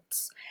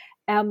courts.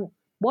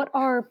 What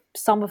are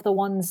some of the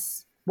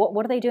ones?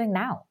 What are they doing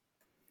now?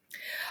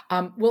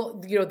 The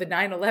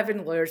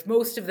 9/11 lawyers,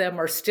 most of them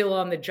are still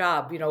on the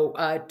job.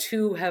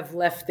 2 have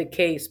left the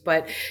case,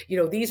 but,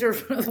 these are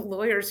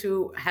lawyers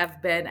who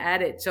have been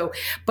at it. So,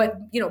 but,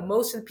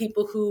 most of the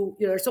people who,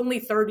 there's only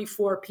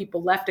 34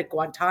 people left at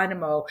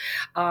Guantanamo.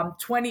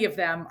 20 of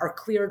them are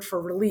cleared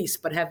for release,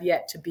 but have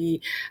yet to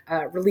be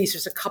released.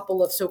 There's a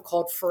couple of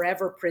so-called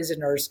forever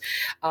prisoners,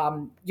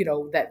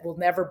 that will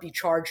never be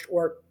charged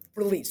or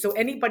released. So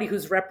anybody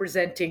who's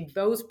representing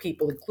those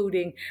people,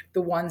 including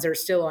the ones that are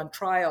still on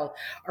trial,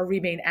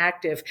 remain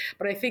active.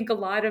 But I think a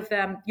lot of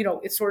them,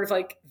 it's sort of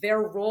like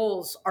their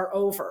roles are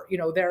over.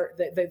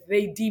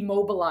 They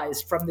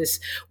demobilized from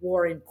this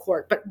war in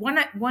court. But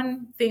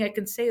one thing I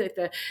can say, like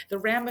the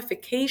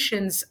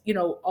ramifications,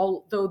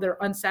 although they're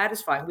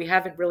unsatisfying, we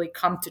haven't really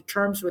come to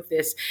terms with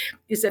this,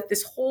 is that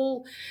this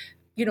whole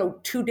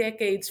 2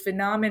 decades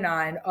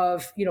phenomenon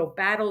of,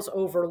 battles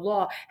over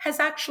law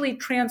has actually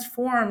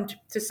transformed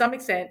to some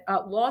extent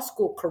law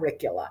school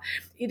curricula.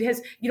 It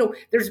has,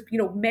 there's,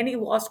 many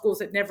law schools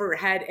that never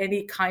had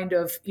any kind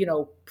of,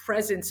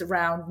 presence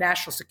around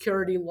national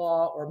security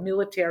law or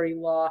military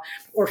law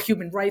or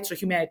human rights or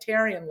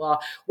humanitarian law.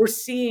 We're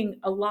seeing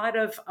a lot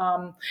of,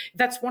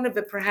 that's one of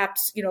the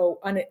perhaps,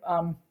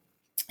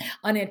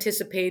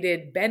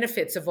 unanticipated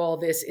benefits of all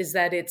this is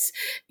that it's,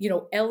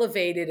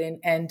 elevated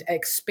and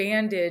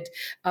expanded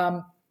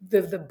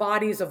the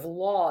bodies of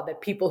law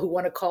that people who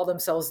want to call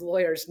themselves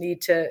lawyers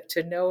need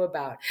to know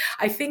about.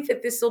 I think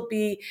that this will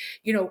be,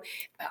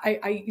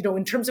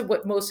 in terms of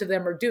what most of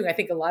them are doing, I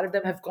think a lot of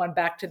them have gone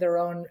back to their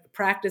own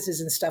practices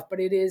and stuff, but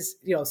it is,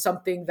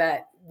 something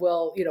that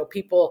will,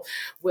 people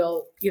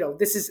will,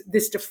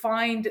 this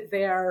defined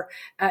their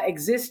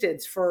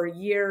existence for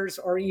years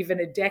or even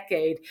a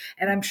decade.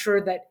 And I'm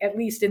sure that at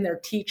least in their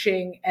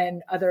teaching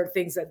and other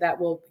things that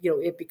will,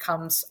 it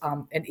becomes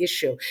an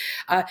issue.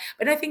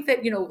 But I think that,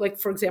 like,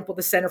 for example,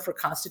 the Center for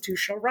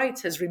Constitutional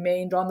Rights has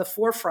remained on the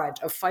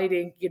forefront of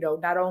fighting,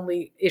 not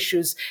only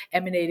issues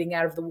emanating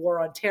out of the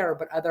war on terror,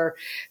 but other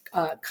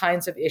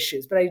kinds of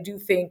issues. But I do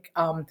think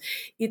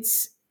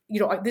it's,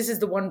 this is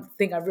the one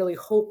thing I really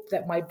hope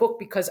that my book,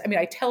 because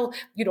I tell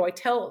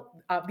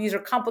these are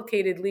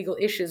complicated legal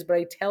issues, but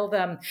I tell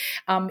them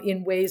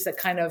in ways that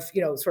kind of,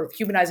 sort of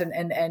humanize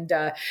and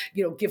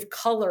give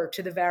color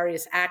to the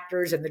various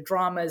actors and the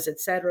dramas, et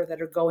cetera, that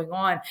are going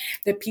on,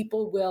 that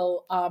people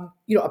will,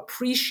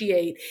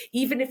 appreciate,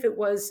 even if it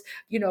was,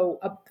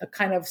 a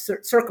kind of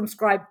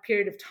circumscribed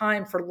period of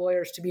time for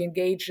lawyers to be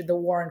engaged in the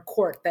war in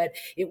court, that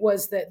it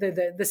was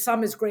the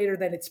sum is greater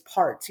than its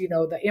parts,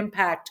 the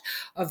impact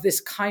of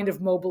this kind of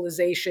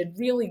mobilization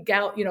really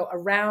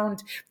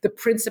around the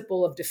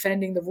principle of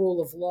defending the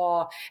rule of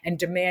law and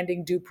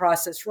demanding due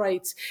process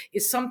rights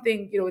is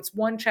something, it's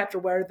one chapter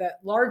where the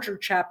larger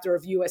chapter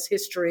of U.S.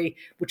 history,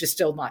 which is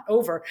still not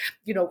over,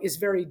 is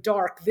very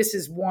dark. This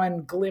is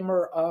one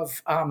glimmer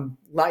of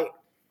light.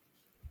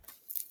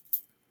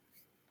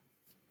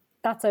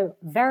 That's a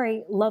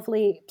very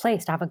lovely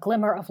place to have a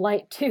glimmer of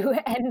light to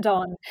end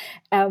on.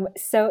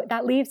 So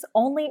that leaves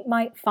only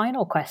my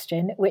final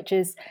question, which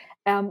is,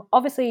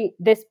 obviously,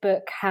 this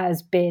book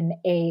has been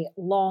a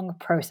long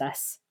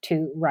process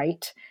to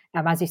write.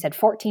 As you said,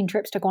 14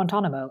 trips to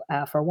Guantanamo,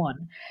 for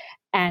one,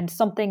 and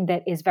something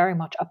that is very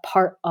much a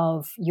part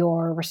of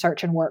your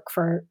research and work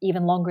for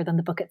even longer than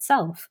the book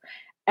itself.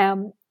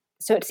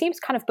 So it seems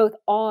kind of both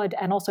odd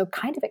and also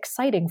kind of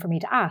exciting for me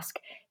to ask,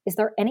 is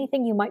there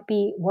anything you might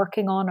be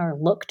working on or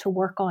look to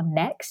work on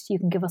next? You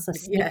can give us a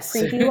sneak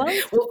preview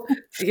of? Well,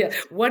 yeah.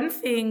 One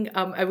thing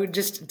I would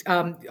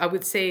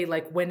say,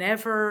 like,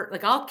 whenever,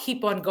 like, I'll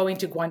keep on going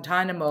to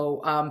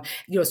Guantanamo,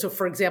 so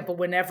for example,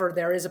 whenever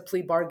there is a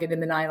plea bargain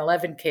in the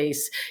 9/11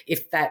 case,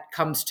 if that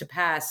comes to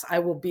pass, I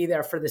will be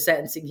there for the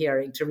sentencing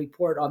hearing to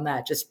report on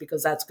that, just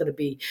because that's going to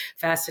be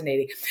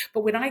fascinating.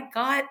 But when I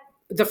got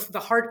the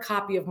hard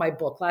copy of my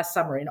book last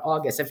summer in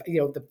August. If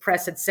the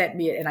press had sent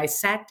me it, and I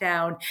sat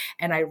down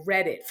and I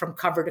read it from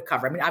cover to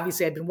cover. I mean,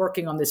 obviously I've been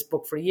working on this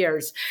book for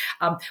years,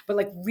 but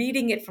like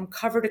reading it from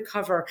cover to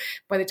cover,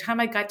 by the time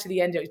I got to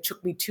the end, it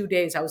took me 2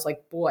 days. I was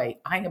like, boy,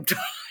 I am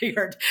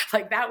tired.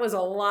 Like that was a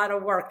lot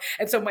of work.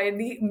 And so my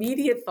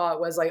immediate thought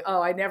was like,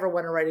 oh, I never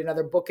want to write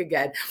another book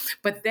again.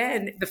 But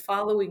then the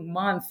following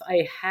month,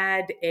 I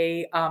had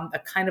a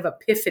kind of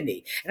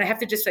epiphany, and I have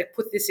to just like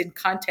put this in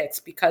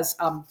context because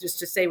just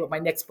to say what my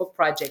next book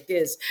project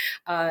is.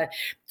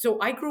 So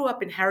I grew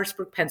up in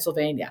Harrisburg,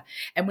 Pennsylvania,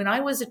 and when I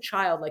was a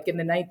child, like in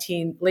the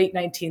late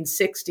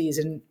 1960s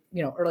and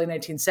early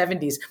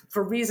 1970s,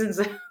 for reasons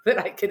that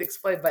I can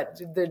explain,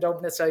 but they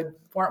don't necessarily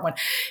warrant one.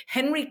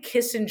 Henry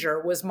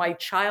Kissinger was my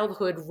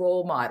childhood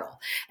role model.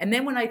 And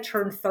then when I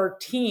turned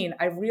 13,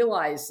 I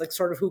realized like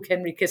sort of who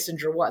Henry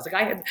Kissinger was. Like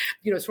I had,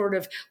 sort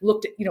of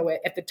looked at,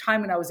 at the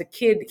time when I was a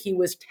kid, he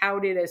was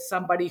touted as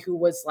somebody who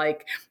was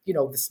like,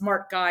 the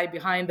smart guy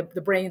behind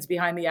the brains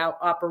behind the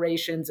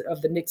operations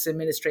of the Nixon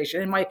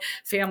administration. And my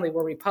family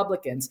were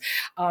Republicans.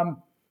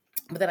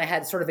 But then I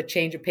had sort of a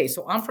change of pace.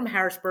 So I'm from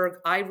Harrisburg.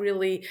 I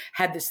really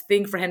had this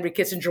thing for Henry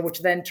Kissinger, which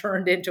then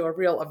turned into a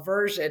real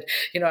aversion.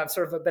 I've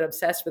sort of been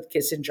obsessed with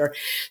Kissinger.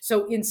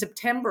 So in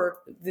September,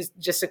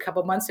 just a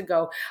couple months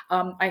ago,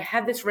 I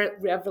had this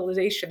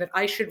revelation that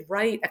I should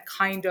write a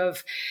kind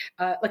of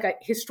like a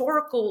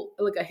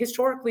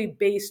historically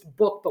based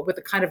book, but with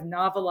a kind of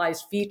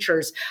novelized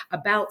features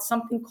about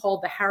something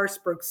called the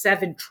Harrisburg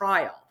 7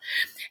 trial.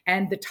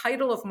 And the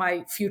title of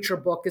my future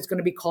book is going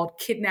to be called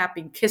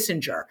Kidnapping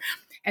Kissinger.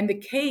 And the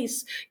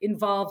case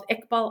involved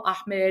Iqbal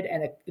Ahmed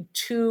and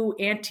two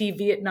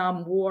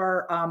anti-Vietnam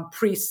War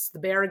priests, the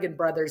Berrigan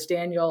brothers,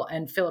 Daniel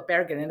and Philip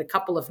Berrigan, and a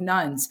couple of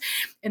nuns.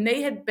 And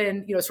they had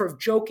been, sort of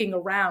joking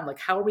around, like,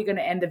 how are we going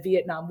to end the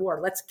Vietnam War?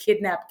 Let's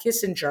kidnap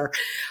Kissinger,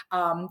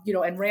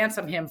 and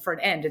ransom him for an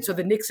end. And so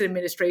the Nixon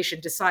administration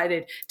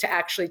decided to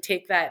actually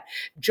take that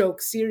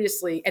joke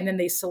seriously. And then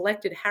they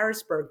selected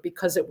Harrisburg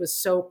because it was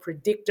so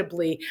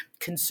predictably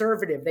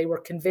conservative. They were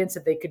convinced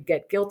that they could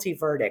get guilty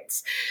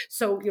verdicts.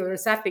 So,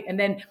 there's that thing. And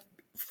then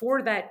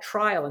for that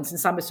trial, and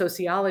since I'm a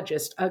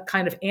sociologist, a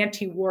kind of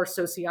anti-war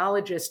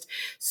sociologist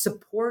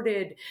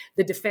supported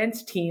the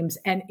defense teams.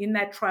 And in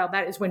that trial,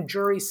 that is when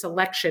jury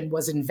selection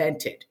was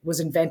invented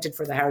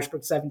for the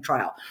Harrisburg 7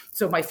 trial.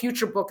 So my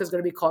future book is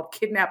going to be called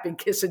Kidnapping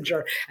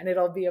Kissinger, and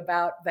it'll be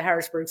about the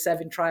Harrisburg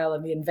 7 trial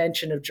and the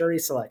invention of jury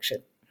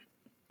selection.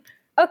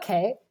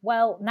 Okay,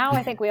 well, now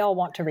I think we all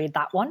want to read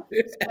that one.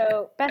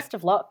 So best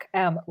of luck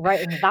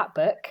writing that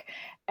book.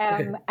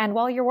 And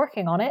while you're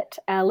working on it,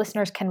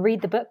 listeners can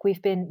read the book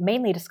we've been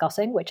mainly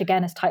discussing, which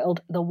again is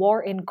titled The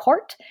War in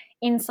Court,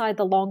 Inside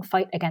the Long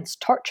Fight Against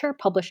Torture,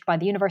 published by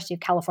the University of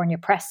California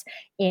Press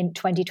in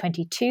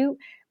 2022.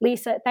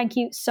 Lisa, thank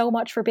you so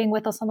much for being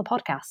with us on the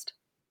podcast.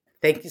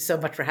 Thank you so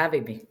much for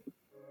having me.